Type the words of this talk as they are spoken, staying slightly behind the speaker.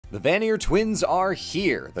The Vanir twins are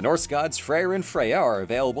here. The Norse gods Freyr and Freya are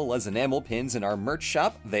available as enamel pins in our merch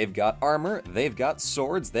shop. They've got armor, they've got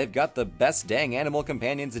swords, they've got the best dang animal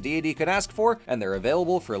companions a deity could ask for, and they're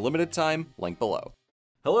available for a limited time, link below.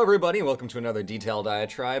 Hello everybody, and welcome to another Detail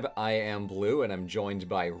Diatribe. I am Blue, and I'm joined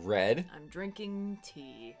by Red. I'm drinking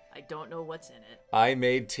tea. I don't know what's in it. I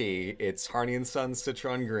made tea. It's Harney & Sons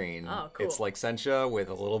Citron Green. Oh, cool. It's like sencha with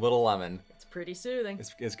a little bit of lemon. It's pretty soothing.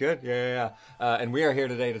 It's good, yeah. And we are here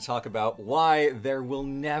today to talk about why there will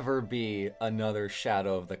never be another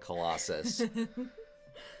Shadow of the Colossus.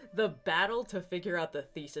 The battle to figure out the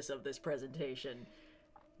thesis of this presentation.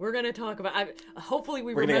 We're going to talk about... hopefully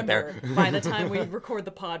we remember by the time we record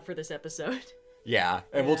the pod for this episode. Yeah,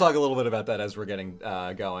 and we'll talk a little bit about that as we're getting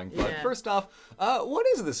going. But first off, what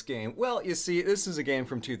is this game? Well, you see, this is a game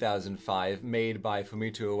from 2005 made by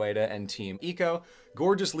Fumito Ueda and Team Ico,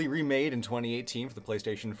 gorgeously remade in 2018 for the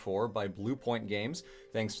PlayStation 4 by Blue Point Games,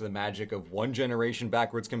 thanks to the magic of one generation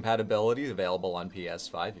backwards compatibility, available on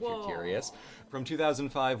PS5 if you're curious. From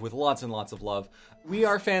 2005 with lots and lots of love. We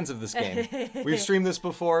are fans of this game. We've streamed this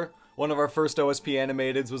before. One of our first OSP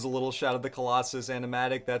animateds was a little Shadow of the Colossus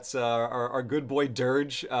animatic. That's our good boy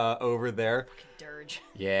Dirge over there. Dirge.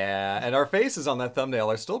 Yeah, and our faces on that thumbnail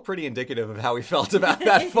are still pretty indicative of how we felt about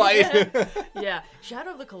that fight. Yeah,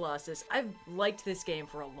 Shadow of the Colossus. I've liked this game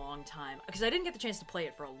for a long time because I didn't get the chance to play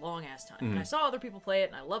it for a long ass time. And I saw other people play it,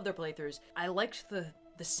 and I love their playthroughs. I liked the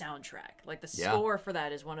soundtrack. Like the score for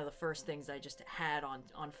that is one of the first things I just had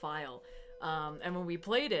on file. And when we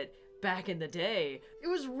played it back in the day, it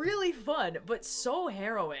was really fun, but so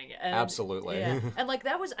harrowing. And, absolutely. Yeah. And like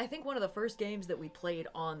that was, I think, one of the first games that we played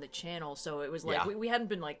on the channel. So it was like we hadn't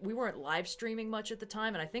been like, we weren't live streaming much at the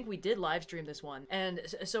time, and I think we did live stream this one. And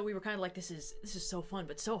so we were kind of like, this is so fun,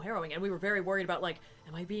 but so harrowing. And we were very worried about like,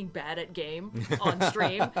 am I being bad at game on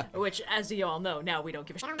stream? Which, as you all know, now we don't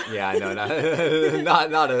give a shit. Yeah, I know,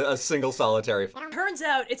 not a single solitary. Turns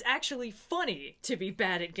out it's actually funny to be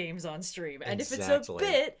bad at games on stream, and if it's a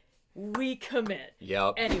bit, we commit.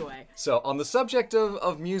 Yep. Anyway. So, on the subject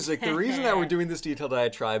of music, the reason that we're doing this Detail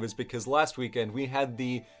Diatribe is because last weekend we had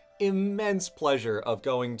the immense pleasure of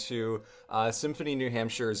going to Symphony New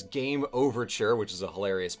Hampshire's Game Overture, which is a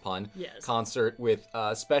hilarious pun, concert with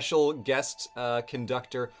special guest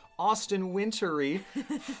conductor Austin Wintory,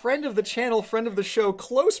 friend of the channel, friend of the show,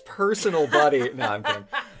 close personal buddy. No, I'm kidding.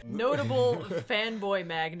 Notable fanboy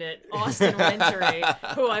magnet, Austin Wintory,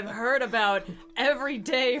 who I've heard about every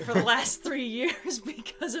day for the last 3 years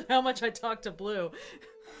because of how much I talk to Blue.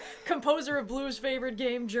 Composer of Blue's favorite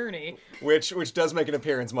game, Journey. Which does make an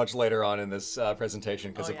appearance much later on in this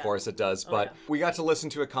presentation, because of course it does. But we got to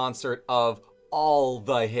listen to a concert of all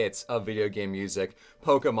the hits of video game music.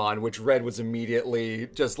 Pokemon, which Red was immediately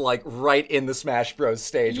just like right in the Smash Bros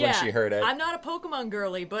stage when she heard it. I'm not a Pokemon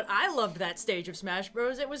girly, but I loved that stage of Smash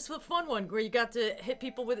Bros. It was the fun one where you got to hit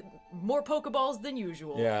people with more Pokeballs than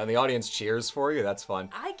usual. Yeah, and the audience cheers for you. That's fun.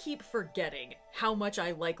 I keep forgetting how much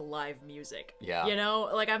I like live music. Yeah. You know,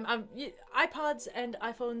 like I'm iPods and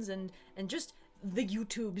iPhones and just the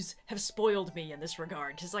YouTubes have spoiled me in this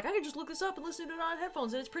regard. Because, like, I can just look this up and listen to it on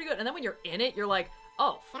headphones, and it's pretty good. And then when you're in it, you're like,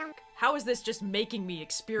 oh, how is this just making me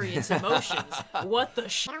experience emotions? What the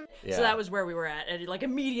shit? Yeah. So that was where we were at. And, like,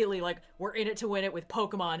 immediately, like, we're in it to win it with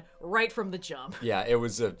Pokemon right from the jump. Yeah, it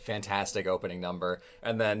was a fantastic opening number.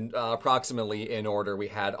 And then, approximately in order, we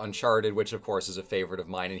had Uncharted, which, of course, is a favorite of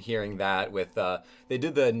mine. And hearing that with, they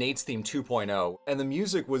did the Nate's Theme 2.0. And the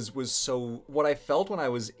music was so... What I felt when I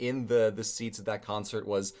was in the seats at that concert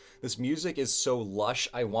was, this music is so lush,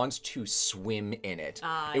 I want to swim in it.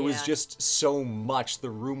 It was just so much. The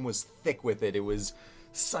room was thick with it. It was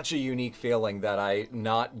such a unique feeling that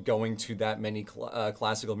not going to that many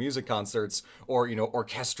classical music concerts or, you know,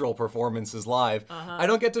 orchestral performances live, I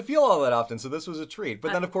don't get to feel all that often, so this was a treat.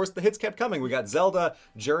 But then, of course, the hits kept coming. We got Zelda,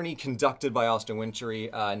 Journey, conducted by Austin Wintory,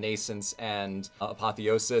 Nascence, and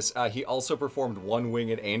Apotheosis. He also performed One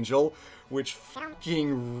Winged Angel, which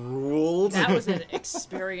fucking ruled. That was an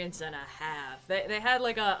experience and a half. They had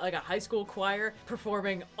like a high school choir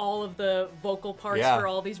performing all of the vocal parts for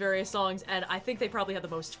all these various songs, and I think they probably had the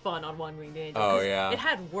most fun on One Winged Angel. Oh yeah. It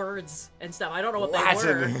had words and stuff. I don't know what they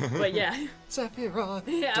were, but yeah. Sephiroth.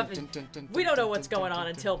 Yeah, we don't know what's going on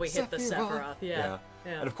until we hit the Sephiroth. Yeah.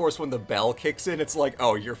 And of course, when the bell kicks in, it's like,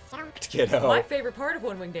 oh, you're fucked, kiddo. My favorite part of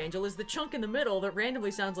One Winged Angel is the chunk in the middle that randomly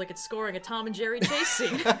sounds like it's scoring a Tom and Jerry chase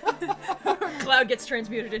scene. Cloud gets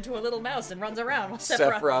transmuted into a little mouse and runs around while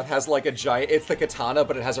Sephiroth has like a giant, it's the katana,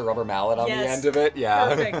 but it has a rubber mallet on the end of it.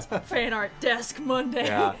 Yeah. Perfect. Fan art desk Monday.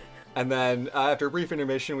 Yeah. And then after a brief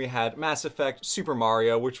intermission, we had Mass Effect Super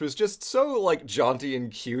Mario, which was just so like jaunty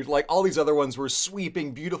and cute. Like all these other ones were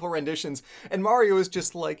sweeping, beautiful renditions, and Mario was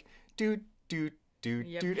just like doot doot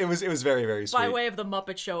doot doot. It was very, very sweet. By way of the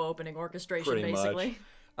Muppet Show opening orchestration, Pretty basically. much.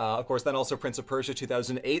 Of course, then also Prince of Persia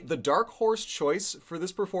 2008, the dark horse choice for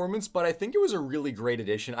this performance, but I think it was a really great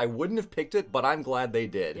addition. I wouldn't have picked it, but I'm glad they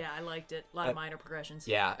did. Yeah, I liked it. A lot of minor progressions.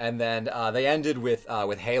 Yeah, and then they ended with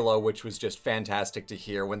Halo, which was just fantastic to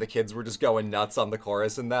hear when the kids were just going nuts on the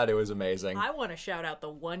chorus, and it was amazing. I want to shout out the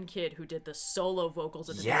one kid who did the solo vocals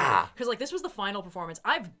in the Yeah. Because, like, this was the final performance.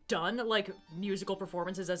 I've done, like, musical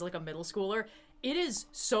performances as, like, a middle schooler. It is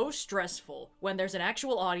so stressful when there's an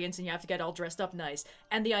actual audience and you have to get all dressed up nice.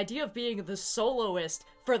 And the idea of being the soloist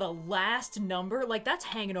for the last number, like, that's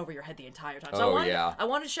hanging over your head the entire time. So I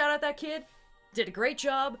wanted to shout out that kid. Did a great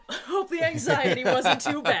job. Hope the anxiety wasn't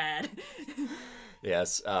too bad.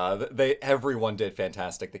 Yes, everyone did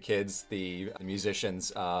fantastic. The kids, the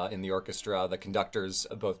musicians in the orchestra, the conductors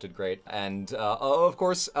both did great. And of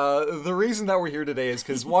course, the reason that we're here today is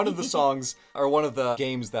because one of the songs, or one of the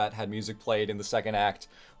games that had music played in the second act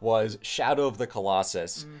was Shadow of the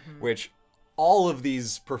Colossus, which all of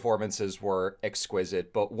these performances were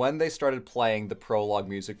exquisite. But when they started playing the prologue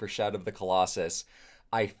music for Shadow of the Colossus,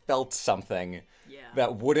 I felt something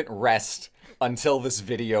that wouldn't rest until this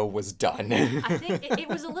video was done. I think it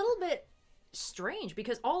was a little bit strange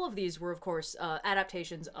because all of these were, of course,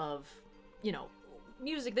 adaptations of, you know,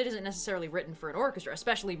 music that isn't necessarily written for an orchestra,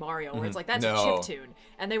 especially Mario, where it's like, that's a chip tune.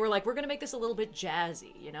 And they were like, we're going to make this a little bit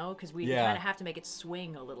jazzy, you know, because we kind of have to make it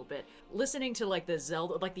swing a little bit. Listening to, like, the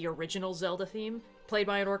Zelda, like the original Zelda theme played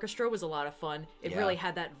by an orchestra was a lot of fun. It really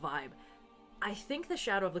had that vibe. I think the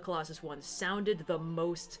Shadow of the Colossus one sounded the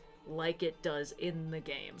most like it does in the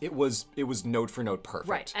game. It was note for note perfect.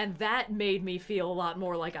 Right, and that made me feel a lot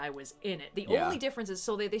more like I was in it. The only difference is,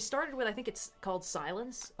 so they started with, I think it's called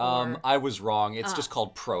Silence? Or... I was wrong. It's just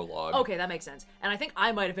called Prologue. Okay, that makes sense. And I think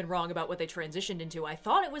I might have been wrong about what they transitioned into. I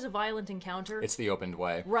thought it was a violent encounter. It's the opened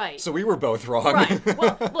way. Right. So we were both wrong. Right.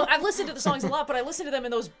 Well, look, I've listened to the songs a lot, but I listened to them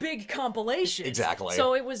in those big compilations. Exactly.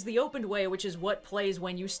 So it was the opened way, which is what plays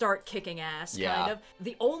when you start kicking ass, kind of.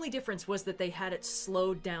 The only difference was that they had it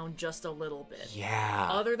slowed down just a little bit. Yeah.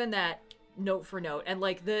 Other than that, note for note. And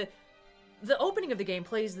like the opening of the game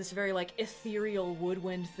plays this very like ethereal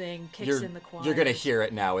woodwind thing, kicks in the choir. You're gonna hear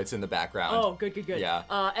it now. It's in the background. Oh, good. Yeah.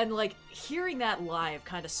 And like hearing that live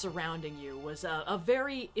kind of surrounding you was a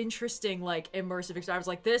very interesting, like immersive experience. I was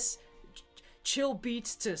like, this chill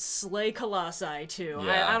beats to Slay Colossi too.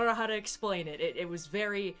 Yeah. I don't know how to explain it. It was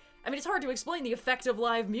very... I mean, it's hard to explain the effect of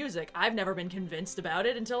live music. I've never been convinced about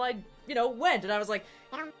it until I, went. And I was like,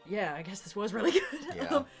 yeah, I guess this was really good.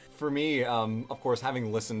 Yeah. For me, of course,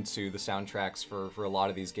 having listened to the soundtracks for a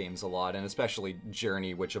lot of these games a lot, and especially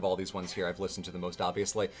Journey, which of all these ones here I've listened to the most,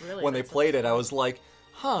 obviously. Really? When they played it, I was like,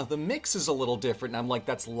 the mix is a little different. And I'm like,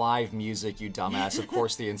 that's live music, you dumbass. Of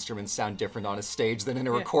course the instruments sound different on a stage than in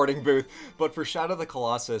a recording booth. But for Shadow of the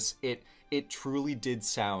Colossus, it truly did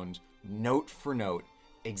sound, note for note,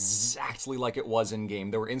 exactly like it was in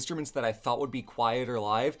game. There were instruments that I thought would be quieter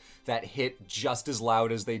live that hit just as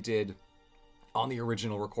loud as they did on the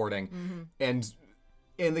original recording. And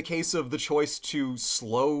in the case of the choice to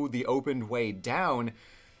slow the opened way down,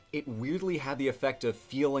 it weirdly had the effect of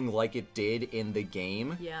feeling like it did in the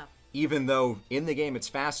game. Yeah. Even though in the game it's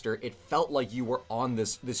faster, it felt like you were on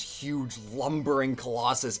this huge lumbering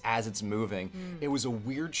colossus as it's moving. It was a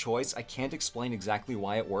weird choice. I can't explain exactly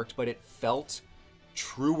why it worked, but it felt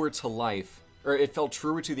truer to life, or it felt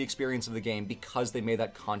truer to the experience of the game because they made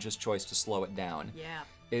that conscious choice to slow it down.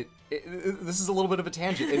 Yeah. This is a little bit of a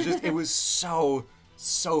tangent. It was so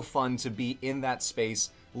fun to be in that space,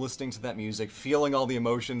 listening to that music, feeling all the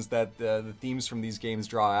emotions that the themes from these games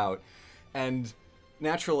draw out, and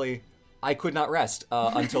naturally, I could not rest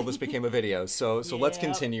until this became a video. So let's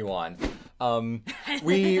continue on.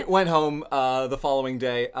 We went home the following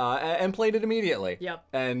day and played it immediately. Yep.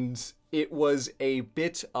 And it was a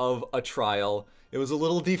bit of a trial. It was a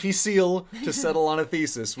little difficile to settle on a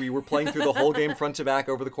thesis. We were playing through the whole game front to back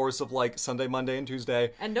over the course of like Sunday, Monday, and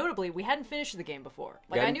Tuesday. And notably, we hadn't finished the game before.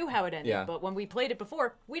 Like, I knew how it ended, but when we played it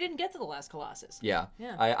before, we didn't get to the last Colossus. Yeah.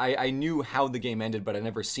 I knew how the game ended, but I'd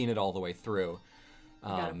never seen it all the way through. We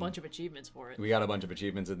got a bunch of achievements for it. We got a bunch of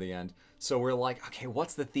achievements in the end. So we're like, okay,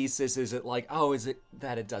 what's the thesis? Is it like, is it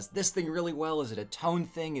that it does this thing really well? Is it a tone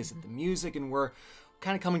thing? Is it the music? And we're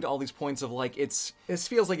kind of coming to all these points of like, this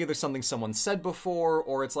feels like either something someone said before,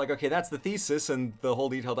 or it's like, okay, that's the thesis, and the whole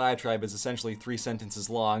Detail Diatribe is essentially 3 sentences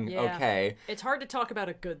long. Yeah. Okay. It's hard to talk about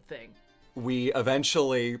a good thing. we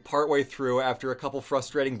eventually, partway through, after a couple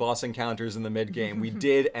frustrating boss encounters in the mid-game, we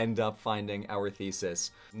did end up finding our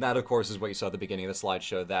thesis. And that, of course, is what you saw at the beginning of the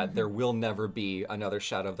slideshow, that there will never be another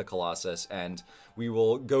Shadow of the Colossus, and we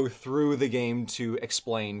will go through the game to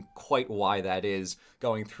explain quite why that is,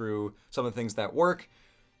 going through some of the things that work,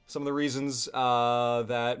 some of the reasons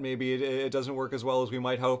that maybe it doesn't work as well as we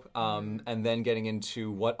might hope, and then getting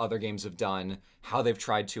into what other games have done, how they've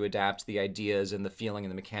tried to adapt the ideas and the feeling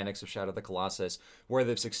and the mechanics of Shadow of the Colossus, where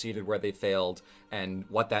they've succeeded, where they failed, and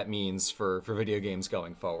what that means for video games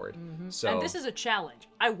going forward. So, and this is a challenge.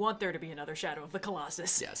 I want there to be another Shadow of the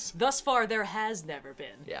Colossus. Yes. Thus far, there has never been.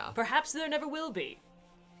 Yeah. Perhaps there never will be.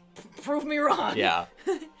 Prove me wrong. Yeah.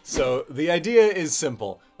 So the idea is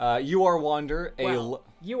simple. You are Wander,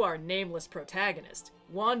 you are nameless protagonist.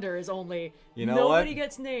 Wander is only nobody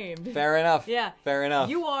gets named. Fair enough. Yeah. Fair enough.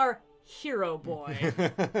 You are Hero Boy.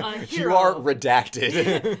 Hero. You are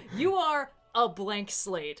redacted. You are a blank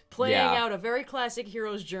slate, playing out a very classic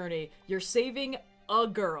hero's journey. You're saving a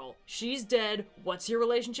girl. She's dead. What's your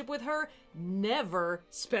relationship with her? Never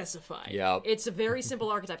specified. Yep. It's a very simple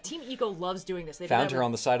archetype. Team Eco loves doing this. Found her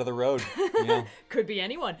on the side of the road. Yeah. Could be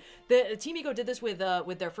anyone. The Team Eco did this with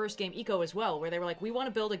their first game, Eco, as well, where they were like, we want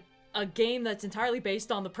to build a game that's entirely based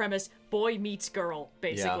on the premise boy meets girl,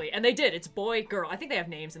 basically. Yeah. And they did. It's boy, girl. I think they have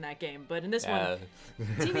names in that game, but in this one,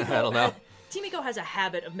 Team Eco, I don't know. Team Eco has a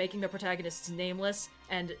habit of making their protagonists nameless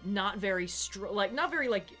and not very strongly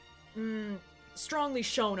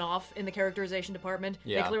shown off in the characterization department.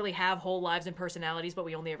 Yeah. They clearly have whole lives and personalities, but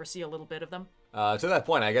we only ever see a little bit of them. To that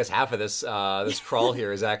point, I guess half of this crawl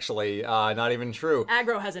here is actually not even true.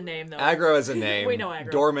 Aggro has a name, though. Aggro has a name. We know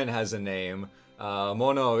Aggro. Dorman has a name.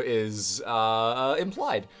 Mono is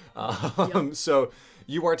implied. Yep. So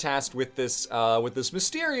you are tasked with this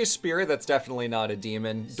mysterious spirit that's definitely not a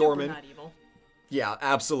demon. Super Dorman. not evil. Yeah,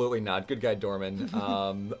 absolutely not. Good guy, Dorman.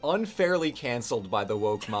 Unfairly canceled by the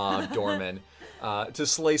woke mob, Dorman. To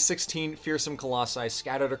slay 16 fearsome colossi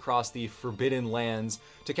scattered across the Forbidden Lands,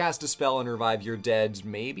 to cast a spell and revive your dead,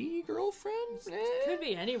 maybe, girlfriend? Could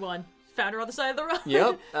be anyone. Found her on the side of the road.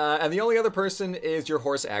 Yep. And the only other person is your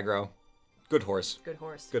horse, Aggro. Good horse. Good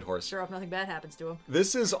horse. Good horse. Sure hope nothing bad happens to him.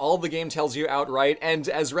 This is all the game tells you outright, and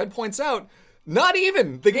as Red points out, not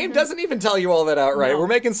even. The game doesn't even tell you all that outright. No. We're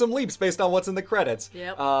making some leaps based on what's in the credits.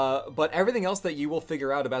 Yep. But everything else that you will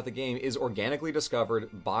figure out about the game is organically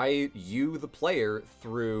discovered by you, the player,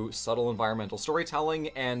 through subtle environmental storytelling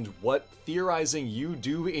and what theorizing you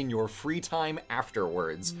do in your free time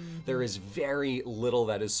afterwards. There is very little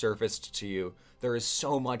that is surfaced to you. There is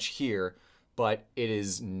so much here, but it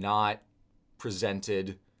is not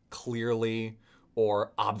presented clearly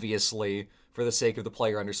or obviously for the sake of the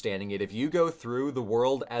player understanding it. If you go through the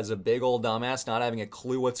world as a big old dumbass, not having a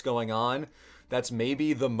clue what's going on, that's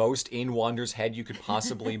maybe the most in Wander's head you could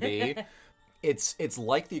possibly be. It's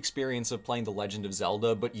like the experience of playing The Legend of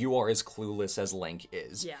Zelda, but you are as clueless as Link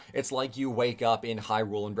is. Yeah. It's like you wake up in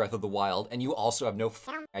Hyrule and Breath of the Wild, and you also have no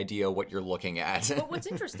idea what you're looking at. But what's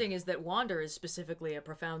interesting is that Wander is specifically a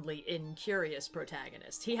profoundly incurious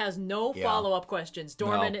protagonist. He has no follow-up questions.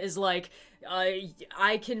 Dorman is like,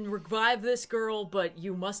 I can revive this girl, but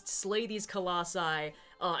you must slay these colossi,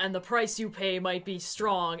 and the price you pay might be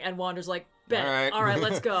strong. And Wander's like, bet. All right,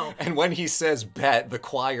 let's go. And when he says bet, the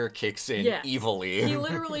choir kicks in evilly. He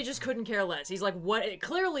literally just couldn't care less. He's like,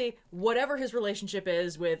 clearly, whatever his relationship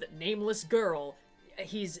is with nameless girl,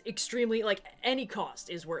 he's extremely, like, any cost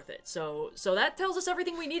is worth it. So that tells us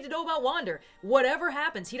everything we need to know about Wander. Whatever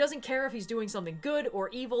happens, he doesn't care if he's doing something good or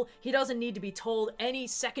evil. He doesn't need to be told any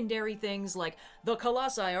secondary things like the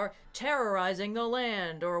Colossi are terrorizing the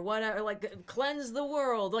land or whatever, like cleanse the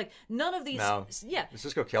world. Like, none of these. No. Yeah. Let's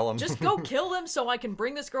just go kill him. Just go kill them so I can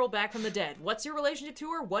bring this girl back from the dead. What's your relationship to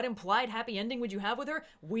her? What implied happy ending would you have with her?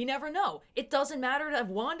 We never know. It doesn't matter to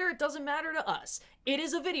Wander. It doesn't matter to us. It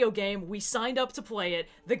is a video game. We signed up to play it.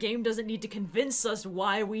 The game doesn't need to convince us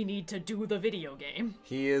why we need to do the video game.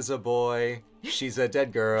 He is a boy. She's a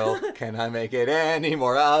dead girl. Can I make it any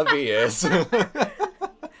more obvious?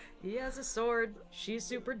 He has a sword. She's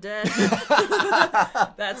super dead.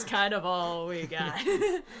 That's kind of all we got.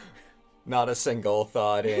 Not a single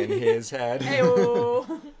thought in his head.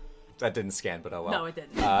 Hey-oh. That didn't scan, but oh well. No, it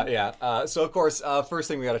didn't. So, of course, first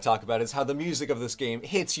thing we got to talk about is how the music of this game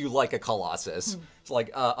hits you like a Colossus. It's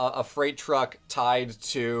like a freight truck tied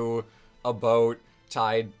to a boat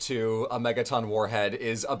tied to a megaton warhead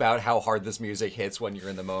is about how hard this music hits when you're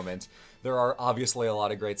in the moment. There are obviously a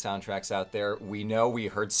lot of great soundtracks out there. We know we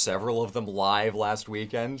heard several of them live last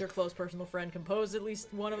weekend. Your close personal friend composed at least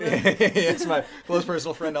one of them. Yes, my close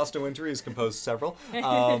personal friend Austin Wintory has composed several.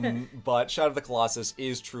 But Shadow of the Colossus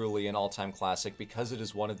is truly an all-time classic because it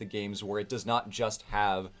is one of the games where it does not just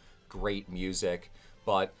have great music,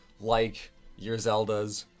 but like your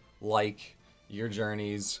Zeldas, like your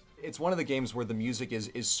Journeys, it's one of the games where the music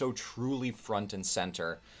is so truly front and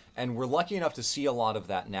center. And we're lucky enough to see a lot of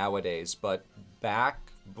that nowadays, but back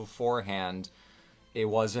beforehand, it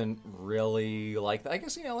wasn't really like that. I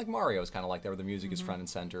guess, like Mario is kind of like that, where the music is front and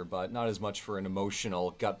center, but not as much for an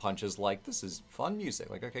emotional gut punches like, this is fun music.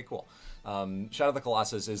 Like, okay, cool. Shadow of the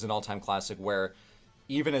Colossus is an all-time classic where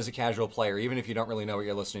even as a casual player, even if you don't really know what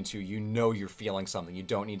you're listening to, you know you're feeling something. You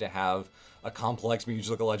don't need to have a complex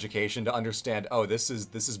musical education to understand, oh, this is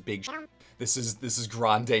big shit. This is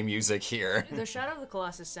grande music here. The Shadow of the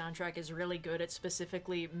Colossus soundtrack is really good at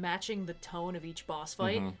specifically matching the tone of each boss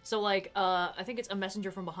fight. So, like, I think it's A Messenger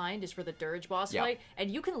from Behind is for the Dirge boss fight,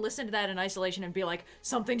 and you can listen to that in isolation and be like,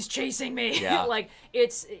 something's chasing me. Yeah. Like,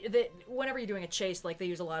 whenever you're doing a chase, like, they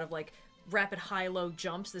use a lot of, like, rapid high-low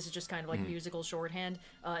jumps. This is just kind of like musical shorthand,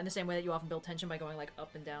 in the same way that you often build tension by going, like,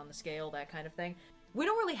 up and down the scale, that kind of thing. We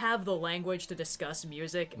don't really have the language to discuss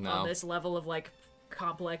music on this level of, like,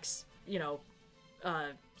 complex,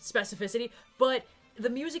 specificity, but the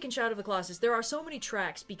music in Shadow of the Colossus, there are so many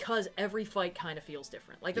tracks because every fight kind of feels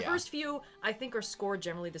different. Like, the first few, I think, are scored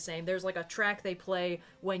generally the same. There's, like, a track they play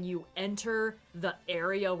when you enter the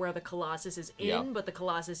area where the Colossus is in, but the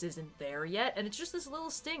Colossus isn't there yet, and it's just this little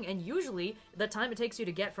sting, and usually, the time it takes you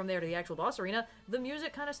to get from there to the actual boss arena, the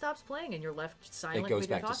music kind of stops playing, and you're left silent. It goes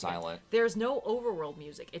back to silent. There's no overworld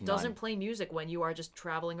music. It doesn't play music when you are just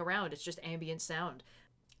traveling around. It's just ambient sound.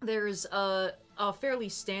 There's a fairly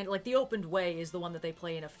standard, like, the opened way is the one that they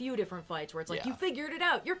play in a few different fights where it's like, you figured it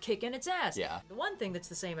out, you're kicking its ass. Yeah. The one thing that's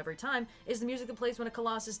the same every time is the music that plays when a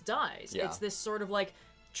Colossus dies. Yeah. It's this sort of, like,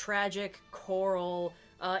 tragic, choral,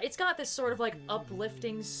 it's got this sort of, like,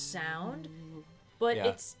 uplifting sound, but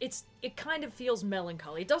it kind of feels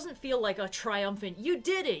melancholy. It doesn't feel like a triumphant, you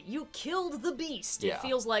did it, you killed the beast. It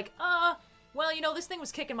feels like, well, this thing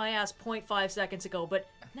was kicking my ass 0.5 seconds ago, but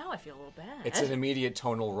now I feel a little bad. It's an immediate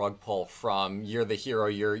tonal rug pull from you're the hero,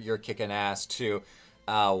 you're kicking ass, to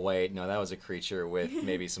oh wait, no, that was a creature with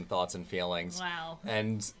maybe some thoughts and feelings. Wow.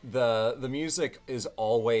 And the music is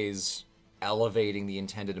always elevating the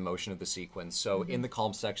intended emotion of the sequence. So in the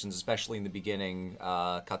calm sections, especially in the beginning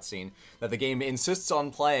cutscene, that the game insists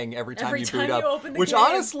on playing every time you boot up, open the which game.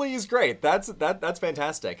 Honestly is great. That's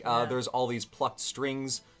fantastic. There's all these plucked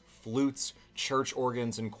strings, flutes, church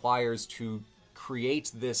organs, and choirs to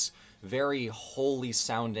create this very holy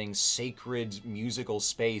sounding, sacred musical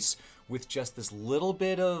space with just this little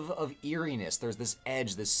bit of eeriness. There's this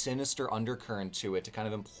edge, this sinister undercurrent to it to kind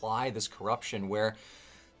of imply this corruption where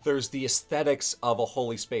there's the aesthetics of a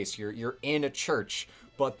holy space. You're in a church,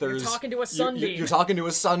 but there's... You're talking to a sunbeam. You're talking to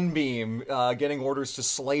a sunbeam, getting orders to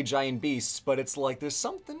slay giant beasts, but it's like, there's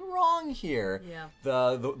something wrong here. Yeah.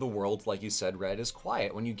 The world, like you said, Red, is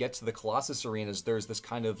quiet. When you get to the Colossus arenas, there's this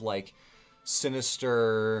kind of, like,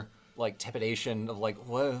 sinister, like, trepidation of, like,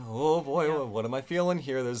 oh boy, what am I feeling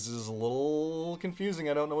here? This is a little confusing.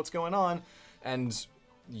 I don't know what's going on. And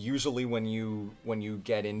usually when you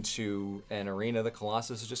get into an arena, the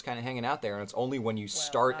Colossus is just kind of hanging out there, and it's only when you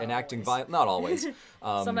start enacting violence. Not always.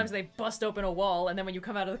 Sometimes they bust open a wall, and then when you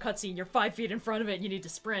come out of the cutscene, you're 5 feet in front of it, and you need to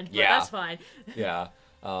sprint, but that's fine. Yeah.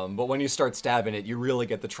 But when you start stabbing it, you really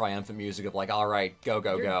get the triumphant music of like, all right, go,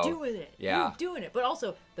 go, You're go. You're doing it. Yeah. You're doing it. But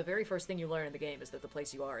also, the very first thing you learn in the game is that the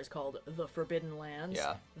place you are is called the Forbidden Lands.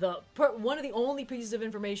 Yeah. One of the only pieces of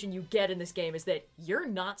information you get in this game is that you're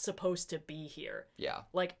not supposed to be here. Yeah.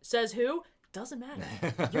 Like, says who? Doesn't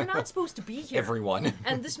matter. You're not supposed to be here. Everyone.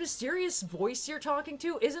 And this mysterious voice you're talking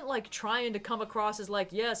to isn't like trying to come across as like,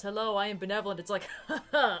 yes, hello, I am benevolent. It's like,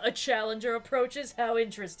 haha, a challenger approaches, how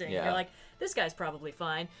interesting. Yeah. You're like, this guy's probably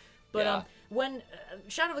fine. But when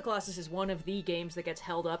Shadow of the Colossus is one of the games that gets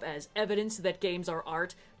held up as evidence that games are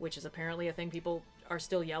art, which is apparently a thing people are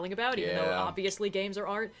still yelling about, even though obviously games are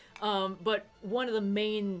art. But one of the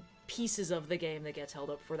main pieces of the game that gets held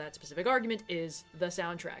up for that specific argument is the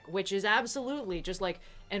soundtrack, which is absolutely just like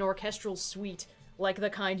an orchestral suite, like the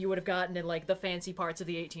kind you would have gotten in like the fancy parts of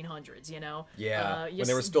the 1800s, you know? Yeah, when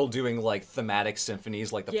they were still doing like thematic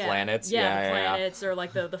symphonies, like the planets. The planets, or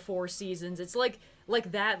like the Four Seasons. It's like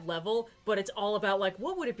that level, but it's all about like,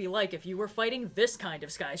 what would it be like if you were fighting this kind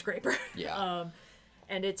of skyscraper? Yeah.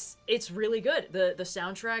 And it's really good. The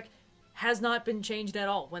soundtrack has not been changed at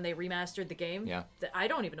all when they remastered the game. Yeah. I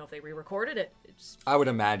don't even know if they re-recorded it. I would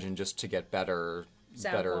imagine just to get better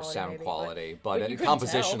sound maybe, quality, but you couldn't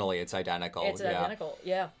compositionally tell. it's identical. It's identical,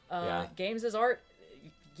 yeah. Yeah. Games as art,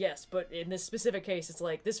 yes, but in this specific case, it's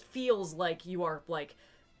like, this feels like you are, like,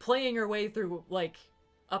 playing your way through, like,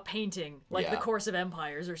 a painting, like The Course of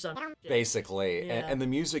Empires or something. Basically. Yeah. And the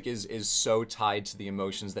music is so tied to the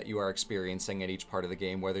emotions that you are experiencing at each part of the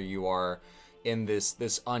game, whether you are in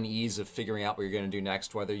this unease of figuring out what you're going to do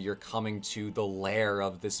next, whether you're coming to the lair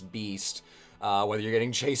of this beast, whether you're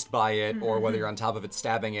getting chased by it, or whether you're on top of it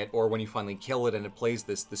stabbing it, or when you finally kill it and it plays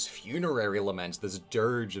this funerary lament, this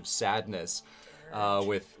dirge of sadness,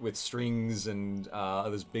 with strings and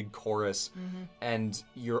this big chorus, and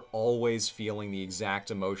you're always feeling the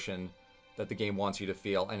exact emotion that the game wants you to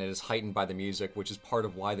feel, and it is heightened by the music, which is part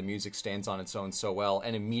of why the music stands on its own so well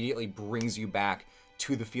and immediately brings you back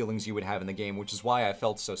to the feelings you would have in the game, which is why I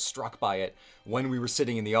felt so struck by it when we were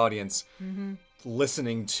sitting in the audience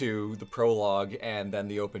listening to the prologue and then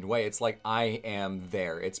the opened way. It's like, I am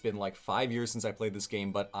there. It's been like 5 years since I played this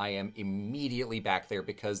game, but I am immediately back there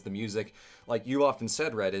because the music, like you often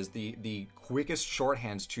said, Red, is the quickest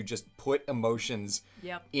shorthand to just put emotions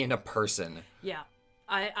in a person. Yeah.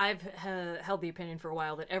 I've held the opinion for a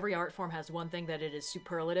while that every art form has one thing that it is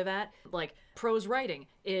superlative at. Like, prose writing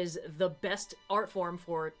is the best art form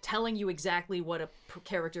for telling you exactly what a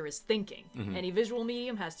character is thinking. Any visual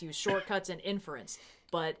medium has to use shortcuts and inference,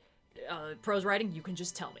 but prose writing, you can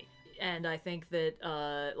just tell me. And I think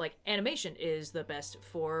that, like, animation is the best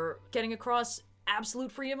for getting across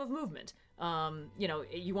absolute freedom of movement. You know,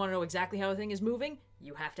 you want to know exactly how a thing is moving,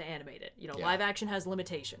 you have to animate it. You know, live action has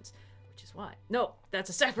limitations. Which is why. No, that's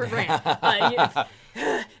a separate rant.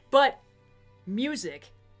 But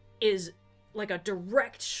music is like a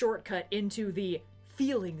direct shortcut into the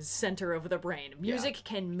feelings center of the brain. Music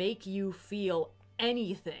can make you feel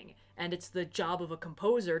anything, and it's the job of a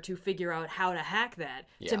composer to figure out how to hack that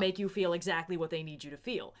to make you feel exactly what they need you to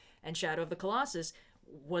feel. And Shadow of the Colossus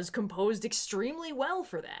was composed extremely well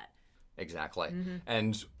for that. Exactly.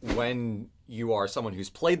 And when you are someone who's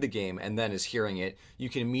played the game and then is hearing it, you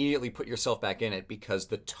can immediately put yourself back in it because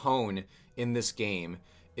the tone in this game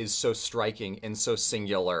is so striking and so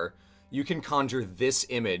singular. You can conjure this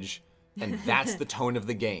image, and that's the tone of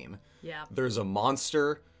the game. Yeah. There's a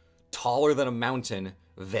monster taller than a mountain,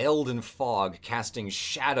 veiled in fog, casting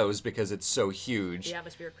shadows because it's so huge. The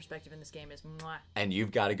atmospheric perspective in this game is mwah. And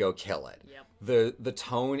you've got to go kill it. Yep. The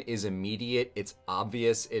tone is immediate, it's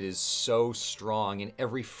obvious, it is so strong in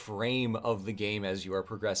every frame of the game as you are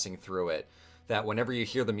progressing through it, that whenever you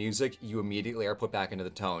hear the music, you immediately are put back into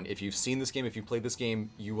the tone. If you've seen this game, if you've played this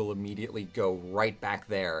game, you will immediately go right back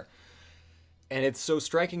there. And it's so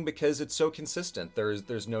striking because it's so consistent.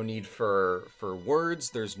 There's no need for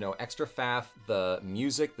words, there's no extra faff. The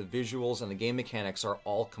music, the visuals, and the game mechanics are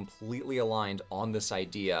all completely aligned on this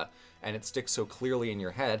idea, and it sticks so clearly in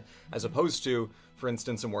your head, as opposed to, for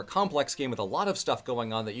instance, a more complex game with a lot of stuff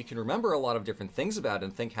going on that you can remember a lot of different things about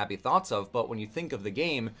and think happy thoughts of, but when you think of the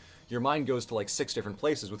game, your mind goes to like 6 different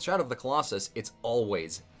places. With Shadow of the Colossus, it's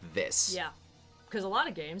always this. Yeah, because a lot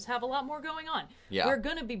of games have a lot more going on. Yeah. We're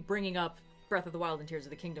going to be bringing up Breath of the Wild and Tears of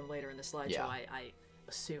the Kingdom later in the slideshow, I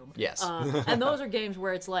assume. Yes. And those are games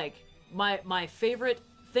where it's like, my favorite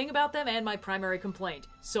thing about them and my primary complaint,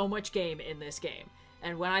 so much game in this game.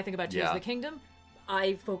 And when I think about Tears of the Kingdom,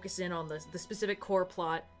 I focus in on the specific core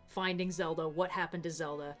plot, finding Zelda, what happened to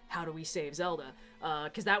Zelda, how do we save Zelda,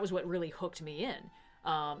 because that was what really hooked me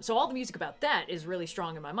in. So all the music about that is really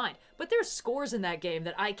strong in my mind. But there's scores in that game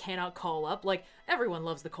that I cannot call up. Like, everyone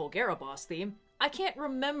loves the Colgera boss theme. I can't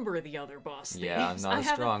remember the other boss themes. Yeah, not as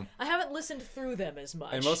strong. I haven't listened through them as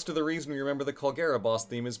much. And most of the reason we remember the Colgera boss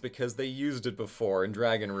theme is because they used it before in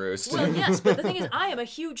Dragon Roost. Well, yes, but the thing is, I am a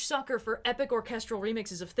huge sucker for epic orchestral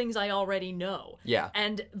remixes of things I already know. Yeah.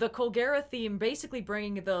 And the Colgera theme, basically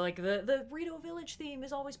bringing the Rito Village theme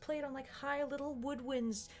is always played on like high little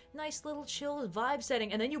woodwinds, nice little chill vibe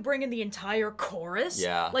setting, and then you bring in the entire chorus.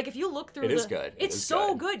 Yeah. Like if you look through It is good. It's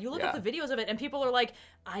so good. good. You look up the videos of it, and people are like,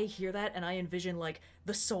 I hear that and I envision like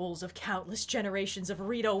the souls of countless generations of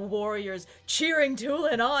Rito warriors cheering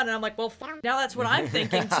Tulin on, and I'm like, well, now that's what I'm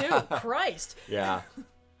thinking too. Christ. Yeah.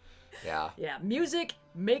 Yeah. Yeah, music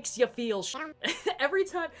makes you feel every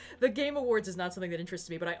time. The Game Awards is not something that interests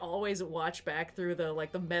me, but I always watch back through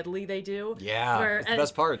the medley they do. Yeah, it's the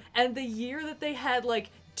best part. And the year that they had like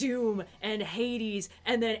Doom and Hades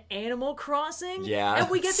and then Animal Crossing. Yeah. And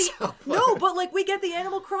we get the we get the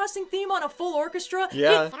Animal Crossing theme on a full orchestra.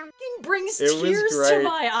 Yeah. It fucking brings It was tears great. to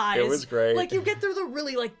my eyes. It was great. Like you get through the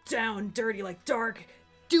really like down, dirty, like dark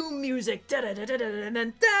doom music, da-da-da-da-da, and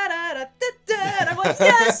then da-da-da-da-da, and I'm like,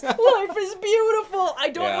 yes, life is beautiful. I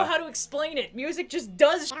don't know how to explain it. Music just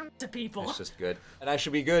does to people. It's just good. And I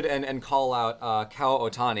should be good and call out Kao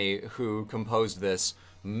Otani, who composed this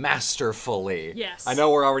masterfully. Yes. I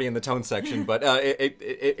know we're already in the tone section, but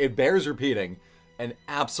it bears repeating. An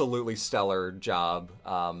absolutely stellar job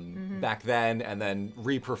back then, and then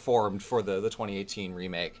re-performed for the 2018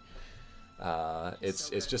 remake.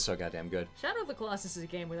 It's just so goddamn good. Shadow of the Colossus is a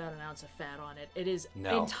game without an ounce of fat on it. It is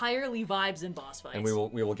entirely vibes and boss fights. And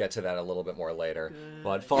we will get to that a little bit more later. Good.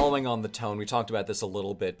 But following on the tone, we talked about this a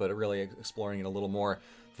little bit, but really exploring it a little more.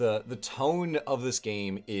 The tone of this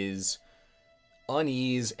game is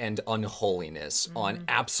unease and unholiness on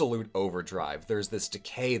absolute overdrive. There's this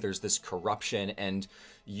decay, there's this corruption, and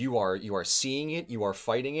you are seeing it, you are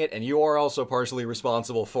fighting it, and you are also partially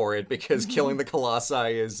responsible for it, because killing the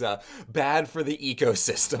Colossi is bad for the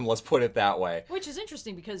ecosystem, let's put it that way. Which is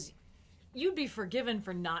interesting, because you'd be forgiven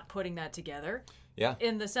for not putting that together. Yeah.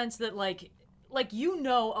 In the sense that,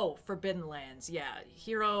 Forbidden Lands,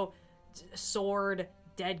 hero, sword,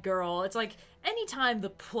 dead girl. It's like, anytime the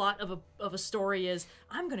plot of a story is,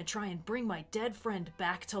 I'm gonna try and bring my dead friend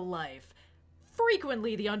back to life,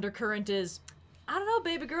 frequently the undercurrent is, I don't know,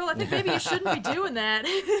 baby girl, I think maybe you shouldn't be doing that.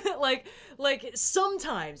 like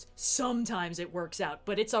sometimes it works out,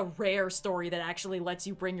 but it's a rare story that actually lets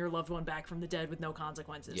you bring your loved one back from the dead with no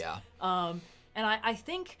consequences. Yeah. And I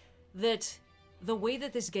think that the way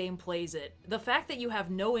that this game plays it, the fact that you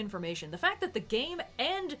have no information, the fact that the game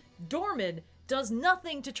and Dorman does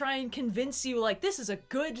nothing to try and convince you, like, this is a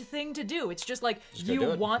good thing to do. It's just like,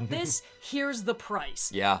 you want this, here's the price.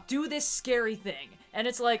 Yeah. Do this scary thing. And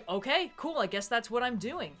it's like, okay, cool, I guess that's what I'm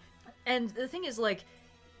doing. And the thing is, like,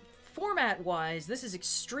 format-wise, this is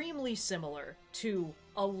extremely similar to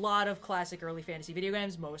a lot of classic early fantasy video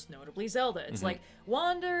games, most notably Zelda. It's like,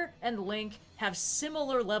 Wander and Link have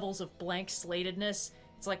similar levels of blank slatedness.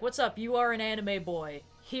 It's like, what's up, you are an anime boy.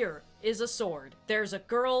 Here is a sword. There's a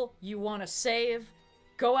girl you want to save.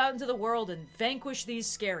 Go out into the world and vanquish these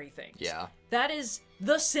scary things. Yeah. That is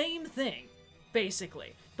the same thing,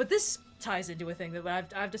 basically. But this ties into a thing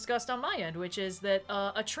that I've discussed on my end, which is that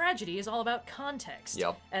a tragedy is all about context.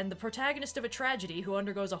 Yep. And the protagonist of a tragedy who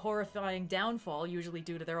undergoes a horrifying downfall, usually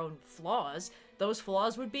due to their own flaws, those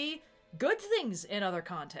flaws would be good things in other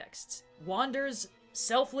contexts. Wander's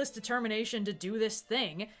selfless determination to do this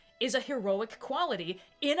thing is a heroic quality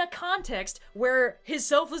in a context where his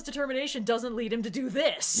selfless determination doesn't lead him to do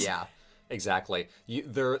this. Yeah, exactly.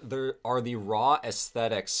 There are the raw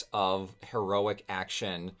aesthetics of heroic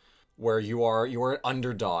action, where you are an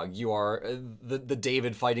underdog. You are the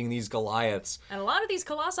David fighting these Goliaths. And a lot of these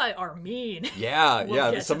colossi are mean.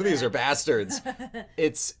 Yeah, some of these are bastards.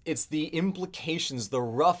 It's the implications, the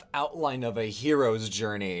rough outline of a hero's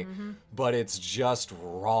journey, but it's just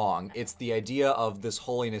wrong. It's the idea of this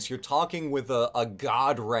holiness. You're talking with a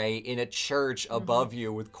god ray in a church above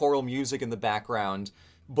you with choral music in the background.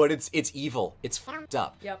 But it's evil. It's fucked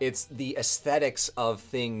up. Yep. It's the aesthetics of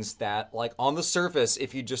things that, like, on the surface,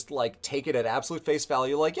 if you just, like, take it at absolute face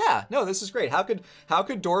value, like, yeah, no, this is great. How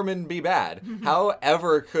could Dorman be bad?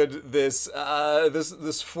 However could this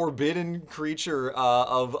forbidden creature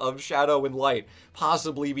of shadow and light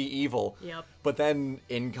possibly be evil? Yep. But then,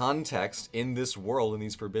 in context, in this world, in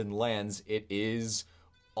these forbidden lands, it is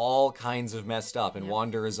all kinds of messed up, and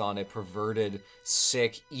Wander is on a perverted,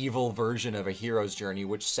 sick, evil version of a hero's journey,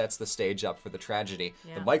 which sets the stage up for the tragedy.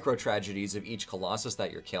 Yeah. The micro-tragedies of each Colossus that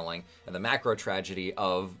you're killing, and the macro-tragedy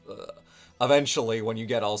of, eventually, when you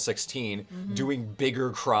get all 16, doing bigger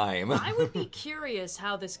crime. I would be curious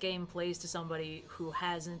how this game plays to somebody who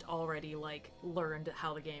hasn't already, like, learned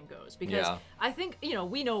how the game goes. Because I think,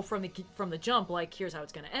 we know from the jump, like, here's how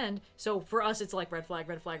it's gonna end. So for us, it's like red flag,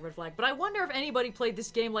 red flag, red flag. But I wonder if anybody played this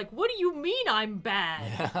game like, what do you mean I'm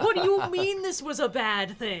bad? What do you mean this was a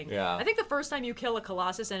bad thing? Yeah. I think the first time you kill a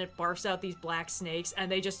Colossus and it barfs out these black snakes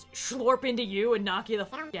and they just slurp into you and knock you the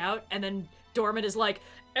fuck out, and then Dormant is like,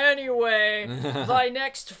 anyway, thy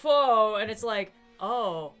next foe, and it's like,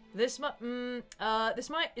 oh, is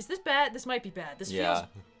this bad? This might be bad. This feels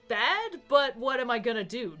bad, but what am I gonna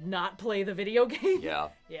do? Not play the video game? Yeah.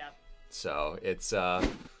 Yeah. So it's a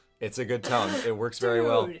good tone. It works very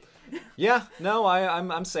well. Yeah, no,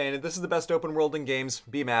 I'm saying it. This is the best open world in games.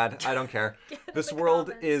 Be mad. I don't care. This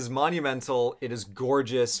world is monumental. It is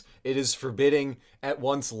gorgeous. It is forbidding, at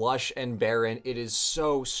once lush and barren. It is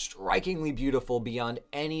so strikingly beautiful beyond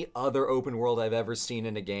any other open world I've ever seen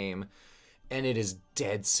in a game. And it is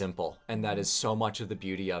dead simple. And that is so much of the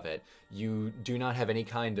beauty of it. You do not have any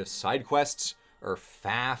kind of side quests or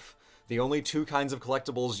faff. The only 2 kinds of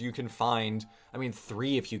collectibles you can find, I mean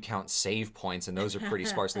 3 if you count save points, and those are pretty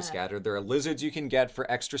sparsely scattered. There are lizards you can get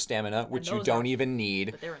for extra stamina, which you don't even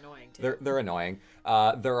need. But they're annoying too. They're annoying.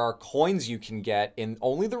 There are coins you can get in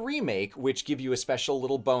only the remake, which give you a special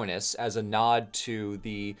little bonus as a nod to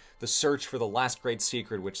the search for the last great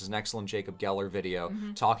secret, which is an excellent Jacob Geller video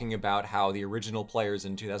talking about how the original players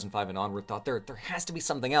in 2005 and onward thought there has to be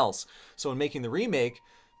something else. So in making the remake,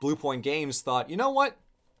 Blue Point Games thought, you know what?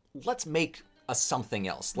 Let's make a something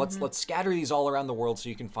else. Let's scatter these all around the world so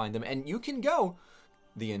you can find them, and you can go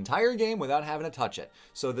the entire game without having to touch it.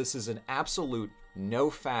 So this is an absolute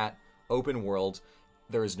no-fat open world.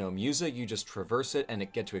 There is no music. You just traverse it and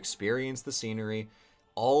get to experience the scenery.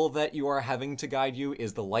 All that you are having to guide you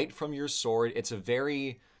is the light from your sword. It's a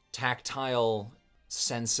very tactile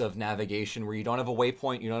sense of navigation where you don't have a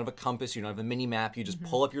waypoint, you don't have a compass, you don't have a mini-map. You just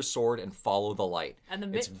pull up your sword and follow the light.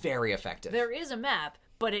 And it's very effective. There is a map,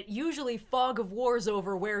 but it usually fog of war's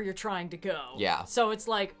over where you're trying to go. Yeah. So it's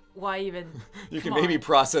like, why even? You can maybe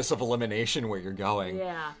process of elimination where you're going.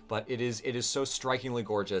 Yeah. But it is so strikingly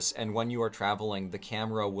gorgeous, and when you are traveling, the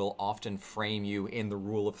camera will often frame you in the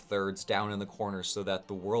rule of thirds down in the corner so that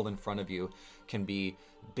the world in front of you can be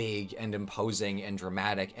big and imposing and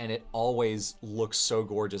dramatic, and it always looks so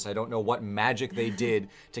gorgeous. I don't know what magic they did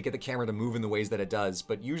to get the camera to move in the ways that it does,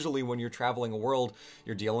 but usually when you're traveling a world,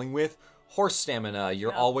 you're dealing with horse stamina.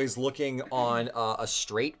 You're always looking on a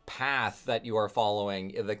straight path that you are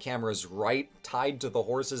following. The camera's right tied to the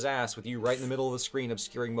horse's ass with you right in the middle of the screen,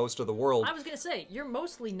 obscuring most of the world. I was going to say, you're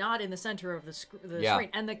mostly not in the center of the screen.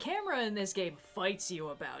 And the camera in this game fights you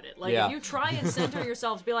about it. Like, if you try and center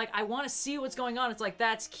yourself to be like, I want to see what's going on, it's like,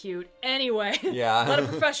 that's cute. Anyway, let a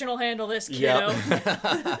professional handle this, kiddo.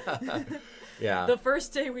 Yeah. The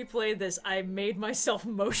first day we played this, I made myself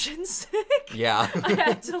motion sick. Yeah. I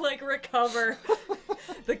had to, like, recover.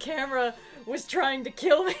 The camera was trying to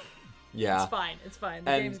kill me. Yeah. It's fine. It's fine.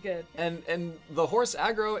 The game's good. And the horse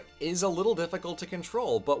aggro is a little difficult to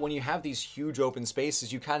control, but when you have these huge open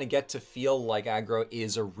spaces, you kind of get to feel like aggro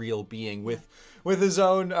is a real being with his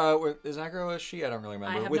own, is aggro a she? I don't really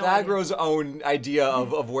remember. With aggro's own idea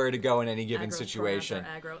of where to go in any given Aggro's situation.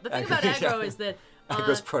 Aggro. The thing about aggro is that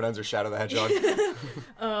aggro's pronouns are Shadow the Hedgehog.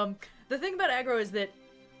 The thing about aggro is that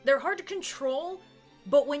they're hard to control,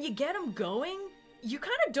 but when you get them going, you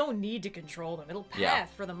kind of don't need to control them. It'll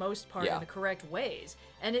path for the most part in the correct ways.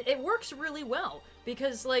 And it works really well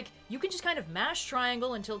because, like, you can just kind of mash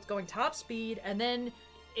triangle until it's going top speed, and then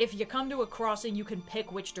if you come to a crossing, you can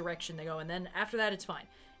pick which direction to go, and then after that, it's fine.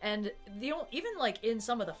 And even, like, in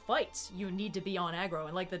some of the fights, you need to be on aggro.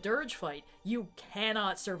 And, like, the Dirge fight, you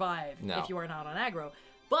cannot survive if you are not on aggro.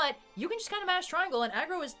 But you can just kind of mash triangle, and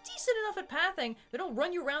aggro is decent enough at pathing that it'll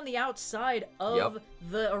run you around the outside of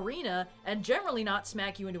the arena and generally not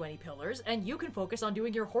smack you into any pillars, and you can focus on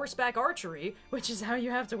doing your horseback archery, which is how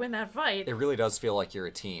you have to win that fight. It really does feel like you're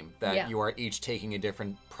a team, that you are each taking a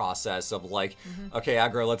different process of, like, okay,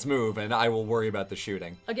 aggro, let's move, and I will worry about the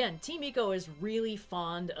shooting. Again, Team Eco is really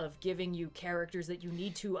fond of giving you characters that you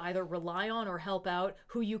need to either rely on or help out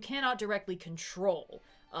who you cannot directly control.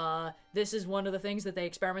 This is one of the things that they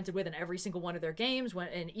experimented with in every single one of their games. When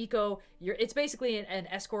in Eco, it's basically an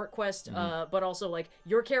escort quest, but also, like,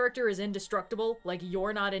 your character is indestructible. Like,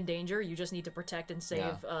 you're not in danger. You just need to protect and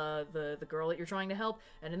save the girl that you're trying to help.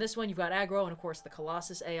 And in this one, you've got aggro and, of course, the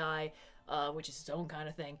Colossus AI, which is its own kind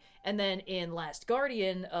of thing. And then in Last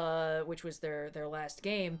Guardian, which was their last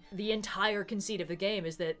game, the entire conceit of the game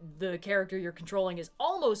is that the character you're controlling is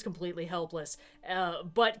almost completely helpless,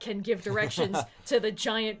 but can give directions to the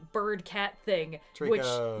giant bird cat thing,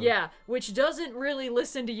 which doesn't really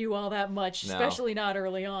listen to you all that much, especially not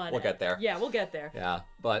early on. We'll get there. Yeah, we'll get there. Yeah,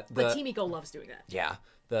 but Team Eco loves doing that. Yeah.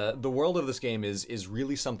 The world of this game is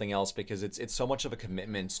really something else because it's so much of a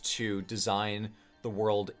commitment to design the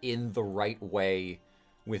world in the right way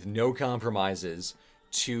with no compromises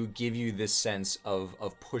to give you this sense of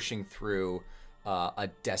pushing through a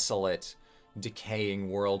desolate, decaying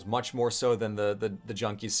world, much more so than the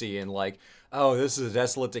junk you see in, like, oh, this is a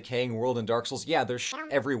desolate, decaying world in Dark Souls. Yeah, there's shit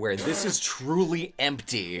everywhere. This is truly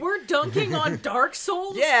empty. We're dunking on Dark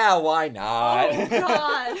Souls? Yeah, why not? Oh,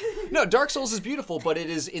 God. No, Dark Souls is beautiful, but it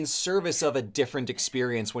is in service of a different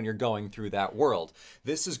experience when you're going through that world.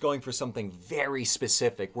 This is going for something very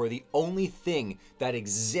specific, where the only thing that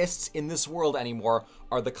exists in this world anymore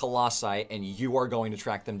are the Colossi, and you are going to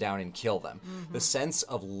track them down and kill them. The sense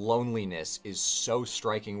of loneliness is so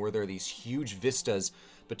striking, where there are these huge vistas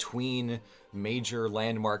between major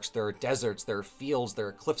landmarks. There are deserts, there are fields, there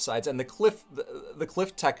are cliff sides, and the cliff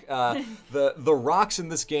tech, the rocks in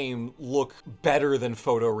this game look better than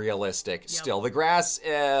photorealistic. Still, the grass a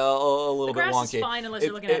little bit wonky. The grass is fine unless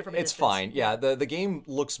you're looking at it from a distance. It's fine. Yeah, the game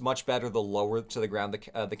looks much better the lower to the ground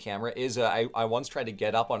the camera is. I once tried to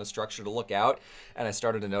get up on a structure to look out, and I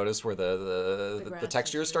started to notice where the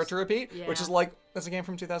textures start to repeat, which is like, that's a game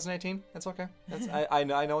from 2018. That's okay. I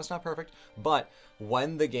know it's not perfect, but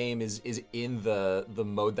when the game is in the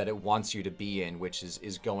mode that it wants you to be in, which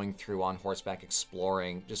is going through on horseback,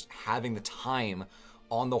 exploring, just having the time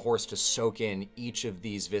on the horse to soak in each of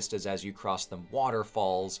these vistas as you cross them,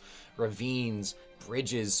 waterfalls, ravines,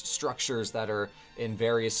 bridges, structures that are in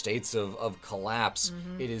various states of collapse.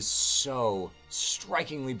 It is so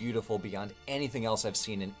strikingly beautiful beyond anything else I've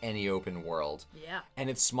seen in any open world. Yeah. And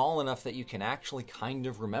it's small enough that you can actually kind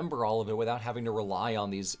of remember all of it without having to rely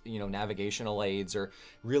on these, navigational aids or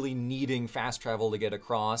really needing fast travel to get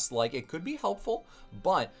across. Like, it could be helpful,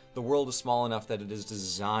 but the world is small enough that it is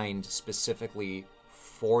designed specifically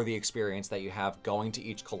for the experience that you have going to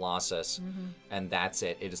each Colossus, and that's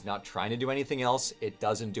it. It is not trying to do anything else. It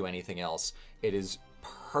doesn't do anything else. It is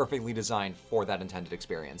perfectly designed for that intended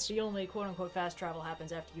experience. The only quote-unquote fast travel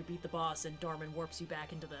happens after you beat the boss and Dorman warps you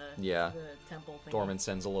back into the temple thing. Dorman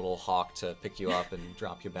sends a little hawk to pick you up and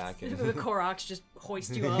drop you back. And the Koroks just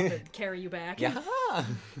hoist you up and carry you back. Yeah.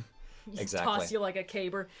 Exactly. Toss you like a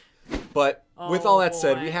caber. But with all that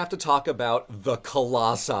said, we have to talk about the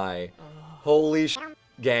Colossi. Holy sh**,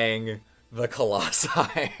 gang, the Colossi.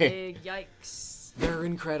 Big yikes. They're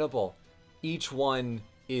incredible. Each one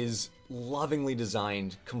is lovingly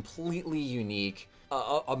designed, completely unique,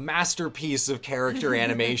 a masterpiece of character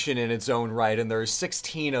animation in its own right, and there are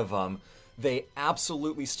 16 of them. They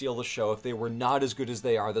absolutely steal the show. If they were not as good as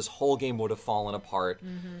they are, this whole game would have fallen apart.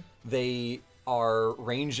 They are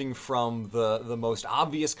ranging from the most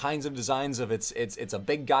obvious kinds of designs of it's a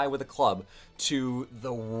big guy with a club to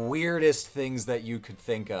the weirdest things that you could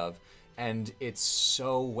think of. And it's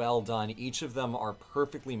so well done. Each of them are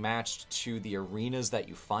perfectly matched to the arenas that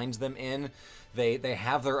you find them in. They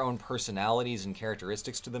have their own personalities and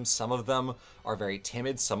characteristics to them. Some of them are very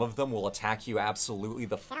timid. Some of them will attack you absolutely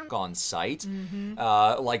the fuck on sight.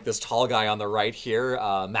 Like this tall guy on the right here,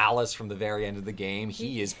 Malice from the very end of the game.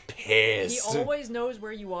 He is pissed. He always knows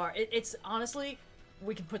where you are. It's honestly,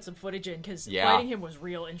 we can put some footage in because fighting him was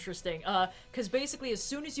real interesting. Because basically, as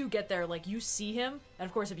soon as you get there, like, you see him, and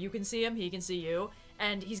of course, if you can see him, he can see you.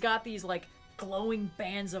 And he's got these, like, glowing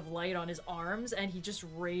bands of light on his arms, and he just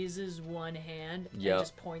raises one hand and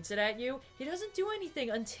just points it at you. He doesn't do anything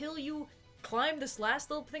until you climb this last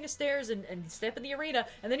little thing of stairs and step in the arena,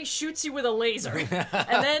 and then he shoots you with a laser.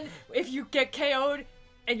 And then if you get KO'd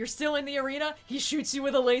and you're still in the arena, he shoots you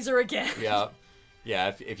with a laser again.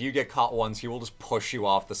 Yeah, if you get caught once, he will just push you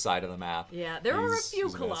off the side of the map. Yeah, there are a few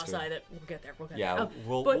Colossi that we'll get there.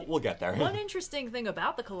 We'll get there. One interesting thing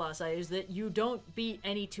about the Colossi is that you don't beat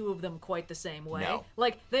any two of them quite the same way. No.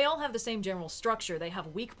 Like, they all have the same general structure. They have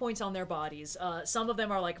weak points on their bodies. Some of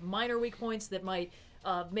them are like minor weak points that might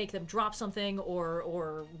make them drop something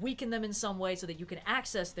or weaken them in some way so that you can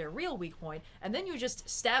access their real weak point, and then you just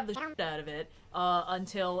stab the shit out of it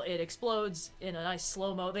until it explodes in a nice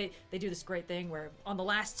slow-mo. They do this great thing where on the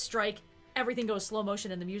last strike, everything goes slow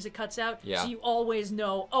motion and the music cuts out, so you always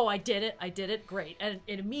know, oh, I did it, great, and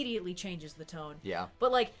it immediately changes the tone. Yeah.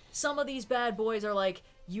 But, like, some of these bad boys are like,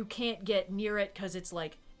 you can't get near it because it's,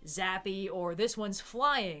 like, zappy, or this one's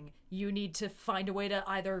flying. You need to find a way to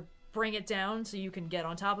either bring it down so you can get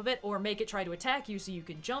on top of it, or make it try to attack you so you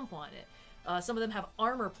can jump on it. Some of them have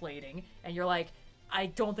armor plating, and you're like, I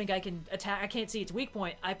don't think I can attack, I can't see its weak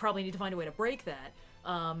point, I probably need to find a way to break that.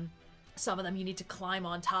 Some of them you need to climb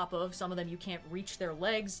on top of, some of them you can't reach their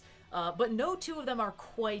legs, but no two of them are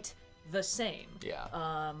quite the same. Yeah.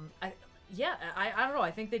 I don't know,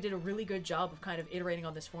 I think they did a really good job of kind of iterating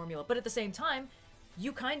on this formula, but at the same time,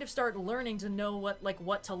 you kind of start learning to know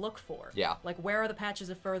what to look for. Yeah. Like, where are the patches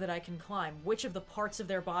of fur that I can climb? Which of the parts of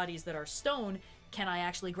their bodies that are stone can I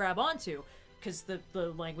actually grab onto? Because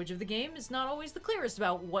the language of the game is not always the clearest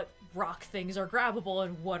about what rock things are grabbable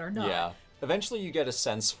and what are not. Yeah. Eventually you get a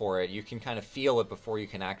sense for it. You can kind of feel it before you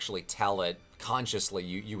can actually tell it consciously.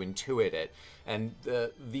 You intuit it. And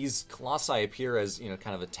these colossi appear as,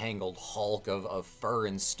 kind of a tangled hulk of fur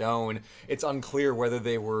and stone. It's unclear whether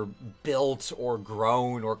they were built or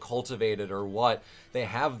grown or cultivated or what. They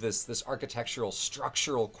have this architectural,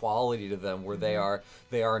 structural quality to them where they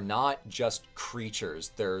are not just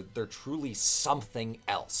creatures. They're truly something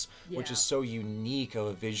else, which is so unique of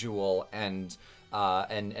a visual and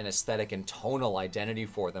an aesthetic and tonal identity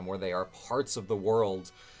for them, where they are parts of the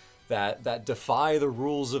world that defy the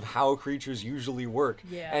rules of how creatures usually work.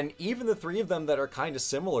 Yeah. And even the three of them that are kind of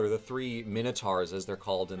similar, the three minotaurs as they're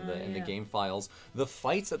called in the game files, the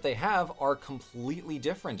fights that they have are completely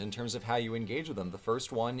different in terms of how you engage with them. The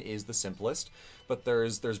first one is the simplest, but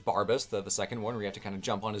there's Barbas, the second one, where you have to kind of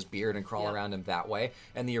jump on his beard and crawl around him that way.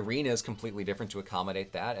 And the arena is completely different to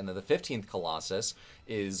accommodate that. And then the 15th Colossus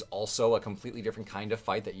is also a completely different kind of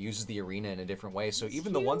fight that uses the arena in a different way. So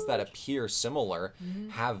even the ones that appear similar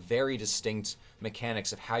have very distinct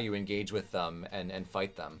mechanics of how you engage with them and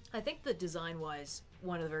fight them. I think that design-wise,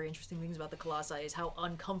 one of the very interesting things about the Colossi is how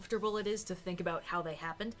uncomfortable it is to think about how they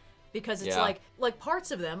happened. Because it's like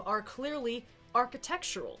parts of them are clearly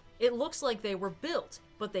architectural. It looks like they were built,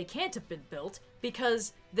 but they can't have been built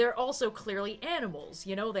because they're also clearly animals.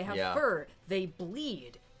 You know, they have fur, they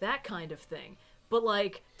bleed, that kind of thing. But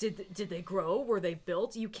like, did they grow? Were they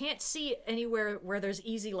built? You can't see anywhere where there's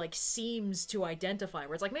easy like seams to identify,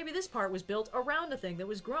 where it's like maybe this part was built around a thing that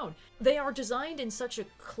was grown. They are designed in such a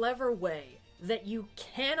clever way that you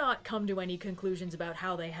cannot come to any conclusions about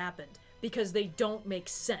how they happened because they don't make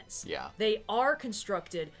sense. Yeah. They are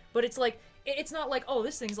constructed, but it's like, it's not like, oh,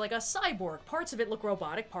 this thing's like a cyborg. Parts of it look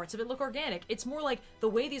robotic, parts of it look organic. It's more like the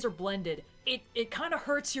way these are blended, it kind of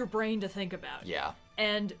hurts your brain to think about. Yeah.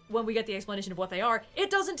 And when we get the explanation of what they are, it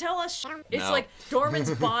doesn't tell us shit. It's like Dorman's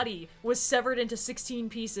body was severed into 16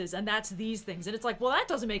 pieces, and that's these things. And it's like, well, that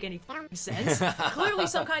doesn't make any sense. Clearly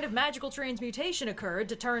some kind of magical transmutation occurred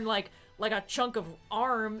to turn like a chunk of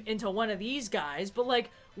arm into one of these guys, but like,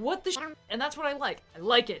 what the shit? And that's what I like. I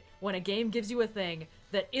like it when a game gives you a thing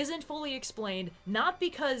that isn't fully explained, not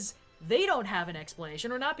because they don't have an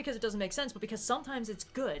explanation, or not because it doesn't make sense, but because sometimes it's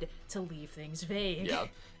good to leave things vague. Yeah,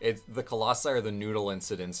 it's the Colossi are the noodle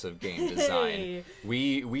incidents of game design.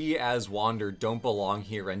 We as Wander don't belong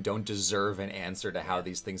here and don't deserve an answer to how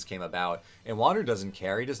these things came about. And Wander doesn't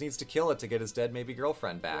care; he just needs to kill it to get his dead maybe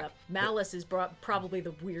girlfriend back. Yep. Malice is probably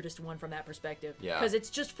the weirdest one from that perspective. Yeah, because it's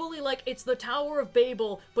just fully like it's the Tower of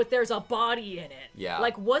Babel, but there's a body in it. Yeah,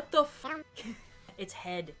 like what the fuck? Its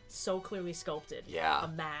head so clearly sculpted. Yeah. A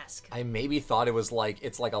mask. I maybe thought it was like,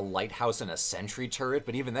 it's like a lighthouse and a sentry turret,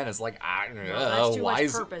 but even then it's like, that's too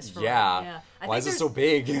much purpose for it. Yeah. Why is it so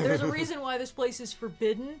big? There's a reason why this place is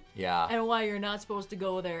forbidden. Yeah. And why you're not supposed to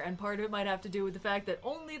go there. And part of it might have to do with the fact that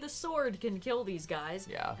only the sword can kill these guys.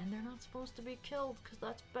 Yeah. And they're not supposed to be killed, because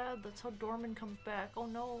that's bad. That's how Dorman comes back. Oh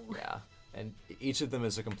no. Yeah. And each of them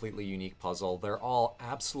is a completely unique puzzle. They're all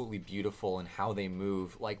absolutely beautiful in how they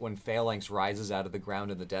move. Like when Phalanx rises out of the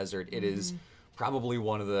ground in the desert, it is probably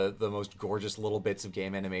one of the most gorgeous little bits of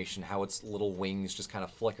game animation, how its little wings just kind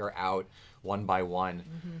of flicker out one by one.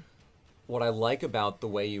 What I like about the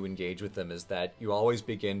way you engage with them is that you always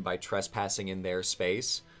begin by trespassing in their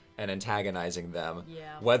space and antagonizing them.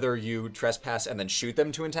 Yeah. Whether you trespass and then shoot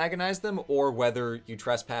them to antagonize them, or whether you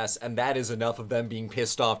trespass and that is enough of them being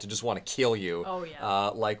pissed off to just want to kill you. Oh,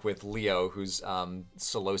 yeah. Like with Leo, who's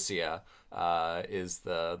Celosia is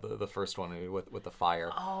the first one with the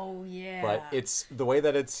fire. Oh, yeah. But it's the way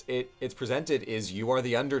that it's presented is you are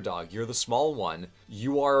the underdog, you're the small one,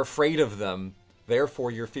 you are afraid of them.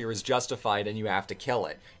 Therefore, your fear is justified and you have to kill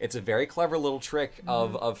it. It's a very clever little trick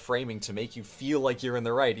of framing to make you feel like you're in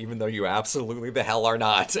the right, even though you absolutely the hell are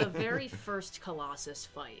not. The very first Colossus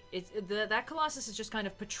fight, that Colossus is just kind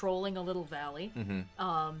of patrolling a little valley.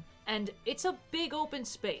 And it's a big open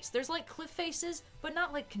space. There's like cliff faces, but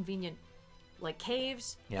not like convenient like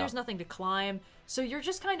caves. Yeah. There's nothing to climb. So you're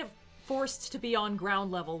just kind of forced to be on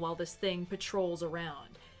ground level while this thing patrols around.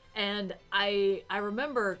 And I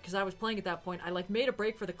remember, because I was playing at that point, I like made a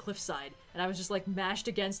break for the cliffside, and I was just like mashed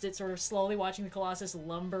against it, sort of slowly watching the Colossus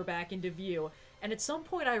lumber back into view. And at some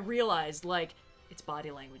point I realized, like, its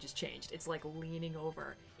body language has changed. It's like leaning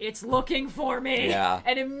over. It's looking for me! Yeah.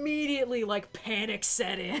 And immediately, like, panic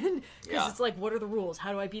set in. Because Yeah. it's like, what are the rules?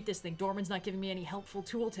 How do I beat this thing? Dorman's not giving me any helpful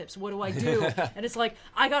tooltips. What do I do? And it's like,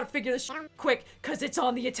 I gotta figure this shit quick, because it's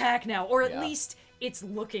on the attack now. Or at Yeah. least it's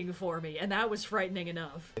looking for me, and that was frightening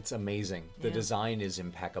enough. It's amazing. The Yeah. design is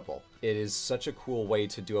impeccable. It is such a cool way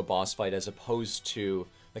to do a boss fight as opposed to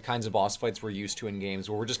the kinds of boss fights we're used to in games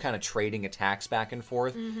where we're just kind of trading attacks back and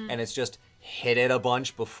forth, and it's just hit it a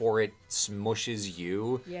bunch before it smushes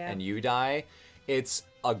you and you die. It's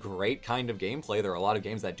a great kind of gameplay. There are a lot of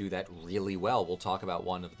games that do that really well. We'll talk about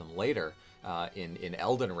one of them later. In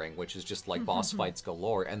Elden Ring, which is just like boss fights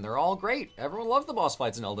galore, and they're all great. Everyone loves the boss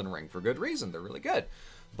fights in Elden Ring for good reason. They're really good.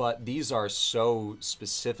 But these are so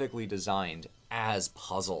specifically designed as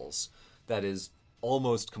puzzles that is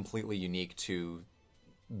almost completely unique to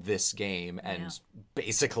this game and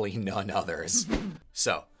basically none others.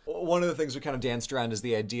 So, one of the things we kind of danced around is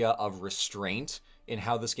the idea of restraint in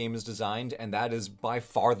how this game is designed, and that is by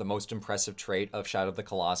far the most impressive trait of Shadow of the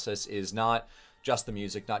Colossus, is not just the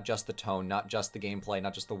music, not just the tone, not just the gameplay,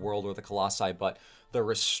 not just the world or the colossi, but the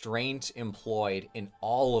restraint employed in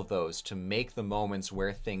all of those to make the moments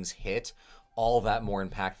where things hit all that more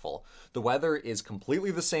impactful. The weather is completely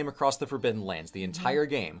the same across the Forbidden Lands the entire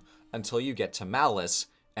game until you get to Malice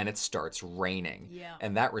and it starts raining. Yeah.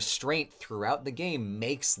 And that restraint throughout the game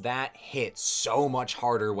makes that hit so much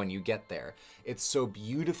harder when you get there. It's so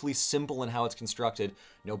beautifully simple in how it's constructed.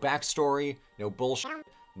 No backstory, no bullshit,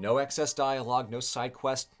 no excess dialogue, no side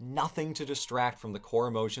quest, nothing to distract from the core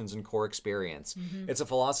emotions and core experience. It's a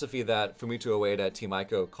philosophy that Fumito Ueda at Team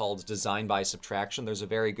Ico called design by subtraction. There's a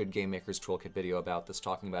very good Game Maker's Toolkit video about this,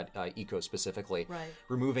 talking about Ico specifically. Right.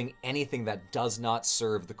 Removing anything that does not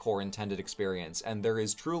serve the core intended experience. And there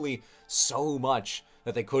is truly so much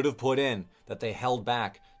that they could have put in that they held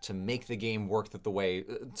back to make the game work the way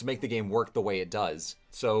it does.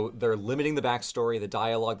 So they're limiting the backstory, the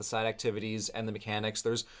dialogue, the side activities, and the mechanics.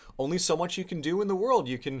 There's only so much you can do in the world.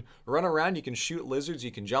 You can run around, you can shoot lizards, you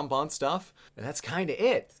can jump on stuff, and that's kind of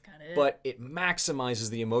it. But it maximizes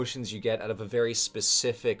the emotions you get out of a very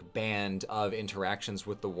specific band of interactions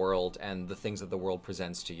with the world and the things that the world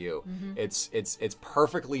presents to you. It's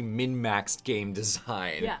perfectly min-maxed game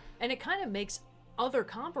design. Yeah, and it kind of makes other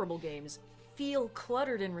comparable games feel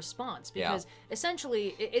cluttered in response, because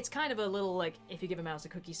essentially it's kind of a little like if you give a mouse a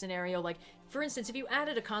cookie scenario. Like, for instance, if you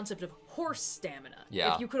added a concept of horse stamina,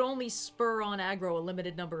 if you could only spur on aggro a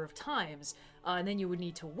limited number of times, and then you would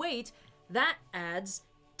need to wait, that adds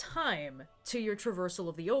time to your traversal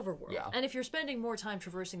of the overworld. And if you're spending more time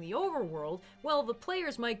traversing the overworld, well, the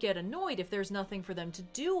players might get annoyed if there's nothing for them to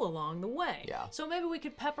do along the way. So maybe we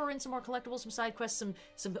could pepper in some more collectibles, some side quests,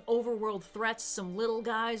 some overworld threats, some little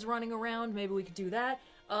guys running around. Maybe we could do that.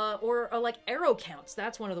 Or like arrow counts.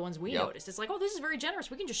 That's one of the ones we noticed. It's like, oh, this is very generous.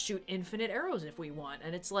 We can just shoot infinite arrows if we want.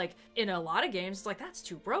 And it's like, in a lot of games, it's like, that's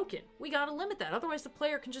too broken. We gotta limit that. Otherwise, the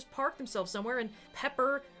player can just park themselves somewhere and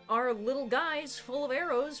pepper our little guys full of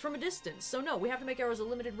arrows from a distance. So no, we have to make arrows a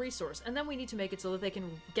limited resource. And then we need to make it so that they can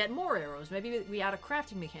get more arrows. Maybe we add a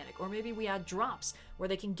crafting mechanic, or maybe we add drops where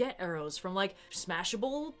they can get arrows from like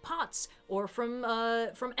smashable pots, or from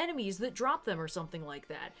enemies that drop them, or something like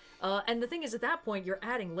that. And the thing is, at that point, you're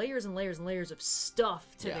adding layers and layers and layers of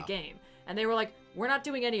stuff to the game. And they were like, we're not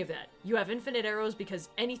doing any of that. You have infinite arrows because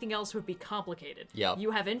anything else would be complicated.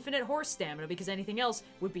 You have infinite horse stamina because anything else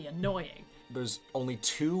would be annoying. There's only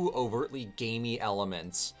two overtly gamey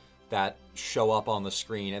elements that show up on the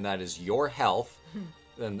screen, and that is your health,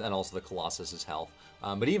 and also the Colossus's health.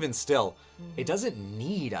 But even still, it doesn't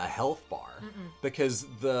need a health bar, because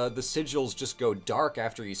the sigils just go dark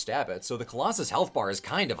after you stab it, so the Colossus health bar is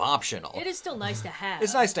kind of optional. It is still nice to have.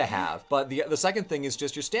 It's nice to have, but the second thing is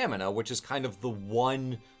just your stamina, which is kind of the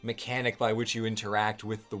one mechanic by which you interact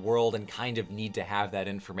with the world and kind of need to have that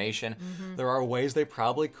information. There are ways they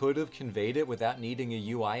probably could have conveyed it without needing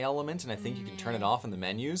a UI element, and I think you can turn it off in the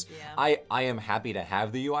menus. I am happy to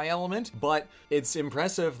have the UI element, but it's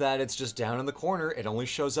impressive that it's just down in the corner. It only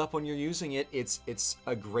shows up when you're using it. It's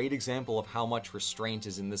a great example of how much restraint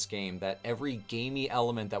is in this game, that every gamey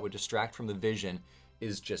element that would distract from the vision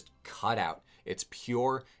is just cut out. It's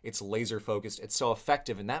pure, it's laser focused, it's so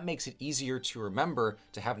effective, and that makes it easier to remember,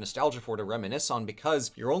 to have nostalgia for, to reminisce on,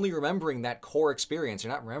 because you're only remembering that core experience.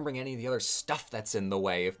 You're not remembering any of the other stuff that's in the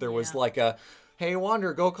way. If there was like a, hey,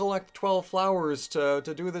 Wander, go collect 12 flowers to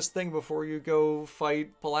do this thing before you go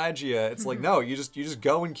fight Pelagia. It's like, no, you just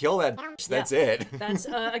go and kill that bitch. That's it. That's,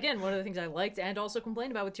 again, one of the things I liked and also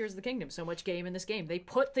complained about with Tears of the Kingdom. So much game in this game. They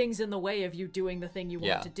put things in the way of you doing the thing you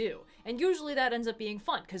want to do. And usually that ends up being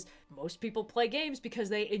fun, because most people play games because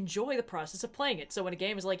they enjoy the process of playing it. So when a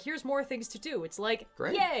game is like, here's more things to do, it's like,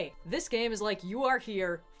 great. Yay! This game is like, you are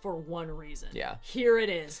here for one reason. Here it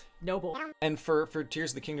is. No bull. And for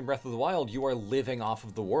Tears of the Kingdom Breath of the Wild, you are living off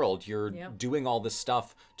of the world. You're doing all this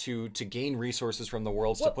stuff to gain resources from the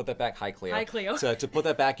worlds, to put that back, hi Cleo, to put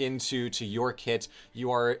that back into your kit. You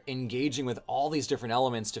are engaging with all these different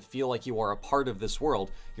elements to feel like you are a part of this world.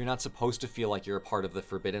 You're not supposed to feel like you're a part of the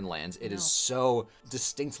Forbidden Lands. It is so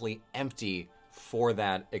distinctly empty for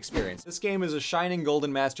that experience. This game is a shining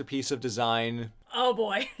golden masterpiece of design. Oh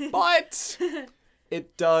boy. But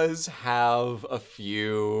it does have a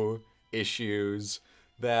few issues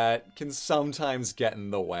that can sometimes get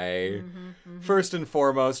in the way. First and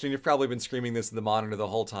foremost, and you've probably been screaming this in the monitor the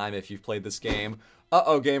whole time if you've played this game,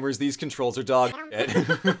 uh-oh gamers, these controls are dog shit.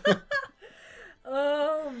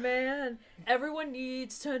 Oh man. Everyone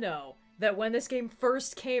needs to know that when this game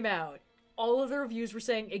first came out, all of the reviews were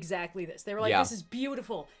saying exactly this. They were like, this is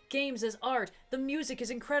beautiful. Games as art. The music is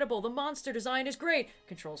incredible. The monster design is great.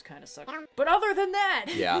 Controls kind of suck. But other than that...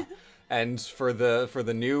 Yeah. And for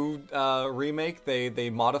the new remake, they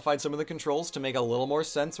modified some of the controls to make a little more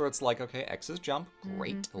sense, where it's like, okay, X is jump,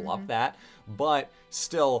 great, love that. But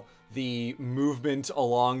still, the movement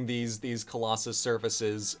along these Colossus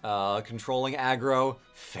surfaces, controlling aggro,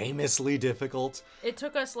 famously difficult. It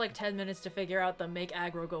took us like 10 minutes to figure out the make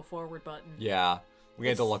aggro go forward button. Yeah. We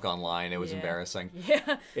had to look online. It was embarrassing.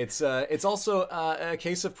 Yeah. It's also a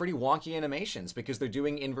case of pretty wonky animations, because they're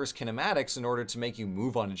doing inverse kinematics in order to make you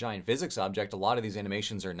move on a giant physics object. A lot of these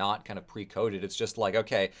animations are not kind of pre-coded. It's just like,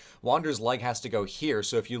 okay, Wander's leg has to go here.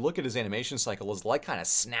 So if you look at his animation cycle, his leg kind of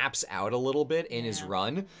snaps out a little bit in his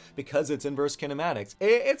run because it's inverse kinematics.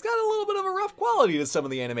 It's got a little bit of a rough quality to some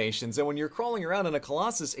of the animations. And when you're crawling around in a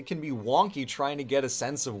Colossus, it can be wonky trying to get a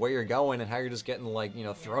sense of where you're going and how you're just getting, like, you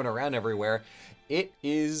know, thrown around everywhere. It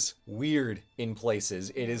is weird in places.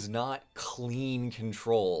 It is not clean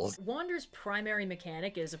controls. Wander's primary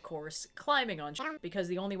mechanic is, of course, climbing on shit, because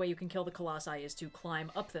the only way you can kill the Colossi is to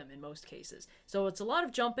climb up them in most cases. So it's a lot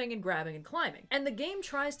of jumping and grabbing and climbing. And the game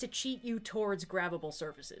tries to cheat you towards grabbable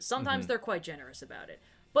surfaces. Sometimes they're quite generous about it.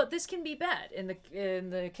 But this can be bad. In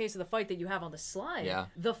the case of the fight that you have on the slide,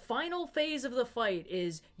 the final phase of the fight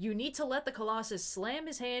is you need to let the Colossus slam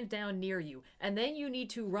his hand down near you, and then you need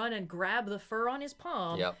to run and grab the fur on his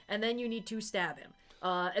palm, and then you need to stab him.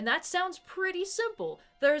 And that sounds pretty simple.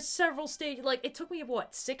 There's several stages. Like, it took me,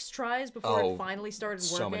 what, 6 tries before it finally started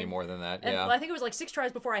working? So many more than that, and I think it was like 6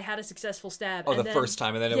 tries before I had a successful stab. Oh, and the first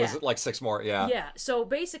time, and then it was like 6 more, Yeah, so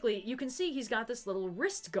basically, you can see he's got this little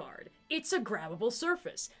wrist guard. It's a grabbable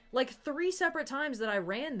surface. Like, 3 separate times that I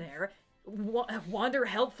ran there, Wander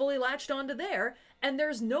helpfully latched onto there, and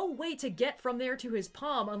there's no way to get from there to his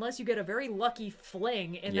palm unless you get a very lucky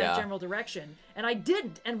fling in that general direction. And I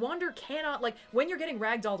didn't. And Wander cannot, like, when you're getting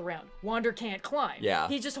ragdolled around, Wander can't climb. Yeah.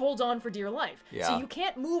 He just holds on for dear life. Yeah. So you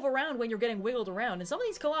can't move around when you're getting wiggled around. And some of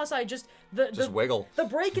these Colossi just wiggle. The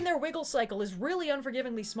break in their wiggle cycle is really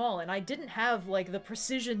unforgivingly small, and I didn't have, like, the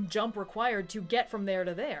precision jump required to get from there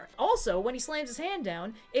to there. Also, when he slams his hand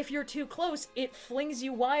down, if you're too close, it flings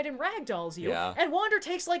you wide and ragdolls you. Yeah. And Wander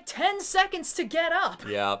takes like 10 seconds to get up.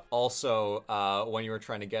 Yeah. Also, when you were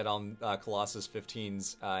trying to get on Colossus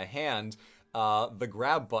 15's hand, the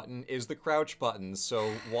grab button is the crouch button.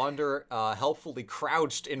 So Wander helpfully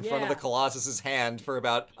crouched in front of the Colossus's hand for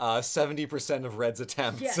about 70% of Red's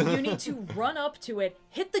attempts. Yeah, you need to run up to it,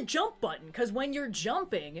 hit the jump button, because when you're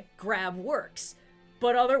jumping, grab works.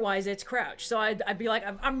 But otherwise, it's crouch. So I'd be like,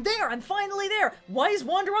 I'm there, I'm finally there. Why is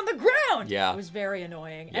Wander on the ground? Yeah. It was very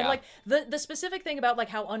annoying. Yeah. And like, the specific thing about like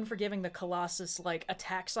how unforgiving the Colossus like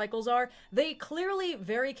attack cycles are, they clearly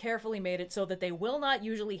very carefully made it so that they will not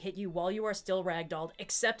usually hit you while you are still ragdolled,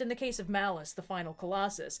 except in the case of Malice, the final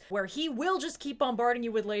Colossus, where he will just keep bombarding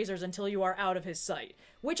you with lasers until you are out of his sight.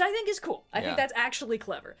 Which I think is cool. I think that's actually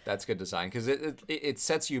clever. That's good design, because it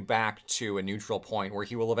sets you back to a neutral point where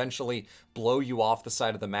he will eventually blow you off the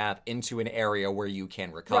side of the map into an area where you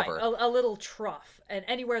can recover. Right, a little trough, and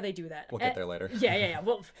anywhere they do that. We'll get there later. Yeah.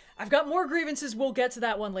 Well, I've got more grievances. We'll get to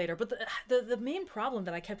that one later. But the main problem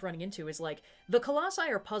that I kept running into is, like, the Colossi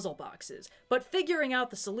are puzzle boxes, but figuring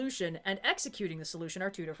out the solution and executing the solution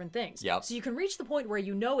are 2 different things. Yep. So you can reach the point where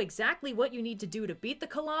you know exactly what you need to do to beat the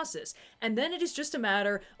Colossus, and then it is just a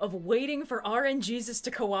matter of waiting for RNGesus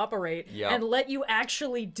to cooperate and let you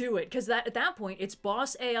actually do it. Because at that point, it's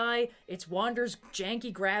boss AI, it's Wander's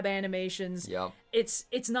janky grab animations. Yep.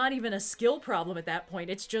 It's not even a skill problem at that point.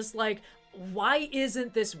 It's just like, why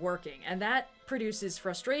isn't this working? And that produces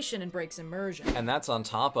frustration and breaks immersion. And that's on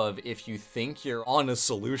top of if you think you're on a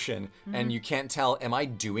solution and you can't tell, am I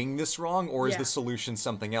doing this wrong, or is the solution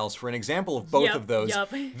something else? For an example of both of those,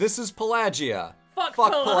 this is Pelagia. Fuck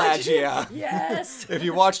Pelagia. Yes. If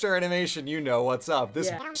you watched our animation, you know what's up.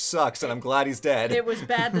 This sucks, and I'm glad he's dead. It was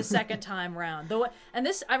bad the second time round.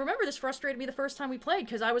 I remember this frustrated me the first time we played,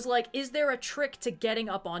 because I was like, is there a trick to getting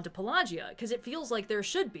up onto Pelagia? Because it feels like there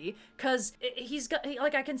should be, because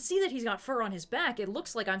I can see that he's got fur on his back. It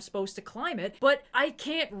looks like I'm supposed to climb it, but I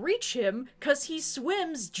can't reach him because he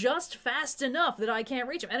swims just fast enough that I can't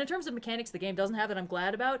reach him. And in terms of mechanics the game doesn't have that I'm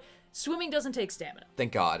glad about, swimming doesn't take stamina.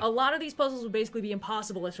 Thank God. A lot of these puzzles would basically be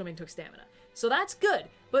impossible if swimming took stamina. So that's good.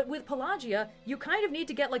 But with Pelagia, you kind of need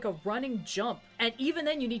to get like a running jump. And even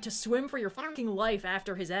then you need to swim for your fucking life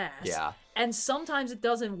after his ass. Yeah. and sometimes it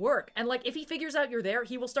doesn't work. And like, if he figures out you're there,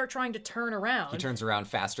 he will start trying to turn around. He turns around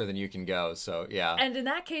faster than you can go, so yeah. And in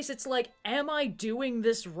that case, it's like, am I doing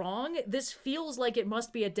this wrong? This feels like it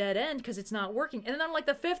must be a dead end because it's not working. And then on like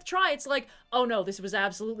the 5th try, it's like, oh no, this was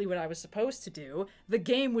absolutely what I was supposed to do. The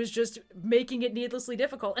game was just making it needlessly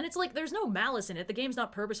difficult. And it's like, there's no malice in it. The game's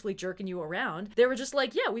not purposefully jerking you around. They were just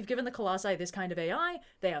like, yeah, we've given the Colossi this kind of AI.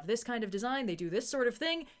 They have this kind of design. They do this sort of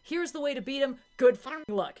thing. Here's the way to beat them. Good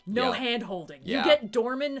f***ing luck. No hand holding. Yeah. You get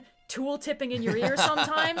Dorman tool tipping in your ear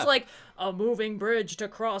sometimes, like, a moving bridge to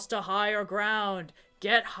cross to higher ground.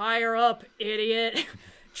 Get higher up, idiot.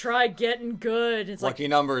 Try getting good. It's Lucky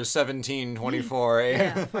number is 1724.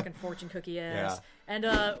 yeah, fucking fortune cookie ass. Yeah. And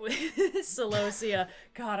Celosia,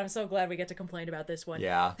 God, I'm so glad we get to complain about this one.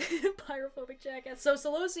 Yeah. Pyrophobic jackass. So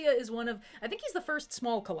Celosia is one of, I think he's the first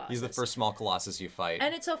small Colossus. He's the first small Colossus you fight.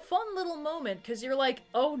 And it's a fun little moment, because you're like,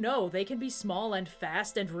 oh no, they can be small and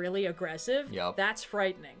fast and really aggressive. Yep. That's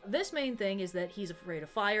frightening. This main thing is that he's afraid of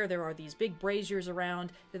fire. There are these big braziers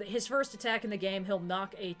around. His first attack in the game, he'll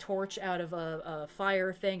knock a torch out of a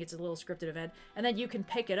fire thing. It's a little scripted event. And then you can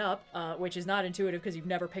pick it up, which is not intuitive because you've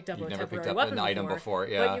never picked up a temporary weapon an item before.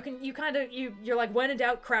 Yeah. But you're like, when in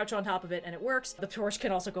doubt, crouch on top of it, and it works. The torch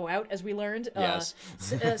can also go out, as we learned. Yes.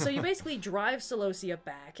 So you basically drive Celosia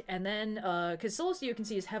back, and then, because Celosia, you can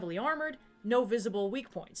see, is heavily armored, no visible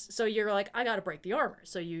weak points. So you're like, I gotta break the armor.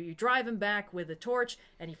 So you drive him back with a torch,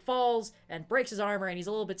 and he falls, and breaks his armor, and he's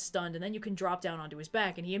a little bit stunned, and then you can drop down onto his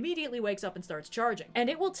back, and he immediately wakes up and starts charging. And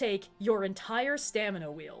it will take your entire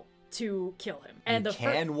stamina wheel to kill him. And you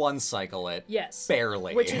can one-cycle it. Yes.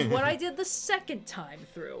 Barely. Which is what I did the second time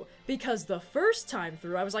through. Because the first time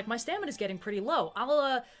through, I was like, my stamina's getting pretty low.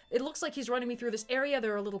 It looks like he's running me through this area.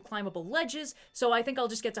 There are little climbable ledges, so I think I'll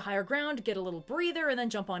just get to higher ground, get a little breather, and then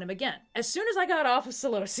jump on him again. As soon as I got off of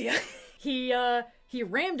Celosia, he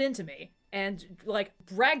rammed into me and, like,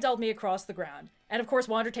 ragdolled me across the ground. And of course,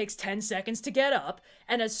 Wander takes 10 seconds to get up,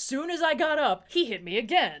 and as soon as I got up, he hit me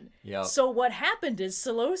again. Yep. So what happened is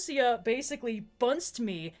Celosia basically bunched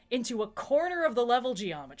me into a corner of the level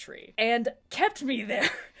geometry and kept me there.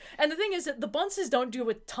 And the thing is that the bunces don't do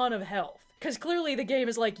a ton of health. Because clearly the game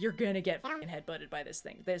is like, you're gonna get fucking headbutted by this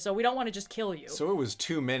thing. So we don't want to just kill you. So it was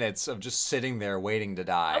 2 minutes of just sitting there waiting to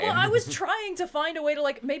die. Well, I was trying to find a way to,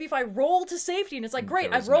 like, maybe if I roll to safety, and it's like,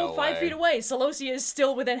 great, I've rolled 5 feet away. Celosia is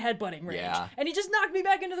still within headbutting range. Yeah. And he just knocked me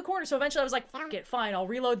back into the corner. So eventually I was like, fuck it, fine, I'll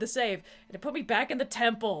reload the save. And it put me back in the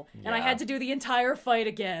temple. Yeah. And I had to do the entire fight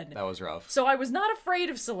again. That was rough. So I was not afraid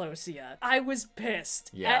of Celosia. I was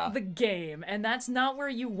pissed at the game. And that's not where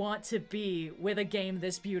you want to be with a game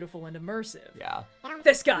this beautiful and immersive. Yeah.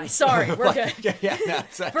 This guy, sorry, we're good. Yeah,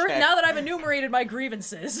 that's okay. Now that I've enumerated my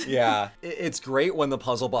grievances. Yeah, it's great when the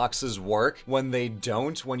puzzle boxes work. When they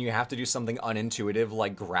don't, when you have to do something unintuitive,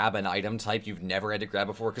 like grab an item type you've never had to grab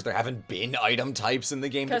before because there haven't been item types in the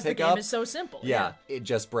game to pick up. Because the game is so simple. Yeah, it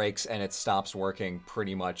just breaks and it stops working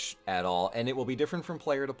pretty much at all. And it will be different from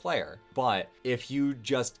player to player. But if you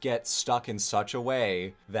just get stuck in such a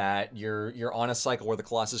way that you're on a cycle where the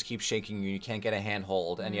Colossus keeps shaking you can't get a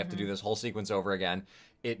handhold, and you have to do this whole sequence over again,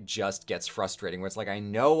 it just gets frustrating where it's like, I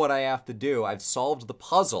know what I have to do. I've solved the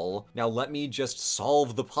puzzle. Now let me just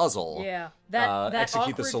solve the puzzle. Yeah.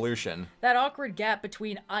 Execute the solution. That awkward gap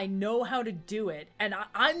between I know how to do it and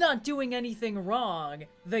I'm not doing anything wrong.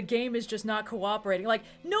 The game is just not cooperating. Like,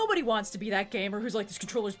 nobody wants to be that gamer who's like, this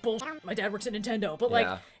controller's bullshit. My dad works at Nintendo. But like,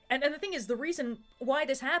 and the thing is, the reason why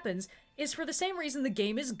this happens is for the same reason the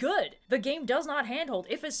game is good. The game does not handhold.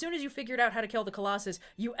 If as soon as you figured out how to kill the Colossus,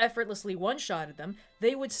 you effortlessly one-shotted them,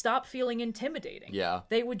 they would stop feeling intimidating. Yeah.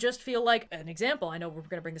 They would just feel like, an example, I know we're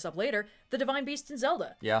going to bring this up later, the Divine Beast in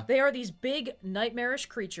Zelda. Yeah. They are these big, nightmarish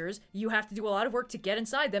creatures. You have to do a lot of work to get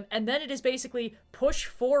inside them, and then it is basically push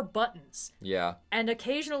 4 buttons. Yeah. And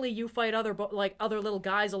occasionally you fight other little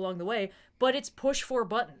guys along the way, but it's push 4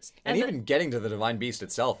 buttons. And even getting to the Divine Beast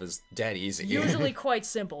itself is dead easy. Usually quite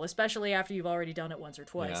simple, especially after you've already done it once or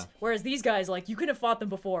twice. Yeah. Whereas these guys, like, you could have fought them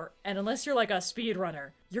before, and unless you're like a speedrunner,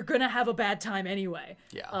 you're gonna have a bad time anyway.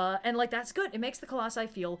 Yeah. And like, that's good. It makes the Colossi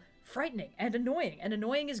feel frightening and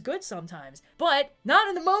annoying is good sometimes, but not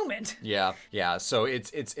in the moment. Yeah. So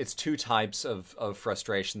it's 2 types of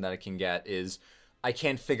frustration that it can get is, I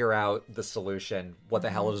can't figure out the solution. What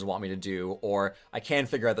the hell does it want me to do? Or I can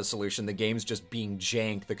figure out the solution. The game's just being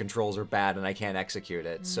jank. The controls are bad and I can't execute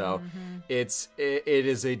it. So it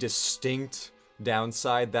is a distinct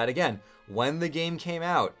downside that, again, when the game came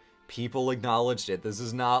out, people acknowledged it. This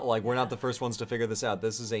is not like, we're not the first ones to figure this out.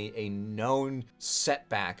 This is a known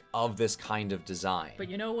setback of this kind of design. But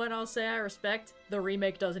you know what I'll say I respect? the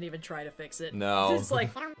remake doesn't even try to fix it. No. It's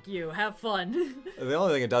like, F you, have fun. The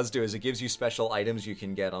only thing it does do is it gives you special items you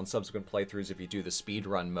can get on subsequent playthroughs if you do the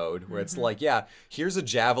speedrun mode, where it's like, yeah, here's a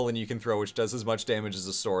javelin you can throw which does as much damage as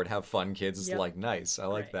a sword. Have fun, kids. It's like, nice. I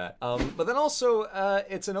like that. But then also,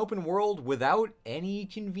 it's an open world without any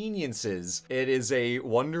conveniences. It is a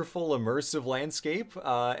wonderful, immersive landscape,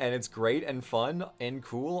 and it's great and fun and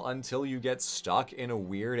cool until you get stuck in a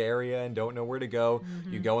weird area and don't know where to go.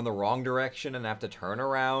 You go in the wrong direction and have to turn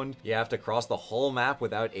around. You have to cross the whole map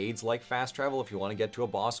without aids like fast travel if you want to get to a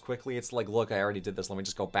boss quickly. It's like, look, I already did this, let me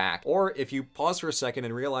just go back. Or if you pause for a second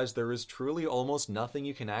and realize there is truly almost nothing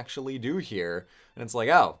you can actually do here, and it's like,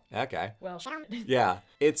 oh, okay. Well, yeah,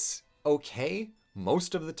 it's okay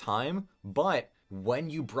most of the time, but when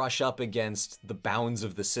you brush up against the bounds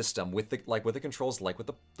of the system with the controls, like with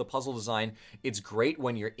the puzzle design, it's great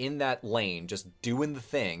when you're in that lane just doing the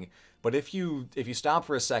thing. But if you stop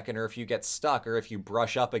for a second, or if you get stuck, or if you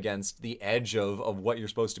brush up against the edge of what you're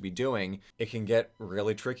supposed to be doing, it can get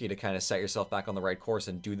really tricky to kind of set yourself back on the right course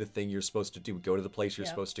and do the thing you're supposed to do, go to the place you're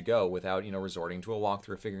supposed to go without, resorting to a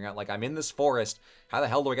walkthrough, figuring out, like, I'm in this forest, how the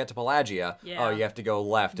hell do I get to Pelagia? Yeah. Oh, you have to go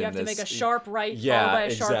left. You have to make a sharp right followed by a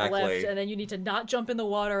sharp left, and then you need to not jump in the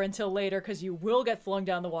water until later because you will get flung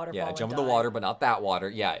down the waterfall. Yeah, jump in the water, but not that water.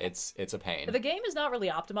 Yeah, it's a pain. The game is not really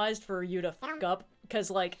optimized for you to f up because,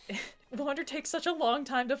 like, Wander takes such a long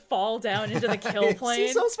time to fall down into the kill plane.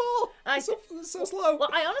 He's so small. So slow. Well,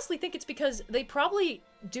 I honestly think it's because they probably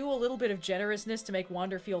do a little bit of generousness to make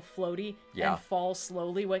Wander feel floaty and fall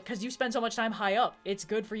slowly because you spend so much time high up. It's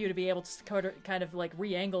good for you to be able to kind of like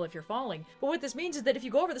re-angle if you're falling. But what this means is that if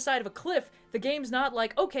you go over the side of a cliff, the game's not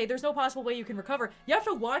like, okay, there's no possible way you can recover. You have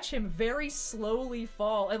to watch him very slowly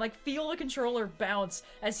fall and like feel the controller bounce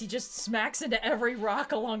as he just smacks into every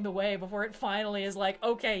rock along the way before it finally is like,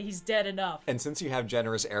 okay, he's dead enough. And since you have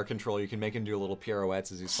generous air control, you can make him do little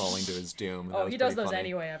pirouettes as he's falling to his doom. Oh, he does those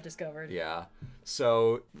anyway, I've discovered. Yeah.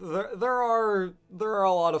 So there are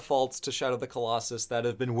a lot of faults to Shadow of the Colossus that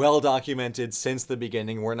have been well documented since the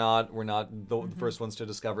beginning. We're not the first ones to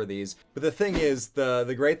discover these. But the thing is,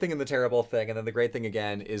 the great thing and the terrible thing, and then the great thing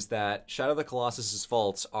again, is that Shadow of the Colossus's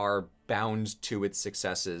faults are bound to its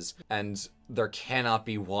successes, and there cannot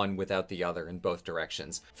be one without the other in both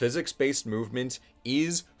directions. Physics-based movement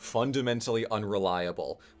is fundamentally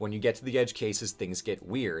unreliable. When you get to the edge cases, things get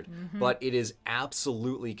weird, but it is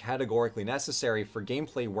absolutely categorically necessary for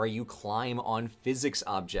gameplay where you climb on physics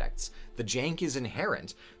objects. The jank is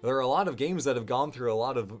inherent. There are a lot of games that have gone through a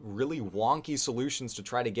lot of really wonky solutions to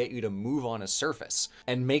try to get you to move on a surface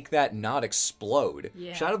and make that not explode.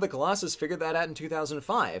 Yeah. Shadow of the Colossus figured that out in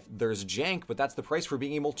 2005. There's jank, but that's the price for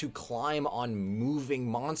being able to climb on moving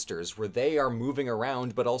monsters where they are moving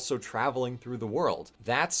around but also traveling through the world.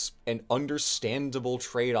 That's an understandable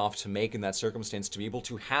trade-off to make in that circumstance, to be able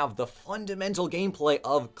to have the fundamental gameplay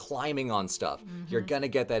of climbing on stuff. You're gonna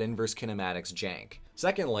get that inverse kinematics jank.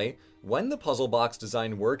 Secondly, when the puzzle box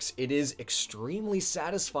design works, it is extremely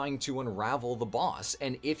satisfying to unravel the boss,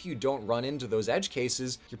 and if you don't run into those edge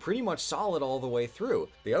cases, you're pretty much solid all the way through.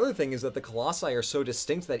 The other thing is that the Colossi are so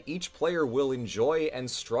distinct that each player will enjoy and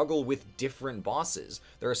struggle with different bosses.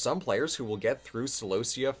 There are some players who will get through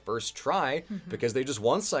Celosia first try because they just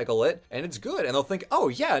one-cycle it, and it's good, and they'll think, oh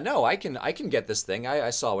yeah, no, I can get this thing. I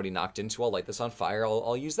saw what he knocked into, I'll light this on fire,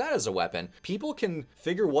 I'll use that as a weapon. People can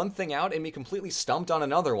figure one thing out and be completely stumped on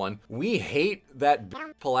another one. We hate that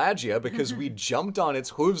Pelagia because we jumped on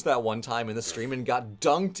its hooves that one time in the stream and got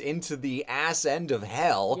dunked into the ass end of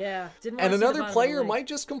hell. Yeah, and another player might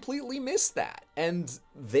just completely miss that. And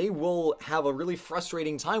they will have a really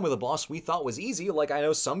frustrating time with a boss we thought was easy. Like, I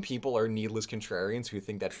know some people are needless contrarians who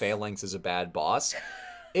think that Phalanx is a bad boss.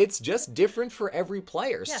 It's just different for every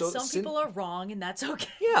player. Yeah, so some people are wrong, and that's okay.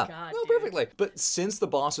 Yeah, God, no, perfectly. But since the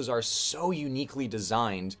bosses are so uniquely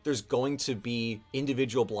designed, there's going to be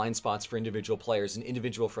individual blind spots for individual players and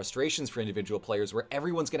individual frustrations for individual players where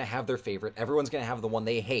everyone's going to have their favorite, everyone's going to have the one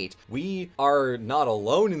they hate. We are not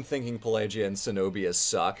alone in thinking Pelagia and Cenobia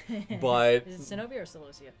suck, but... Is it Cenobia or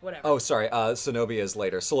Celosia? Whatever. Oh, sorry, Cenobia is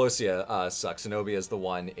later. Celosia sucks. Cenobia is the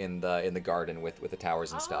one in the garden with the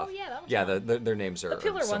towers and stuff. Oh, yeah, that was yeah, their names are the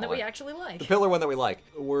pillar similar. One that we actually like. The pillar one that we like.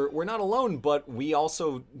 We're not alone, but we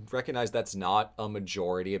also recognize that's not a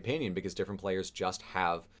majority opinion because different players just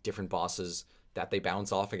have different bosses that they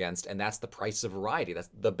bounce off against, and that's the price of variety. That's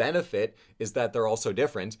the benefit, is that they're also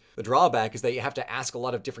different. The drawback is that you have to ask a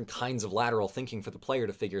lot of different kinds of lateral thinking for the player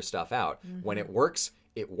to figure stuff out. When it works,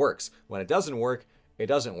 it works. When it doesn't work, it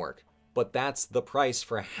doesn't work. But that's the price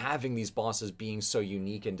for having these bosses being so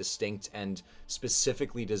unique and distinct and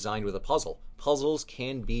specifically designed with a puzzle. Puzzles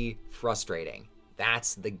can be frustrating.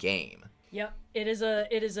 That's the game. Yep. It is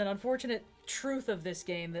an unfortunate truth of this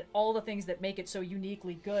game that all the things that make it so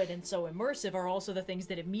uniquely good and so immersive are also the things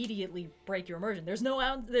that immediately break your immersion. There's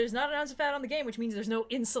not an ounce of fat on the game, which means there's no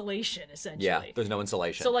insulation, essentially. Yeah, there's no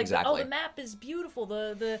insulation. So like, exactly. the map is beautiful.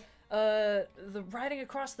 The riding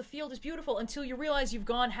across the field is beautiful until you realize you've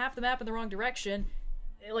gone half the map in the wrong direction.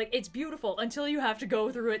 Like, it's beautiful until you have to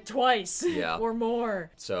go through it twice or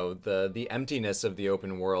more. So the emptiness of the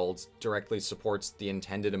open world directly supports the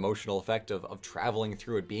intended emotional effect of traveling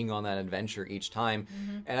through it, being on that adventure each time.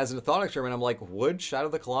 And as a thought experiment, I'm like, would Shadow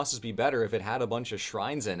of the Colossus be better if it had a bunch of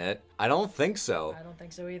shrines in it? I don't think so. I don't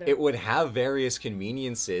think so either. It would have various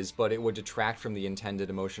conveniences, but it would detract from the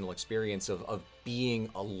intended emotional experience of being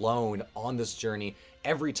alone on this journey.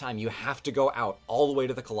 Every time you have to go out all the way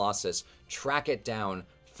to the Colossus, track it down,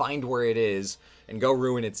 find where it is, and go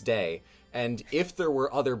ruin its day. And if there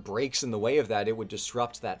were other breaks in the way of that, it would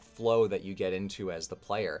disrupt that flow that you get into as the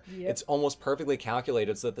player. It's almost perfectly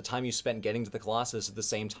calculated so that the time you spent getting to the Colossus is the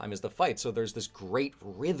same time as the fight. So there's this great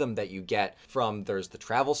rhythm that you get from there's the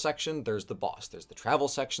travel section, there's the boss. There's the travel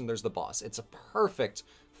section, there's the boss. It's a perfect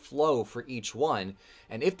flow for each one.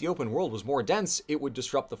 And if the open world was more dense, it would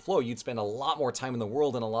disrupt the flow. You'd spend a lot more time in the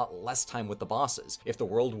world and a lot less time with the bosses. If the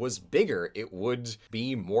world was bigger, it would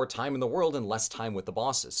be more time in the world and less time with the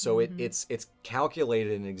bosses. So it's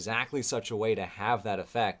calculated in exactly such a way to have that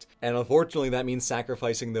effect. And unfortunately, that means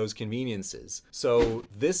sacrificing those conveniences. So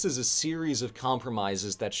this is a series of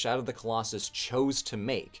compromises that Shadow of the Colossus chose to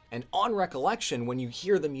make. And on recollection, when you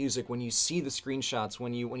hear the music, when you see the screenshots,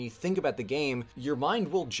 when you think about the game, your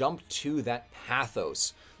mind will jump to that pathos.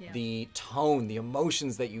 The tone, the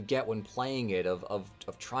emotions that you get when playing it of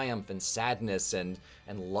triumph and sadness and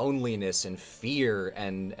loneliness and fear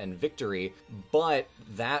and victory. But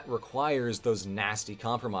that requires those nasty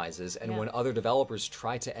compromises. And when other developers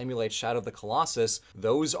try to emulate Shadow of the Colossus,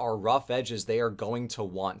 those are rough edges they are going to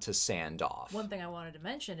want to sand off. One thing I wanted to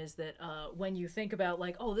mention is that when you think about,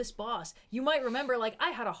 like, oh, this boss, you might remember, like, I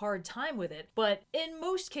had a hard time with it. But in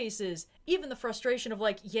most cases, even the frustration of,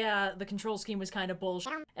 like, yeah, the control scheme was kind of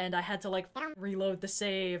bullshit, and I had to, like, reload the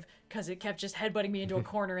save because it kept just headbutting me into a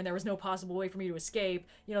corner and there was no possible way for me to escape,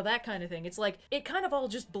 you know, that kind of thing. It's like, it kind of all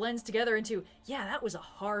just blends together into, yeah, that was a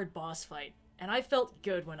hard boss fight. And I felt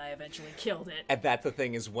good when I eventually killed it. And that's the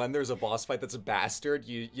thing, is when there's a boss fight that's a bastard,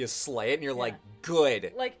 you slay it and you're like,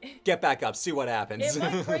 good. Like, get back up, see what happens. It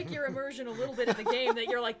might break your immersion a little bit in the game that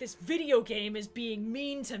you're like, this video game is being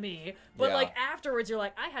mean to me. But like, afterwards you're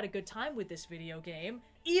like, I had a good time with this video game.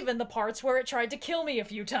 Even the parts where it tried to kill me a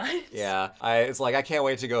few times. Yeah, it's like, I can't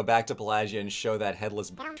wait to go back to Pelagia and show that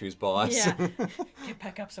headless who's boss. Yeah, get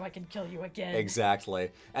back up so I can kill you again.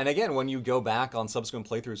 Exactly. And again, when you go back on subsequent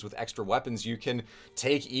playthroughs with extra weapons, you can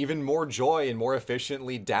take even more joy in more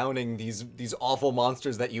efficiently downing these awful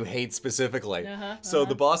monsters that you hate specifically. So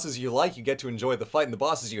the bosses you like, you get to enjoy the fight, and the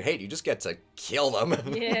bosses you hate, you just get to kill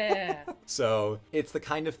them. Yeah. So it's the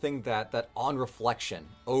kind of thing that on reflection,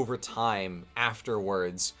 over time,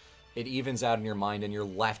 afterwards, it evens out in your mind and you're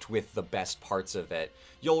left with the best parts of it.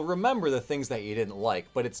 You'll remember the things that you didn't like,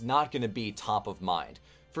 but it's not going to be top of mind.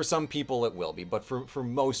 For some people it will be, but for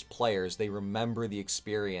most players, they remember the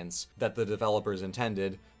experience that the developers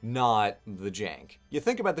intended, not the jank. You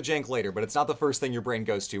think about the jank later, but it's not the first thing your brain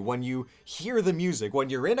goes to. When you hear the music, when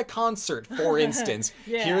you're in a concert, for instance,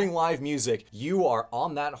 hearing live music, you are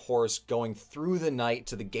on that horse going through the night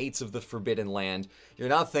to the gates of the Forbidden Land. You're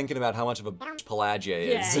not thinking about how much of a bitch Pelagia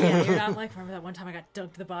is. Yeah, you're not like, remember that one time I got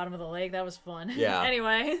dunked to the bottom of the lake? That was fun. Yeah.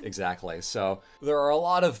 Anyway. Exactly. So there are a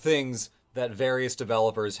lot of things that various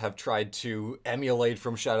developers have tried to emulate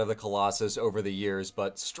from Shadow of the Colossus over the years,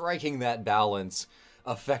 but striking that balance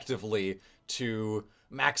effectively to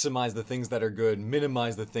maximize the things that are good,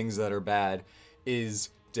 minimize the things that are bad,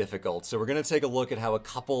 is difficult. So we're going to take a look at how a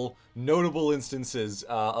couple notable instances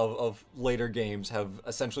of later games have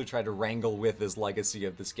essentially tried to wrangle with this legacy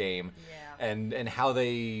of this game. And how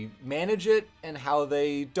they manage it, and how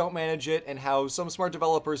they don't manage it, and how some smart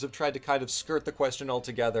developers have tried to kind of skirt the question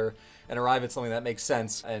altogether and arrive at something that makes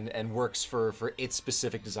sense and works for its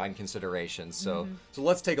specific design considerations. So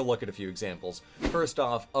let's take a look at a few examples. First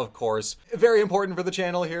off, of course, very important for the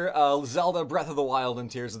channel here, Zelda Breath of the Wild and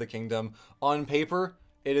Tears of the Kingdom. On paper,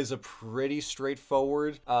 It is a pretty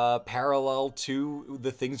straightforward parallel to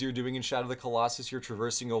the things you're doing in Shadow of the Colossus. You're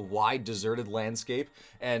traversing a wide, deserted landscape,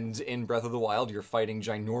 and in Breath of the Wild, you're fighting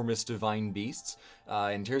ginormous divine beasts.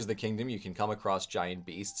 In Tears of the Kingdom, you can come across giant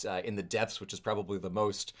beasts in the depths, which is probably the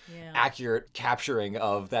most accurate capturing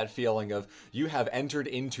of that feeling of you have entered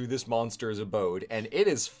into this monster's abode, and it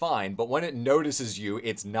is fine, but when it notices you,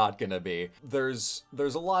 it's not gonna be. There's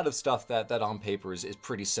a lot of stuff that on paper is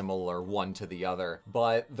pretty similar one to the other,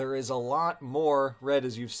 but there is a lot more, Red,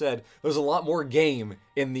 as you've said, there's a lot more game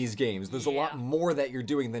in these games. There's a lot more that you're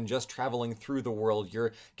doing than just traveling through the world.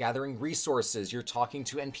 You're gathering resources, you're talking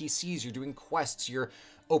to NPCs, you're doing quests, you're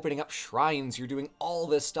opening up shrines, you're doing all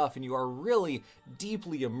this stuff, and you are really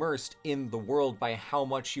deeply immersed in the world by how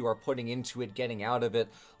much you are putting into it, getting out of it,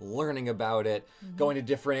 learning about it, going to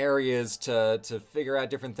different areas to figure out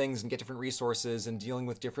different things and get different resources, and dealing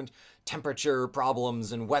with different temperature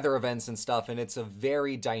problems and weather events and stuff. And it's a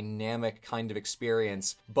very dynamic kind of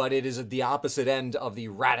experience, but it is at the opposite end of the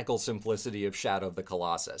radical simplicity of Shadow of the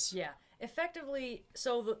Colossus. Yeah. Effectively,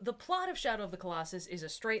 so the plot of Shadow of the Colossus is a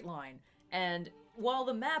straight line, and while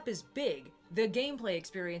the map is big, the gameplay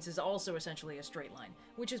experience is also essentially a straight line,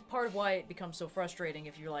 which is part of why it becomes so frustrating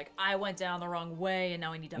if you're like, I went down the wrong way and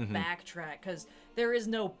now I need to backtrack, because there is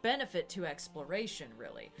no benefit to exploration,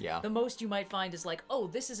 really. Yeah. The most you might find is like, oh,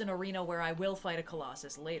 this is an arena where I will fight a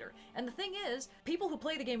Colossus later. And the thing is, people who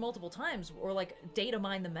play the game multiple times or like data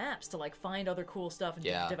mine the maps to like find other cool stuff and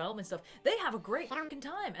do development stuff, they have a great fucking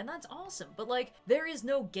time, and that's awesome. But like, there is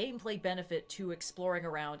no gameplay benefit to exploring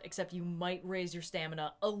around, except you might raise your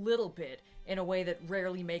stamina a little bit in a way that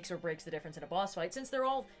rarely makes or breaks the difference in a boss fight, since they're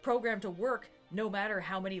all programmed to work no matter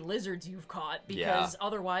how many lizards you've caught, because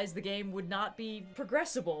otherwise the game would not be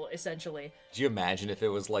progressible, essentially. Do you imagine if it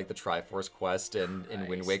was like the Triforce quest in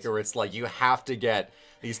Wind Waker, where it's like, you have to get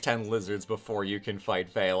these 10 lizards before you can fight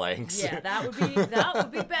Phalanx? Yeah, that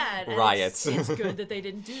would be bad. And Riots. It's good that they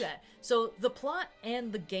didn't do that. So the plot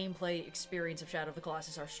and the gameplay experience of Shadow of the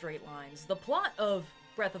Colossus are straight lines. The plot of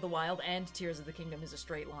Breath of the Wild and Tears of the Kingdom is a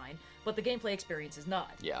straight line, but the gameplay experience is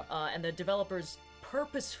not. Yeah. And the developers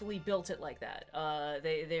purposefully built it like that.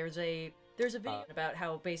 There's a video about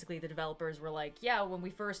how basically the developers were like, yeah, when we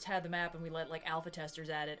first had the map and we let like alpha testers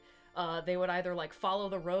at it, they would either like follow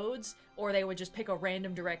the roads or they would just pick a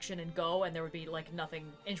random direction and go, and there would be like nothing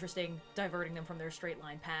interesting diverting them from their straight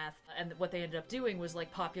line path. And what they ended up doing was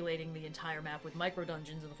like populating the entire map with micro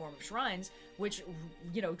dungeons in the form of shrines, which,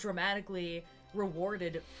 you know, dramatically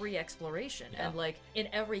rewarded free exploration. And like, in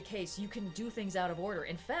every case you can do things out of order.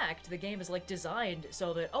 In fact, the game is like designed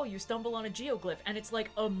so that, oh, you stumble on a geoglyph and it's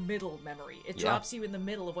like a middle memory. It drops you in the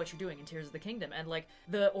middle of what you're doing in Tears of the Kingdom, and like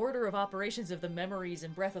the order of operations of the memories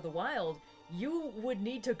in Breath of the Wild, you would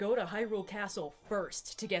need to go to Hyrule Castle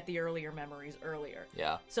first to get the earlier memories earlier.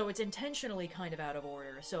 Yeah. So it's intentionally kind of out of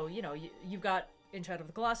order. So, you know, you've got in Shadow of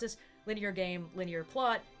the Colossus, linear game, linear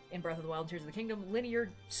plot. In Breath of the Wild and Tears of the Kingdom, linear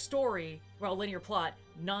story, well, linear plot,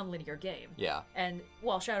 non-linear game. Yeah. And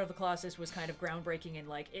while Shadow of the Colossus was kind of groundbreaking in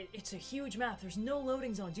like, it's a huge map, there's no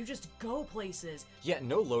loading zones, you just go places. Yeah,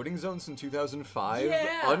 no loading zones in 2005?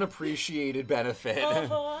 Yeah. Unappreciated benefit.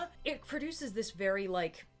 It produces this very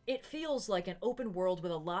like, it feels like an open world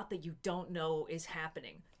with a lot that you don't know is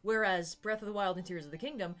happening. Whereas Breath of the Wild and Tears of the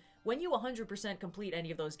Kingdom, when you 100% complete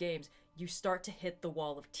any of those games, you start to hit the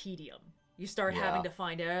wall of tedium. You start having to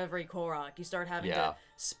find every Korok. You start having to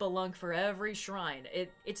spelunk for every shrine.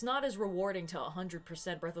 It's not as rewarding to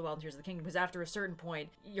 100% Breath of the Wild and Tears of the Kingdom, because after a certain point,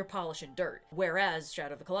 you're polishing dirt. Whereas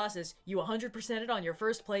Shadow of the Colossus, you 100% it on your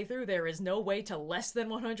first playthrough. There is no way to less than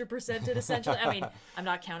 100% it, essentially. I mean, I'm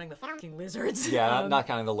not counting the fucking lizards. Yeah, not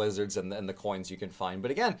counting the lizards and the coins you can find. But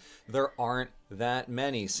again, there aren't that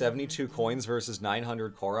many. 72 coins versus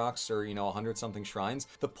 900 Koroks, or, 100-something shrines.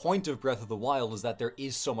 The point of Breath of the Wild is that there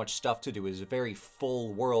is so much stuff to do. It's a very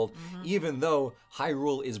full world. Even though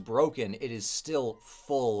Hyrule is broken, it is still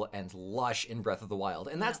full and lush in Breath of the Wild.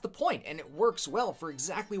 And that's the point, and it works well for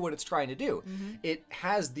exactly what it's trying to do. It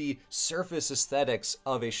has the surface aesthetics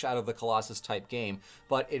of a Shadow of the Colossus type game,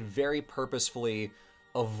 but it very purposefully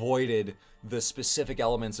avoided the specific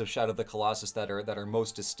elements of Shadow of the Colossus that are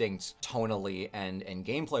most distinct tonally and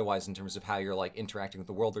gameplay wise, in terms of how you're like interacting with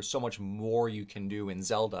the world. There's so much more you can do in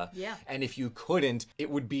Zelda. Yeah. And if you couldn't, it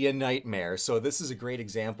would be a nightmare. So this is a great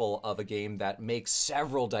example of a game that makes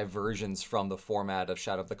several diversions from the format of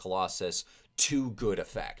Shadow of the Colossus to good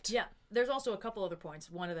effect. Yeah. There's also a couple other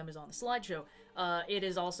points. One of them is on the slideshow. It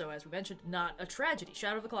is also, as we mentioned, not a tragedy.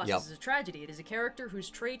 Shadow of the Colossus is a tragedy. It is a character whose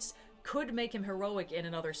traits could make him heroic in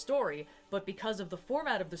another story, but because of the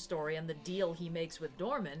format of the story and the deal he makes with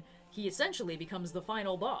Dorman, he essentially becomes the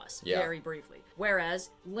final boss, very briefly. Whereas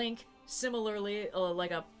Link, similarly,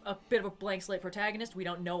 like a bit of a blank slate protagonist, we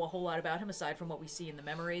don't know a whole lot about him aside from what we see in the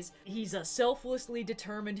memories. He's a selflessly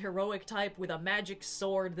determined heroic type with a magic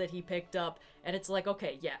sword that he picked up, and it's like,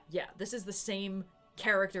 okay, yeah, this is the same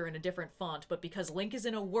character in a different font, but because Link is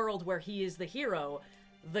in a world where he is the hero,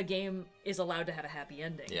 the game is allowed to have a happy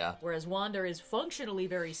ending. Yeah. Whereas Wander is functionally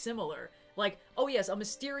very similar. Like, oh yes, a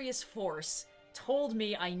mysterious force told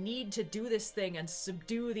me I need to do this thing and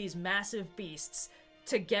subdue these massive beasts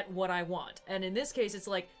to get what I want. And in this case, it's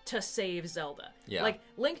like, to save Zelda. Yeah. Like,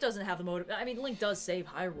 Link doesn't have the motive. I mean, Link does save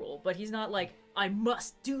Hyrule, but he's not like, I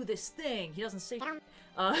must do this thing. He doesn't say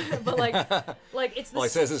but like it's the All he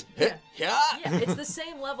says is, yeah. It's the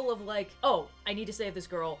same level of like, oh, I need to save this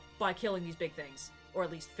girl by killing these big things, or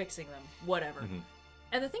at least fixing them, whatever.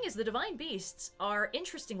 And the thing is, the Divine Beasts are,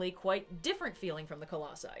 interestingly, quite different feeling from the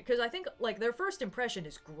Colossi, because I think, like, their first impression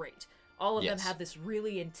is great. All of them have this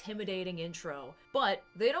really intimidating intro, but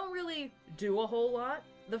they don't really do a whole lot.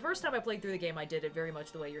 The first time I played through the game, I did it very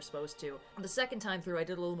much the way you're supposed to. The second time through, I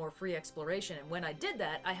did a little more free exploration, and when I did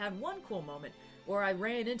that, I had one cool moment where I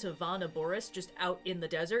ran into Vana Boris just out in the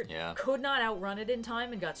desert, could not outrun it in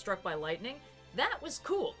time, and got struck by lightning. That was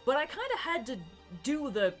cool, but I kind of had to do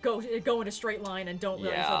the go in a straight line and don't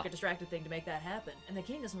let yourself get distracted thing to make that happen. And the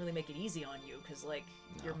game doesn't really make it easy on you, because, like,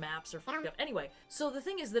 your maps are fucked up. Anyway, so the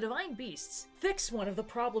thing is, the Divine Beasts fix one of the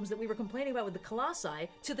problems that we were complaining about with the Colossi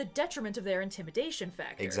to the detriment of their intimidation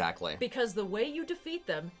factor. Exactly. Because the way you defeat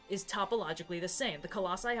them is topologically the same. The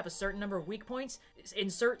Colossi have a certain number of weak points.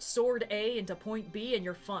 Insert sword A into point B and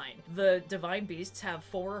you're fine. The Divine Beasts have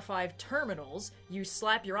 4 or 5 terminals. You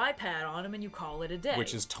slap your iPad on them and you call it a day.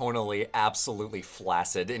 Which is tonally absolutely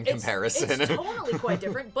flaccid in comparison. It's tonally quite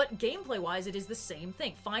different, but gameplay-wise, it is the same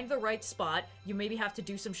thing. Find the right spot. You maybe have to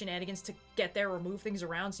do some shenanigans to get there or move things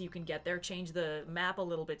around so you can get there, change the map a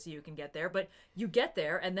little bit so you can get there, but you get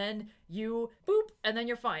there, and then you boop, and then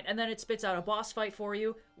you're fine. And then it spits out a boss fight for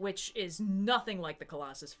you, which is nothing like the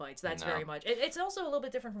Colossus fights. That's very much... It's also a little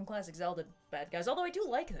bit different from classic Zelda bad guys, although I do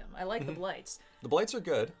like them. I like the Blights. The Blights are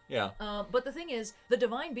good, yeah. But the thing is, the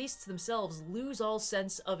Divine Beasts themselves lose all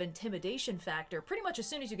sense of intimidation factor pretty much as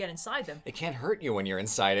soon as you get inside them. It can't hurt you when you're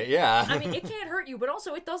inside it, yeah. I mean, it can't hurt you, but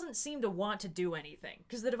also it doesn't seem to want to do anything.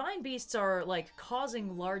 Because the Divine Beasts are, like,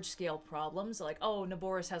 causing large-scale problems. Like, oh,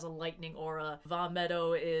 Naboris has a lightning aura. Va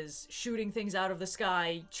Meadow is shooting things out of the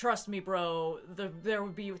sky. Trust me, bro. There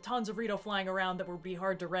would be tons of Rito flying around that would be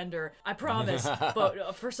hard to render. I promise.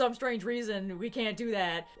 But for some strange reason, we can't do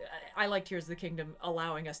that. I like Tears of the Kingdom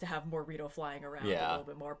allowing us to have more Rito flying around a little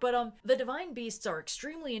bit more. But the Divine Beasts are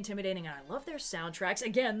extremely intimidating, and I love their soundtracks.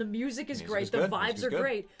 Again, the music is great. The vibes are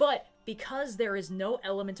great. But because there is no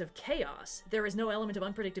element of chaos, there is no element of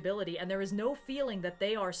unpredictability, and there is no feeling that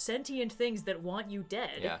they are sentient things that want you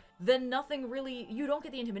dead, then nothing really... You don't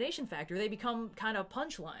get the intimidation factor. They become kind of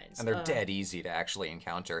punchlines. And they're dead easy to actually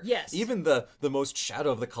encounter. Yes. Even the most Shadow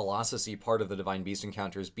of the Colossus-y part of the Divine Beast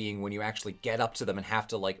encounters being when you actually get up to them and have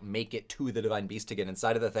to, like, make it to the Divine Beast to get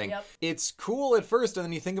inside of the thing. It's cool at first, and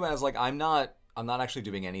then you think about it as, like, I'm not actually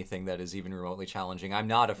doing anything that is even remotely challenging. I'm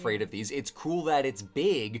not afraid of these. It's cool that it's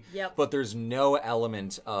big, but there's no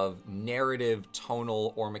element of narrative,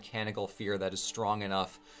 tonal, or mechanical fear that is strong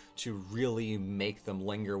enough to really make them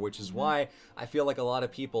linger, which is why I feel like a lot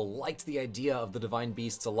of people liked the idea of the Divine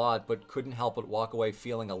Beasts a lot, but couldn't help but walk away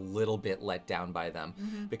feeling a little bit let down by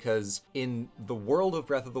them. Because in the world of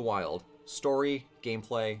Breath of the Wild, story,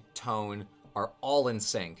 gameplay, tone, are all in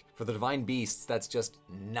sync. For the Divine Beasts, that's just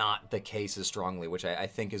not the case as strongly, which I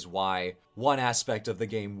think is why one aspect of the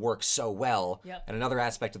game works so well, and another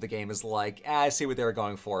aspect of the game is like, I see what they were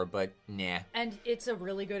going for, but nah. And it's a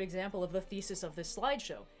really good example of the thesis of this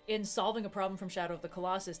slideshow. In solving a problem from Shadow of the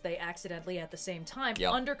Colossus, they accidentally, at the same time,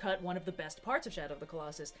 undercut one of the best parts of Shadow of the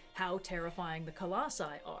Colossus, how terrifying the Colossi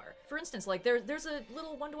are. For instance, like, there's a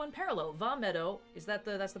little one-to-one parallel. Va Meadow,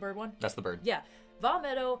 that's the bird one? That's the bird. Yeah. Va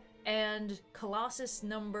Meadow and Colossus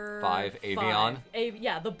number 5, Avion.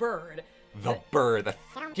 Yeah, the bird. The bird, the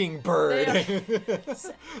fucking bird.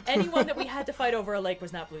 Anyone that we had to fight over a lake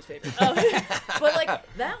was not Blue's favorite. But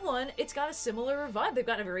like that one, it's got a similar vibe. They've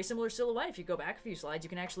got a very similar silhouette. If you go back a few slides, you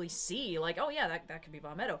can actually see like, oh yeah, that could be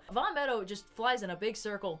Va Meadow. Va Meadow just flies in a big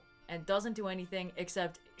circle and doesn't do anything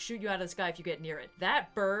except shoot you out of the sky if you get near it.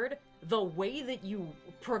 That bird, the way that you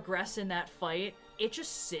progress in that fight, it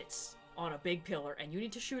just sits on a big pillar, and you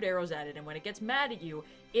need to shoot arrows at it, and when it gets mad at you,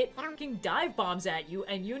 it fucking dive bombs at you,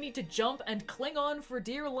 and you need to jump and cling on for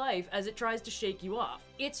dear life as it tries to shake you off.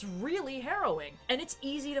 It's really harrowing, and it's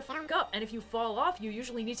easy to fuck up, and if you fall off, you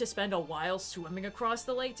usually need to spend a while swimming across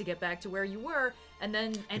the lake to get back to where you were, and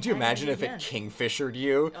then... Could you imagine if it kingfishered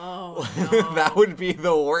you? Oh, no. That would be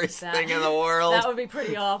the worst thing in the world. That would be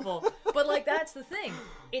pretty awful. But, like, that's the thing.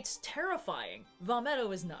 It's terrifying.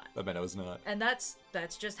 Valmetto is not. Valmetto is not. And that's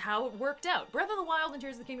just how it worked out. Breath of the Wild and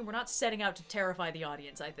Tears of the Kingdom were not setting out to terrify the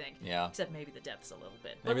audience, I think. Yeah. Except maybe the depths a little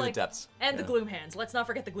bit. Maybe but, like, the depths. And the gloom hands. Let's not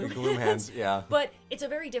forget the gloom hands. Gloom hands, yeah. But it's a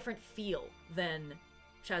very different feel than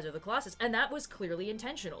Shadow of the Colossus, and that was clearly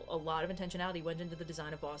intentional. A lot of intentionality went into the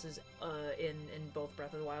design of bosses in both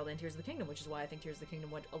Breath of the Wild and Tears of the Kingdom, which is why I think Tears of the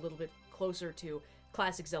Kingdom went a little bit closer to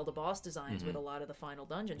classic Zelda boss designs with a lot of the final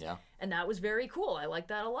dungeons. Yeah. And that was very cool. I like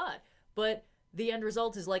that a lot. But the end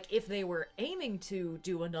result is, like, if they were aiming to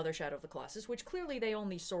do another Shadow of the Colossus, which clearly they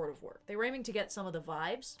only sort of were. They were aiming to get some of the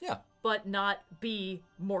vibes, but not be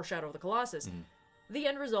more Shadow of the Colossus. The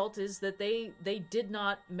end result is that they did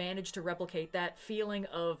not manage to replicate that feeling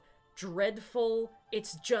of dreadful,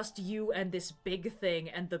 it's just you and this big thing,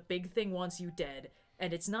 and the big thing wants you dead.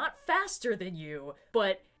 And it's not faster than you,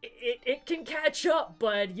 but it can catch up,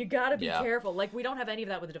 bud. You gotta be careful. Like, we don't have any of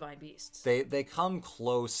that with the Divine Beasts. They come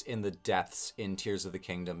close in the depths in Tears of the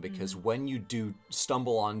Kingdom, because when you do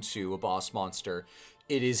stumble onto a boss monster,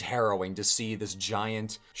 it is harrowing to see this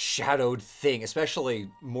giant shadowed thing, especially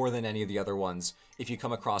more than any of the other ones, if you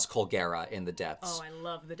come across Colgera in the depths. Oh, I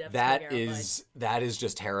love the depths. That is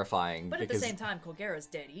just terrifying. But at the same time, Colgera's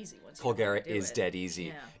dead easy once you Colgera is dead easy.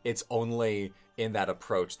 Yeah. It's only in that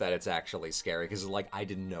approach that it's actually scary, because like, I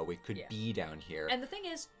didn't know it could be down here. And the thing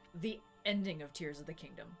is, the ending of Tears of the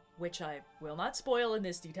Kingdom, which I will not spoil in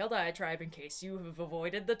this Detail Diatribe in case you have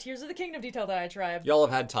avoided the Tears of the Kingdom Detail Diatribe. Y'all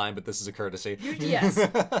have had time, but this is a courtesy. Yes.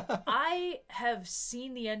 I have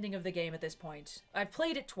seen the ending of the game at this point. I've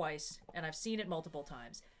played it twice, and I've seen it multiple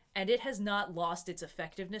times, and it has not lost its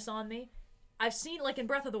effectiveness on me. I've seen, like, in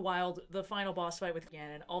Breath of the Wild, the final boss fight with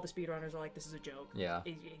Ganon, all the speedrunners are like, this is a joke. Yeah.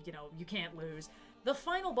 You know, you can't lose. The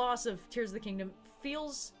final boss of Tears of the Kingdom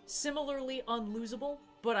feels similarly unlosable,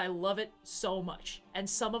 but I love it so much. And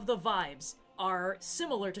some of the vibes are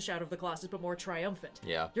similar to Shadow of the Colossus, but more triumphant.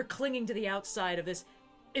 Yeah. You're clinging to the outside of this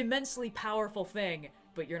immensely powerful thing,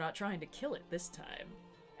 but you're not trying to kill it this time.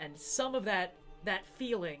 And some of that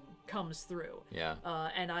feeling comes through. Yeah.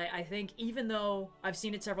 And I think even though I've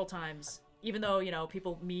seen it several times, even though, you know,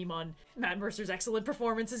 people meme on Matt Mercer's excellent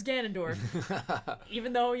performance as Ganondorf,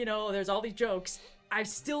 even though, you know, there's all these jokes, I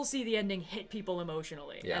still see the ending hit people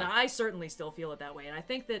emotionally. Yeah. And I certainly still feel it that way. And I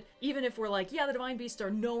think that even if we're like, yeah, the Divine Beasts are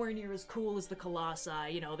nowhere near as cool as the Colossi,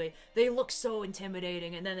 you know, they look so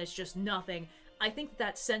intimidating and then it's just nothing, I think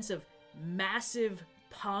that sense of massive,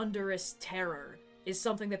 ponderous terror is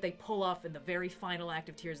something that they pull off in the very final act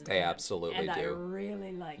of Tears of the Kingdom. They absolutely do. And I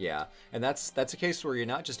really like it. Yeah, and that's a case where you're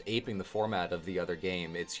not just aping the format of the other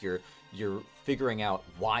game, it's you're figuring out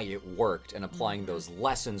why it worked and applying those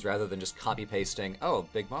lessons rather than just copy-pasting, oh,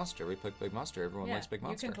 big monster, we picked big monster, everyone likes big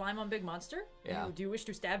monster. You can climb on big monster? Yeah. Do you wish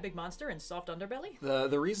to stab big monster in soft underbelly?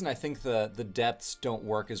 The reason I think the depths don't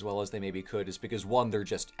work as well as they maybe could is because, one, they're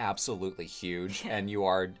just absolutely huge, and you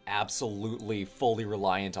are absolutely fully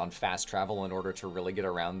reliant on fast travel in order to really get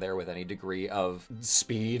around there with any degree of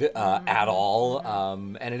speed at all.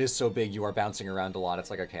 And it is so big, you are bouncing around a lot.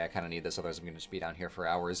 It's like, okay, I kind of need this, otherwise I'm going to just be down here for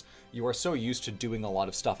hours. You are so used to doing a lot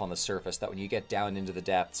of stuff on the surface that when you get down into the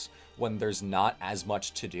depths, when there's not as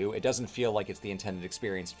much to do, it doesn't feel like it's the intended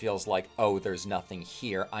experience. It feels like, oh, there's nothing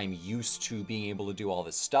here. I'm used to being able to do all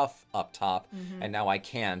this stuff up top, and now I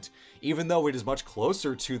can't. Even though it is much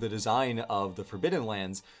closer to the design of the Forbidden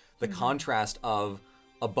Lands, the contrast of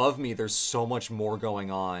above me, there's so much more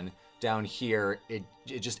going on. Down here, it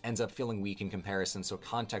just ends up feeling weak in comparison, so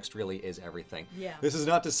context really is everything. Yeah. This is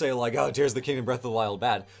not to say, like, oh, Tears of the Kingdom, Breath of the Wild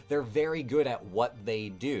bad. They're very good at what they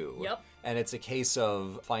do. Yep. And it's a case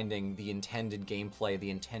of finding the intended gameplay, the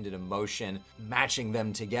intended emotion, matching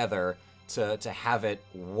them together to have it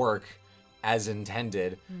work as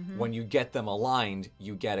intended. When you get them aligned,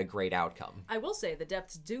 you get a great outcome. I will say the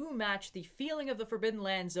depths do match the feeling of the Forbidden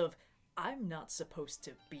Lands of, I'm not supposed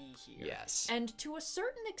to be here. Yes. And to a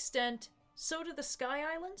certain extent, so do the Sky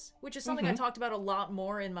Islands, which is something I talked about a lot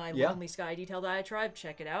more in my Lonely Sky Detail Diatribe.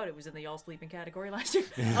 Check it out. It was in the Y'all Sleeping category last year.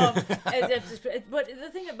 But the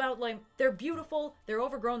thing about, like, they're beautiful, they're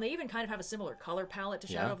overgrown, they even kind of have a similar color palette to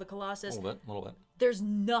Shadow of the Colossus. A little bit. There's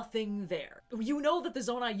nothing there. You know that the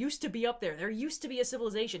Zonai used to be up there. There used to be a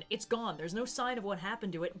civilization. It's gone. There's no sign of what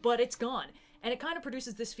happened to it, but it's gone. And it kind of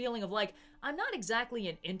produces this feeling of, like, I'm not exactly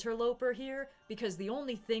an interloper here, because the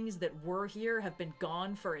only things that were here have been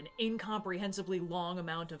gone for an incomprehensibly long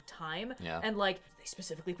amount of time. Yeah. And, like, they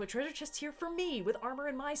specifically put treasure chests here for me, with armor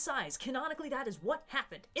in my size. Canonically, that is what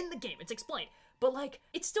happened in the game. It's explained. But, like,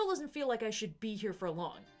 it still doesn't feel like I should be here for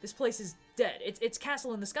long. This place is dead. It's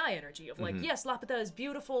Castle in the Sky energy of, like, yes, Lapita is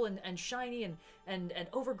beautiful and shiny and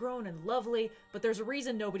overgrown and lovely, but there's a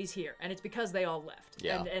reason nobody's here, and it's because they all left.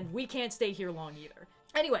 Yeah. And we can't stay here long either.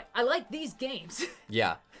 Anyway, I like these games.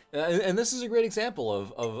 Yeah. And this is a great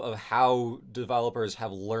example of how developers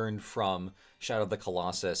have learned from Shadow of the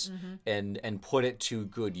Colossus and put it to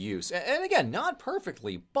good use. And again, not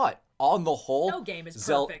perfectly, but on the whole, No game is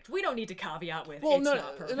perfect. We don't need to caveat with it's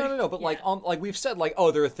not perfect. No. But like, like we've said, like, oh,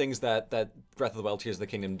 there are things that Breath of the Wild, Tears of the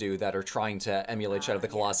Kingdom do that are trying to emulate Shadow of the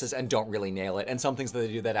Colossus and don't really nail it, and some things that they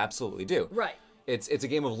do that absolutely do. Right. It's a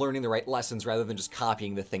game of learning the right lessons rather than just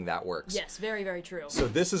copying the thing that works. Yes, very, very true. So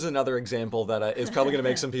this is another example that is probably going to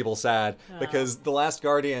make some people sad, because The Last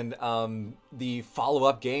Guardian, the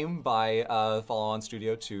follow-up game by follow-on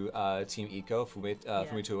studio to Team Ico,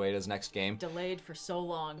 Fumito Ueda's next game. Delayed for so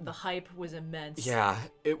long. The hype was immense. Yeah,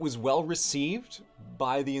 it was well received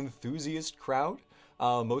by the enthusiast crowd.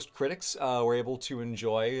 Most critics were able to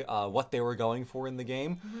enjoy what they were going for in the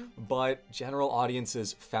game, but general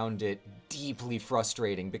audiences found it deeply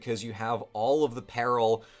frustrating because you have all of the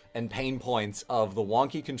peril and pain points of the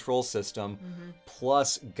wonky control system,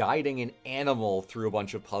 plus guiding an animal through a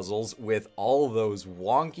bunch of puzzles with all those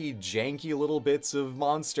wonky, janky little bits of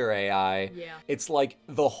monster AI. Yeah. It's like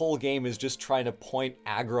the whole game is just trying to point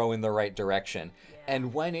aggro in the right direction.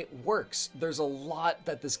 And when it works, there's a lot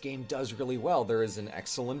that this game does really well. There is an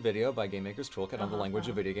excellent video by Game Maker's Toolkit on the language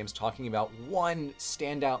of video games talking about one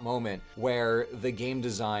standout moment where the game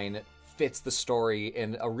design fits the story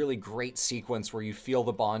in a really great sequence where you feel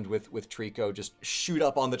the bond with Trico just shoot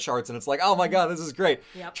up on the charts, and it's like, oh my god, this is great.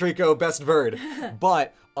 Yep. Trico, best bird.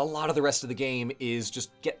 But a lot of the rest of the game is just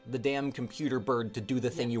get the damn computer bird to do the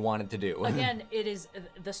thing you want it to do. Again, it is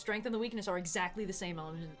the strength and the weakness are exactly the same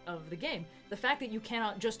element of the game. The fact that you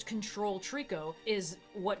cannot just control Trico is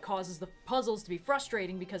what causes the puzzles to be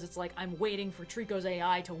frustrating, because it's like, I'm waiting for Trico's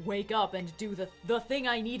AI to wake up and do the thing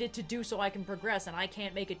I needed to do so I can progress, and I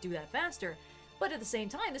can't make it do that faster. But at the same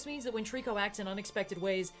time, this means that when Trico acts in unexpected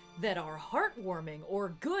ways that are heartwarming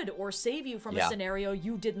or good or save you from a scenario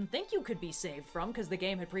you didn't think you could be saved from because the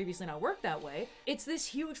game had previously not worked that way, it's this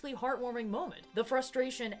hugely heartwarming moment. The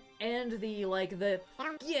frustration and the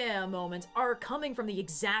yeah moments are coming from the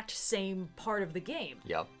exact same part of the game.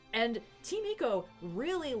 Yep. And Team Ico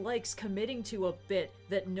really likes committing to a bit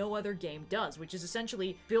that no other game does, which is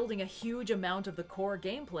essentially building a huge amount of the core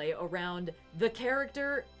gameplay around the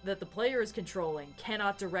character that the player is controlling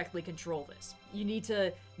cannot directly control this. You need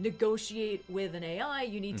to negotiate with an AI,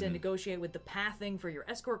 you need to negotiate with the pathing for your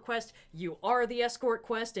escort quest. You are the escort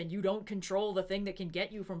quest, and you don't control the thing that can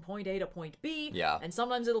get you from point A to point B. Yeah. And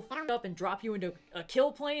sometimes it'll f up and drop you into a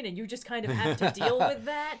kill plane, and you just kind of have to deal with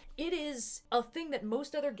that. It is a thing that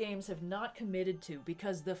most other games have not committed to,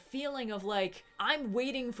 because the feeling of like, I'm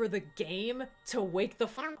waiting for the game to wake the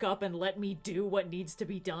f up and let me do what needs to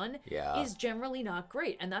be done is generally not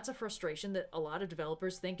great. And that's a frustration that a lot of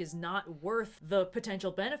developers think is not worth the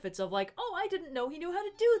potential benefits of like, oh, I didn't know he knew how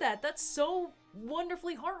to do that. That's so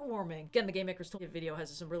wonderfully heartwarming. Again, the Game Maker's Toolkit video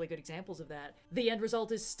has some really good examples of that. The end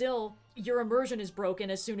result is still, your immersion is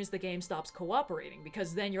broken as soon as the game stops cooperating,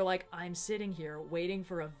 because then you're like, I'm sitting here waiting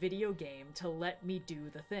for a video game to let me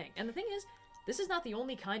do the thing. And the thing is, this is not the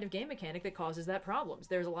only kind of game mechanic that causes that problems.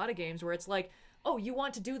 There's a lot of games where it's like, oh, you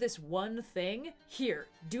want to do this one thing? Here,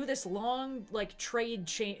 do this long, like,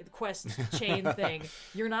 quest chain thing.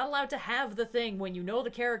 You're not allowed to have the thing when you know the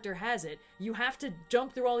character has it. You have to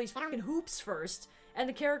jump through all these fucking hoops first, and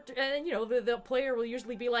the character, and you know, the player will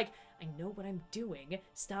usually be like, I know what I'm doing.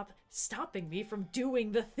 Stop stopping me from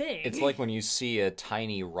doing the thing. It's like when you see a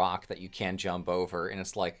tiny rock that you can't jump over, and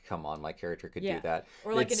it's like, come on, my character could do that.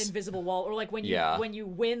 Or like an invisible wall, or like when you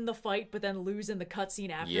win the fight but then lose in the cutscene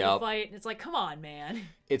after the fight, and it's like, come on, man.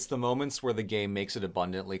 It's the moments where the game makes it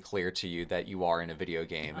abundantly clear to you that you are in a video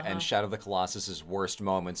game, and Shadow of the Colossus's worst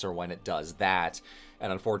moments are when it does that.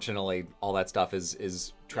 And unfortunately, all that stuff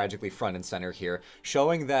is tragically front and center here,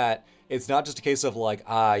 showing that it's not just a case of like,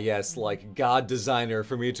 ah, yes, like God designer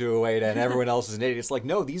Fumito Ueda and everyone else is an idiot. It's like,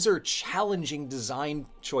 no, these are challenging design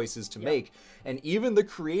choices to make. And even the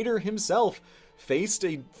creator himself faced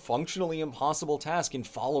a functionally impossible task in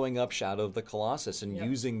following up Shadow of the Colossus and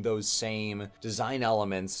using those same design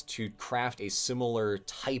elements to craft a similar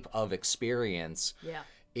type of experience. Yeah.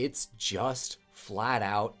 It's just flat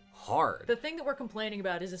out hard. The thing that we're complaining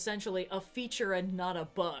about is essentially a feature and not a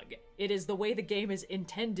bug. It is the way the game is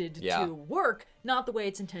intended Yeah. to work, not the way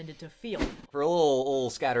it's intended to feel. For a little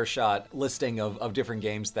scattershot listing of different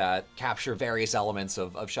games that capture various elements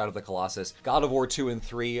of Shadow of the Colossus, God of War 2 and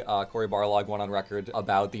 3, Cory Barlog went on record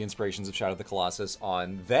about the inspirations of Shadow of the Colossus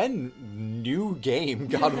on then new game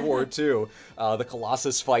God of War 2. The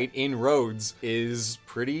Colossus fight in Rhodes is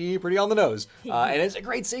pretty on the nose. And it's a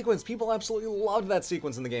great sequence. People absolutely loved that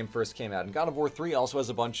sequence when the game first came out. And God of War 3 also has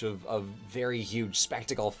a bunch of very huge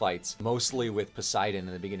spectacle fights, mostly with Poseidon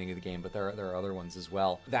in the beginning of the game, but there are other ones as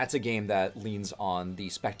well. That's a game that leans on the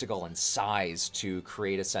spectacle and size to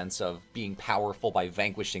create a sense of being powerful by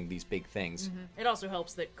vanquishing these big things. It also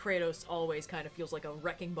helps that Kratos always kind of feels like a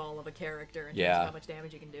wrecking ball of a character in terms Yeah. of how much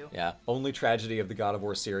damage he can do. Yeah. Only tragedy of the God of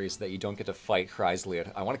War series that you don't get to fight Chryslid.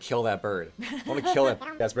 I want to kill that bird. I want to kill that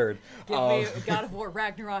bird. Give me God of War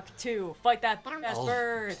Ragnarok 2. Fight that ass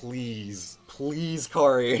bird. Please,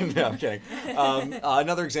 Corey. No, I'm kidding.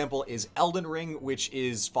 Another example is Elden Ring, which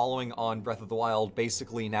is following on Breath of the Wild,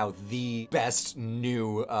 basically now the best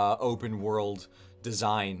new open world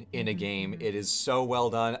design in a game. It is so well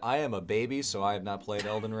done. I am a baby, so I have not played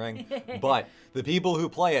Elden Ring, but the people who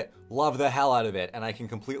play it love the hell out of it, and I can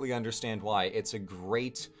completely understand why. It's a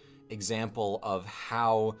great example of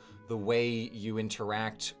how the way you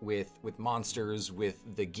interact with monsters, with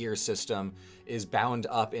the gear system, is bound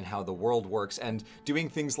up in how the world works, and doing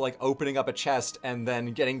things like opening up a chest and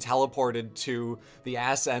then getting teleported to the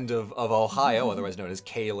ass end of Ohio, otherwise known as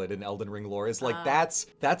Caelid in Elden Ring lore, is like,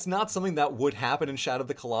 that's not something that would happen in Shadow of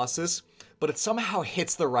the Colossus, but it somehow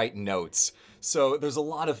hits the right notes. So there's a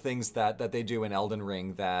lot of things that they do in Elden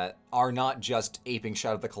Ring that are not just aping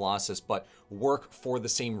Shadow of the Colossus, but work for the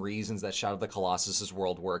same reasons that Shadow of the Colossus's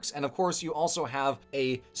world works. And of course, you also have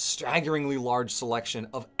a staggeringly large selection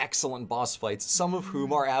of excellent boss fights, some of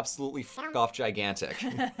whom are absolutely f***off gigantic.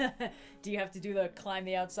 Do you have to do the climb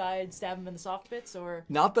the outside, stab him in the soft bits, or?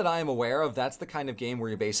 Not that I am aware of. That's the kind of game where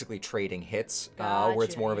you're basically trading hits, where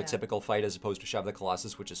it's more of a typical fight as opposed to Shadow of the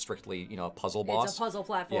Colossus, which is strictly, a puzzle boss. It's a puzzle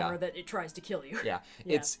platformer that it tries to kill you. Yeah.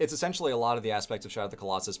 It's essentially a lot of the aspects of Shadow of the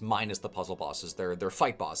Colossus minus the puzzle bosses. They're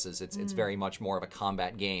fight bosses. It's very much more of a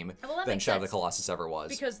combat game than Shadow of the Colossus ever was.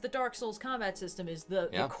 Because the Dark Souls combat system is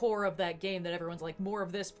the core of that game that everyone's like, more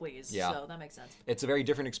of this, please. Yeah. So that makes sense. It's a very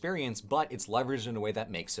different experience, but it's leveraged in a way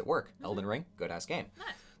that makes it work. Elden Ring, good-ass game. Nice.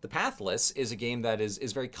 The Pathless is a game that is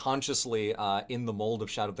very consciously in the mold of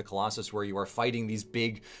Shadow of the Colossus, where you are fighting these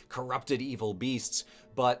big, corrupted, evil beasts,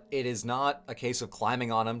 but it is not a case of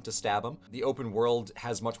climbing on them to stab them. The open world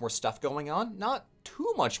has much more stuff going on, not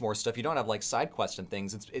too much more stuff. You don't have like side quests and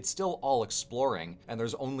things. It's still all exploring, and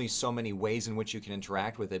there's only so many ways in which you can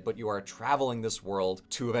interact with it, but you are traveling this world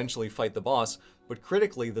to eventually fight the boss. But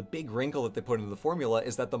critically, the big wrinkle that they put into the formula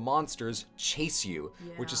is that the monsters chase you,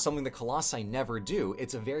 which is something the Colossi never do.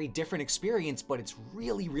 It's a very different experience, but it's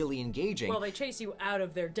really, really engaging. Well, they chase you out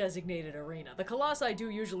of their designated arena. The Colossi do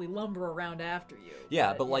usually lumber around after you.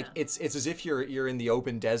 Yeah, but like it's as if you're in the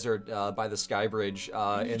open desert by the Sky Bridge in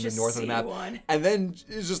the north of the map, and then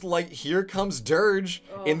it's just like, here comes Dirge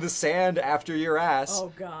in the sand after your ass.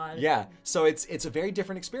 Oh God. Yeah, so it's a very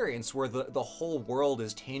different experience where the whole world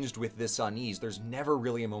is tinged with this unease. There's never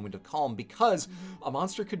really a moment of calm because a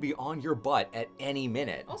monster could be on your butt at any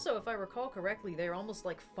minute. Also, if I recall correctly, they're almost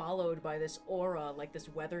like followed by this aura, like this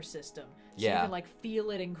weather system. So you Yeah. can like feel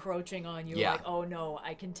it encroaching on you. Yeah. Like, oh no,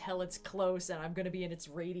 I can tell it's close and I'm gonna be in its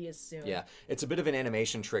radius soon. Yeah, it's a bit of an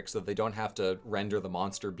animation trick so that they don't have to render the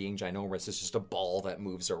monster being ginormous. It's just a ball that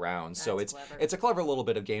moves around. So That's it's clever. it's a clever little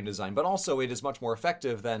bit of game design, but also it is much more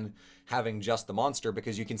effective than having just the monster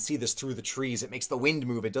because you can see this through the trees. It makes the wind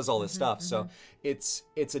move. It does all this stuff. So it's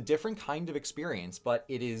a different kind of experience, but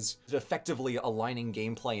it is effectively aligning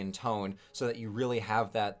gameplay and tone so that you really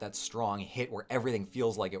have that strong hit where everything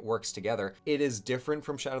feels like it works together. It is different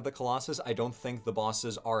from Shadow of the Colossus. I don't think the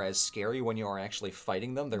bosses are as scary when you are actually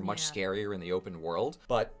fighting them. They're much scarier in the open world,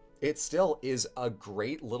 but it still is a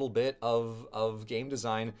great little bit of game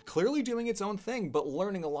design, clearly doing its own thing, but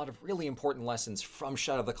learning a lot of really important lessons from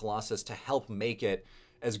Shadow of the Colossus to help make it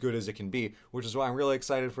as good as it can be, which is why I'm really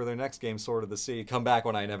excited for their next game, Sword of the Sea. Come back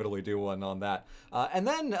when I inevitably do one on that. And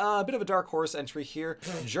then a bit of a dark horse entry here.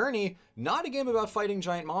 Journey, not a game about fighting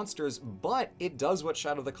giant monsters, but it does what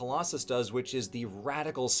Shadow of the Colossus does, which is the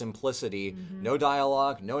radical simplicity. No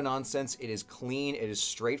dialogue, no nonsense. It is clean, it is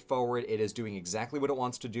straightforward, it is doing exactly what it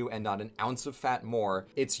wants to do and not an ounce of fat more.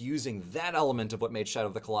 It's using that element of what made Shadow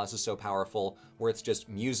of the Colossus so powerful, where it's just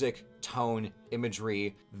music, tone,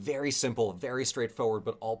 imagery, very simple, very straightforward,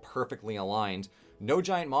 but all perfectly aligned. no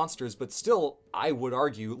giant monsters, but still, I would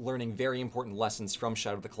argue, learning very important lessons from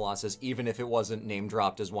Shadow of the Colossus, even if it wasn't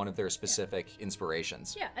name-dropped as one of their specific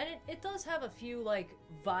inspirations. Yeah, and it does have a few, like,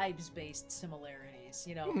 vibes-based similarities,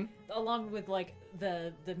 you know? Along with, like,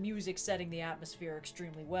 the music setting the atmosphere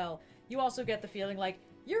extremely well, you also get the feeling like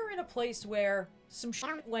you're in a place where some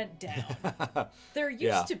shit went down. There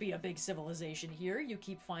used to be a big civilization here. You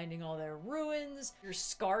keep finding all their ruins. Your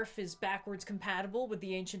scarf is backwards compatible with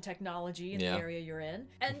the ancient technology in the area you're in.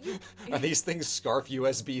 And Are these things scarf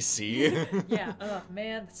USB-C? yeah,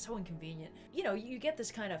 man, that's so inconvenient. You know, you get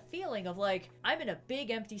this kind of feeling of like, I'm in a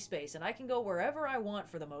big empty space and I can go wherever I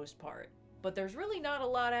want for the most part. But there's really not a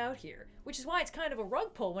lot out here, which is why it's kind of a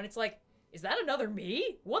rug pull when it's like, is that another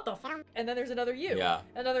me? What the fuck? And then there's another you. Yeah.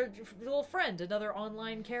 Another little friend, another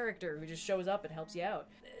online character who just shows up and helps you out.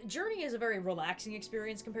 Journey is a very relaxing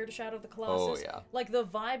experience compared to Shadow of the Colossus. Oh, yeah. Like, the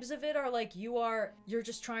vibes of it are like you're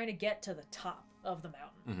just trying to get to the top of the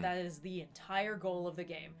mountain. That is the entire goal of the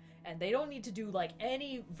game. And they don't need to do, like,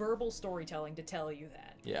 any verbal storytelling to tell you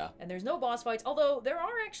that. Yeah. And there's no boss fights, although there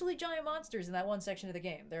are actually giant monsters in that one section of the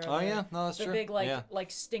game. There are that's the true. big, like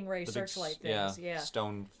stingray The searchlight big, things. Yeah.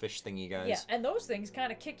 stone fish thingy guys. Yeah, and those things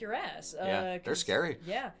kind of kick your ass. Yeah, they're scary.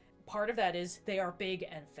 Yeah. Part of that is they are big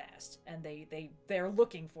and fast, and they're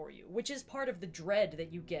looking for you, which is part of the dread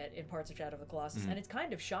that you get in parts of Shadow of the Colossus. And it's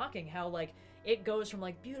kind of shocking how, like, it goes from,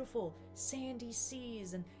 like, beautiful sandy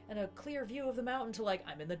seas and a clear view of the mountain to, like,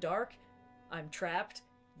 I'm in the dark, I'm trapped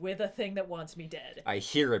with a thing that wants me dead. I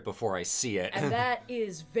hear it before I see it. And that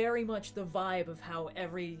is very much the vibe of how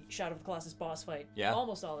every Shadow of the Colossus boss fight,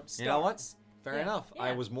 almost all of them, starts. You know what? Fair enough. Yeah.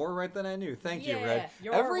 I was more right than I knew. Thank you, Red.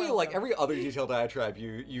 You're Every welcome. every other Detail Diatribe,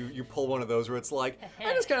 you pull one of those where it's like,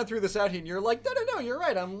 I just kind of threw this out here, and you're like, no, you're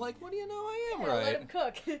right. I'm like, what do you know? I am right. Let him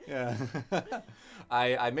cook. Yeah.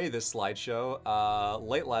 I made this slideshow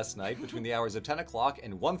late last night between the hours of 10 o'clock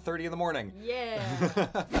and 1:30 in the morning. Yeah.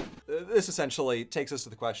 This essentially takes us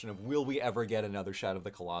to the question of, will we ever get another Shadow of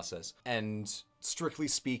the Colossus? And strictly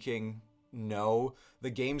speaking, no.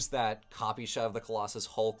 The games that copy Shadow of the Colossus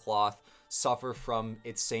whole cloth suffer from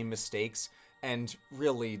its same mistakes, and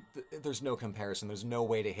really, there's no comparison. There's no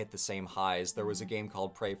way to hit the same highs. There was a game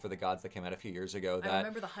called Pray for the Gods that came out a few years ago that... I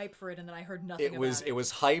remember the hype for it, and then I heard nothing about it. It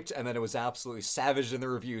was hyped, and then it was absolutely savaged in the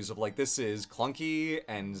reviews of, like, this is clunky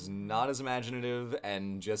and not as imaginative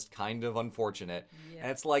and just kind of unfortunate. Yeah.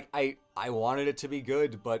 And it's like, I wanted it to be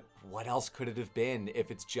good, but what else could it have been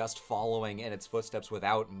if it's just following in its footsteps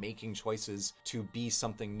without making choices to be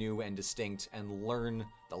something new and distinct and learn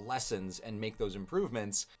the lessons and make those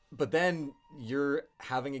improvements? But then you're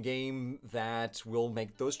having a game that will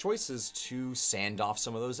make those choices to sand off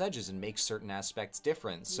some of those edges and make certain aspects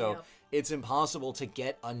different. So it's impossible to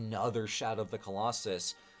get another Shadow of the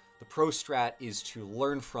Colossus. The pro strat is to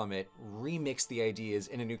learn from it, remix the ideas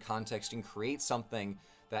in a new context, and create something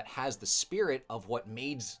that has the spirit of what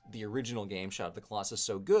made the original game, Shadow of the Colossus,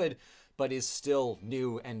 so good, but is still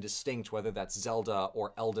new and distinct, whether that's Zelda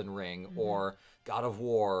or Elden Ring or God of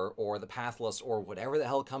War or The Pathless or whatever the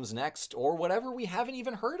hell comes next, or whatever we haven't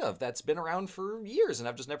even heard of that's been around for years and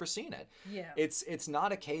I've just never seen it. Yeah. It's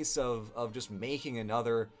not a case of just making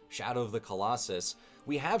another Shadow of the Colossus.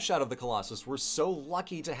 We have Shadow of the Colossus. We're so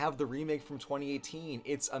lucky to have the remake from 2018.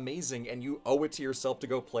 It's amazing, and you owe it to yourself to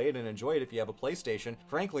go play it and enjoy it if you have a PlayStation.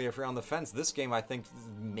 Frankly, if you're on the fence, this game, I think,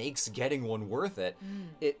 makes getting one worth it.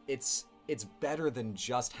 It's better than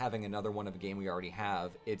just having another one of a game we already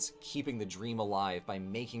have. It's keeping the dream alive by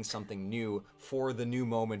making something new for the new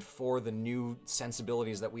moment, for the new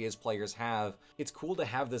sensibilities that we as players have. It's cool to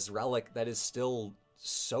have this relic that is still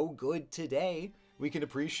so good today. We can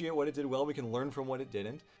appreciate what it did well, we can learn from what it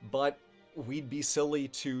didn't, but we'd be silly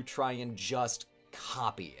to try and just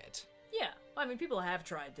copy it. Yeah, I mean, people have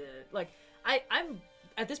tried to, like, I'm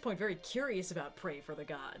at this point very curious about Pray for the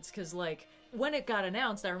Gods, because, like, when it got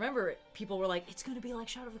announced, I remember people were like, it's gonna be like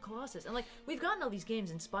Shadow of the Colossus, and, like, we've gotten all these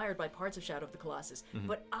games inspired by parts of Shadow of the Colossus,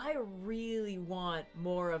 but I really want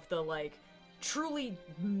more of the, like, truly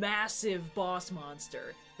massive boss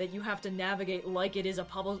monster that you have to navigate like it is a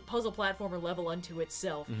puzzle platformer level unto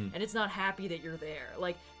itself, and it's not happy that you're there.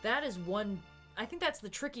 Like, that is one... I think that's the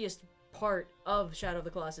trickiest part of Shadow of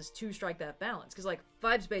the Colossus, to strike that balance, because, like,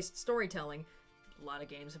 vibes-based storytelling, a lot of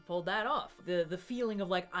games have pulled that off. The feeling of,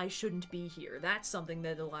 like, I shouldn't be here, that's something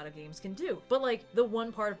that a lot of games can do. But, like, the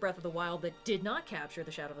one part of Breath of the Wild that did not capture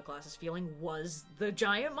the Shadow of the Colossus feeling was the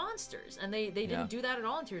giant monsters. And they didn't do that at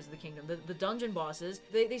all in Tears of the Kingdom. The dungeon bosses,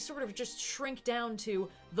 they sort of just shrink down to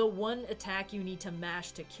the one attack you need to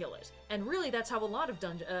mash to kill it. And really, that's how a lot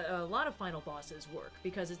of Final bosses work,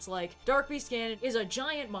 because it's like, Dark Beast Ganon is a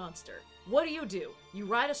giant monster. what do? You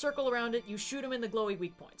ride a circle around it, you shoot them in the glowy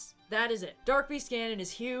weak points. That is it. Dark Beast Ganon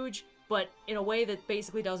is huge, but in a way that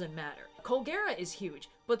basically doesn't matter. Colgera is huge,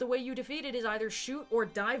 but the way you defeat it is either shoot or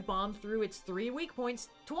dive bomb through its 3 weak points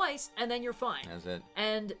twice, and then you're fine. That's it.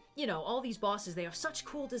 And, you know, all these bosses, they have such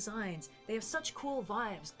cool designs, they have such cool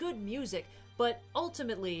vibes, good music, but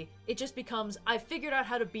ultimately, it just becomes, I've figured out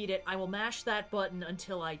how to beat it, I will mash that button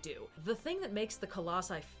until I do. The thing that makes the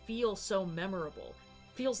Colossi feel so memorable,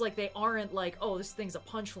 feels like they aren't like, oh, this thing's a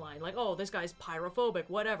punchline, like, oh, this guy's pyrophobic,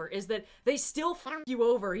 whatever, is that they still f you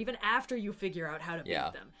over even after you figure out how to beat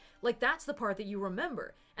them. Like, that's the part that you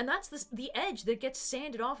remember. And that's the edge that gets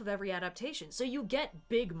sanded off of every adaptation. So you get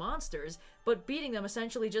big monsters, but beating them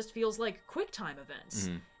essentially just feels like QuickTime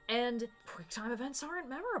events. And QuickTime events aren't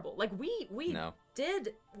memorable. Like, we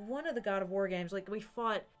did one of the God of War games, like, we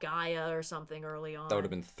fought Gaia or something early on. That would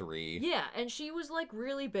have been 3. Yeah, and she was, like,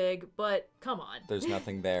 really big, but come on. There's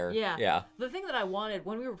nothing there. Yeah. The thing that I wanted,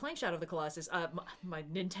 when we were playing Shadow of the Colossus, my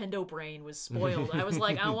Nintendo brain was spoiled. I was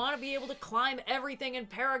like, I want to be able to climb everything and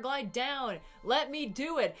paraglide down. Let me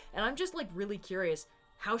do it. And I'm just, like, really curious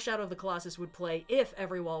how Shadow of the Colossus would play if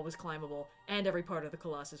every wall was climbable and every part of the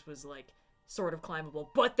Colossus was, like, sort of climbable,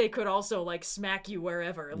 but they could also, like, smack you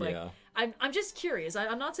wherever. Like, I'm just curious.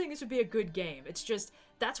 I'm not saying this would be a good game. It's just,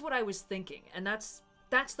 that's what I was thinking, and that's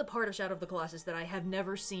the part of Shadow of the Colossus that I have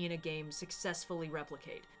never seen a game successfully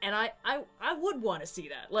replicate. And I would want to see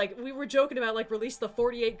that. Like, we were joking about, like, release the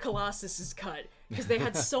 48 Colossuses cut, because they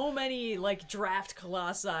had so many, like, draft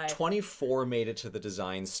Colossi. 24 made it to the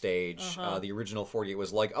design stage. The original 48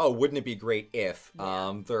 was like, oh, wouldn't it be great if?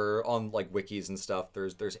 They're on, like, wikis and stuff.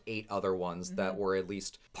 There's 8 other ones that were at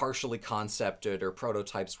least partially concepted or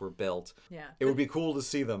prototypes were built. Yeah. It would be cool to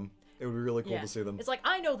see them. It would be really cool to see them. It's like,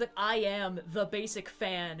 I know that I am the basic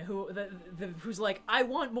fan who's like, I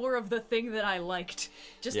want more of the thing that I liked.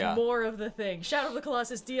 Just more of the thing. Shadow of the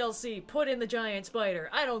Colossus DLC, put in the giant spider.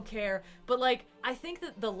 I don't care. But, like, I think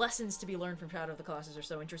that the lessons to be learned from Shadow of the Colossus are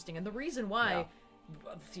so interesting. And the reason why,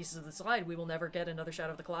 thesis of the slide, we will never get another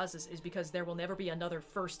Shadow of the Colossus is because there will never be another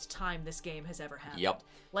first time this game has ever happened. Yep.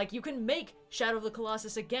 Like, you can make Shadow of the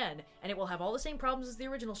Colossus again, and it will have all the same problems as the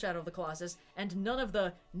original Shadow of the Colossus, and none of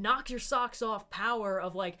the knock your socks off power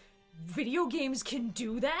of, like, video games can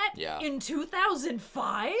do that in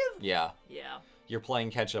 2005? Yeah. You're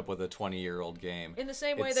playing catch-up with a 20-year-old game. In the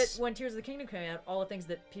same way that when Tears of the Kingdom came out, all the things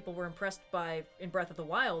that people were impressed by in Breath of the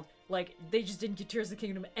Wild, like, they just didn't give Tears of the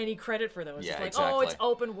Kingdom any credit for those. Yeah, it's like, exactly. oh, it's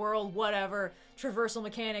open world, whatever, traversal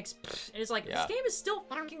mechanics, and it's like, this game is still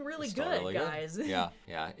fucking really good, guys. Yeah.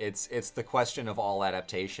 It's the question of all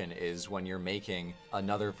adaptation is when you're making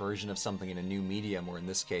another version of something in a new medium, or in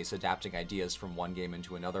this case, adapting ideas from one game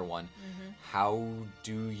into another one, how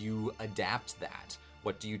do you adapt that?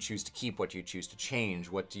 What do you choose to keep? What do you choose to change?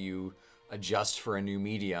 What do you adjust for a new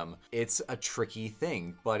medium? It's a tricky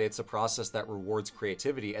thing, but it's a process that rewards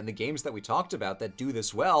creativity, and the games that we talked about that do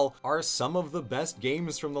this well are some of the best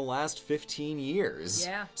games from the last 15 years.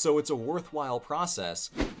 Yeah. So it's a worthwhile process.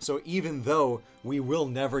 So even though we will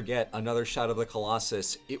never get another Shadow of the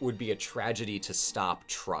Colossus, it would be a tragedy to stop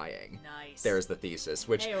trying. Nice. There's the thesis,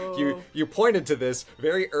 which Heyo. you pointed to this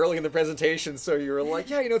very early in the presentation, so you were like,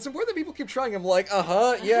 yeah, you know, it's important that people keep trying. I'm like,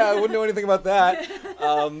 yeah, I wouldn't know anything about that.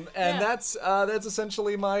 That's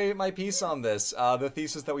essentially my piece on this. The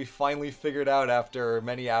thesis that we finally figured out after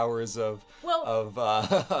many hours of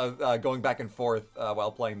going back and forth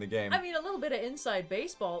while playing the game. I mean, a little bit of inside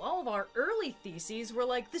baseball. All of our early theses were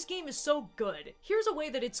like, this game is so good. Here's a way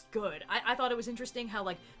that it's good. I thought it was interesting how,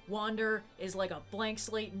 like, Wander is like a blank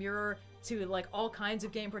slate mirror to, like, all kinds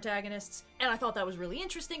of game protagonists, and I thought that was really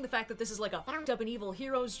interesting. The fact that this is like a fucked up and evil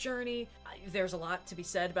hero's journey. There's a lot to be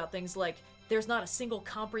said about things like, there's not a single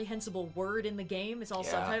comprehensible word in the game. It's all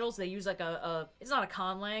subtitles. They use, like, it's not a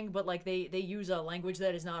conlang, but, like, they use a language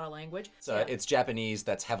that is not a language. It's Japanese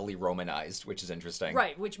that's heavily Romanized, which is interesting.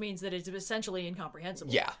 Right, which means that it's essentially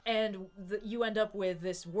incomprehensible. Yeah. And you end up with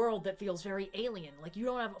this world that feels very alien. Like, you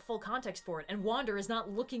don't have full context for it, and Wander is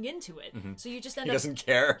not looking into it. So you just end up... He doesn't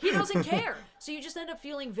care. He doesn't care. So you just end up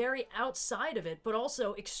feeling very outside of it, but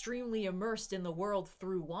also extremely immersed in the world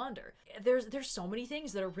through Wander. There's so many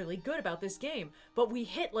things that are really good about this game, but we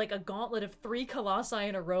hit, like, a gauntlet of 3 Colossi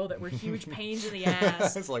in a row that were huge pains in the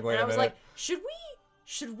ass. It's like, wait a minute. I was like,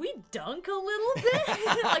 should we dunk a little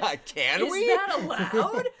bit? Like, can we? Is that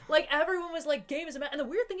allowed? Like, everyone was like, game is a mess. And the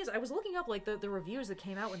weird thing is, I was looking up, like, the reviews that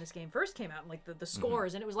came out when this game first came out, and, like, the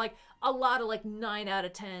scores, and it was, like, a lot of, like, 9 out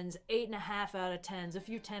of 10s, 8.5 out of 10s, a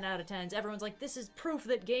few 10 out of 10s. Everyone's like, this is proof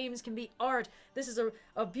that games can be art. This is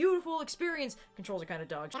a beautiful experience. Controls are kind of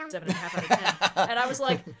dog, 7.5 out of 10. And I was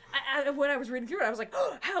like, when I was reading through it, I was like,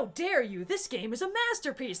 oh, how dare you? This game is a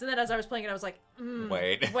masterpiece. And then as I was playing it, I was like,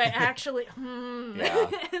 wait, actually, Yeah.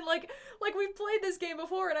 And like we've played this game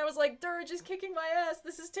before, and I was like, Dirge is kicking my ass.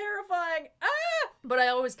 This is terrifying. But I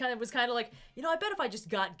always was kind of like, I bet if I just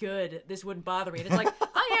got good, this wouldn't bother me. And it's like,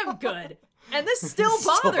 I am good, and this still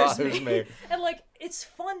bothers me. And like, it's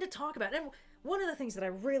fun to talk about. And one of the things that I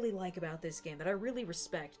really like about this game, that I really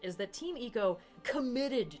respect, is that Team Eco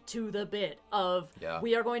committed to the bit of,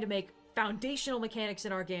 we are going to make foundational mechanics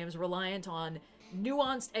in our games reliant on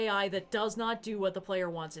nuanced AI that does not do what the player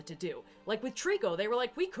wants it to do. Like with Trico, they were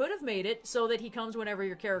like, we could have made it so that he comes whenever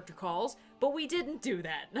your character calls, but we didn't do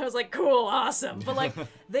that. And I was like, cool, awesome. But like,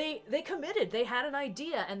 they committed, they had an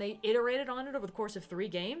idea, and they iterated on it over the course of 3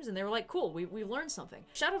 games, and they were like, cool, we've learned something.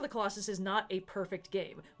 Shadow of the Colossus is not a perfect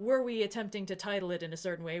game. Were we attempting to title it in a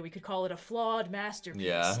certain way, we could call it a flawed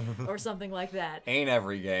masterpiece, or something like that. Ain't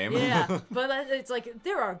every game. Yeah, but it's like,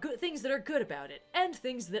 there are good things that are good about it, and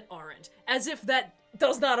things that aren't. As if that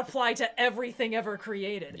does not apply to everything ever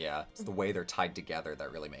created. Yeah, it's the way they're tied together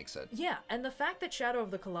that really makes it. Yeah, and the fact that Shadow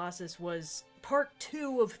of the Colossus was part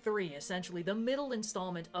 2 of 3, essentially, the middle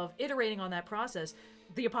installment of iterating on that process,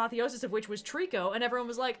 the apotheosis of which was Trico, and everyone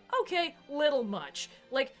was like, okay, little much.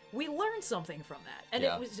 Like, we learned something from that.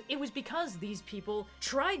 And it was because these people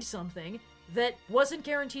tried something that wasn't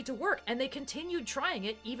guaranteed to work, and they continued trying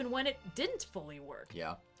it even when it didn't fully work.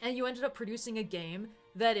 Yeah. And you ended up producing a game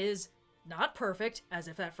that is not perfect, as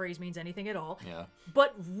if that phrase means anything at all,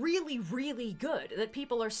 but really, really good, that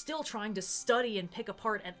people are still trying to study and pick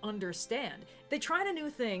apart and understand. They tried a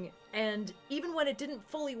new thing, and even when it didn't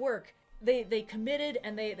fully work, they committed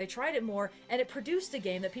and they tried it more, and it produced a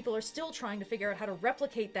game that people are still trying to figure out how to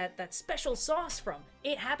replicate that special sauce from.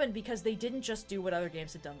 It happened because they didn't just do what other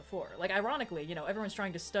games had done before. Like, ironically, everyone's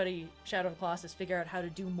trying to study Shadow of the Colossus, figure out how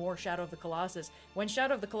to do more Shadow of the Colossus, when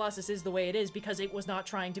Shadow of the Colossus is the way it is because it was not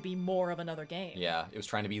trying to be more of another game. Yeah, it was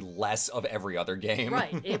trying to be less of every other game.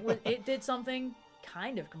 Right. It did something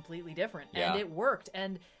kind of completely different, and it worked,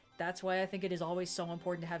 and that's why I think it is always so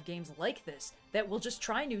important to have games like this that will just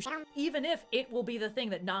try new shit, even if it will be the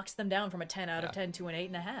thing that knocks them down from a 10 out of 10 to an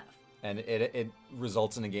 8.5. And it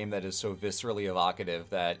results in a game that is so viscerally evocative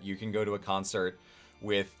that you can go to a concert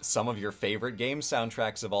with some of your favorite game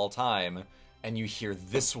soundtracks of all time, and you hear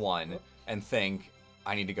this one and think,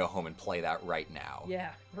 I need to go home and play that right now.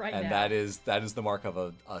 Yeah, right now. And that is the mark of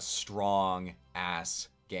a strong-ass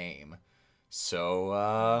game.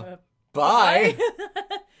 So, bye!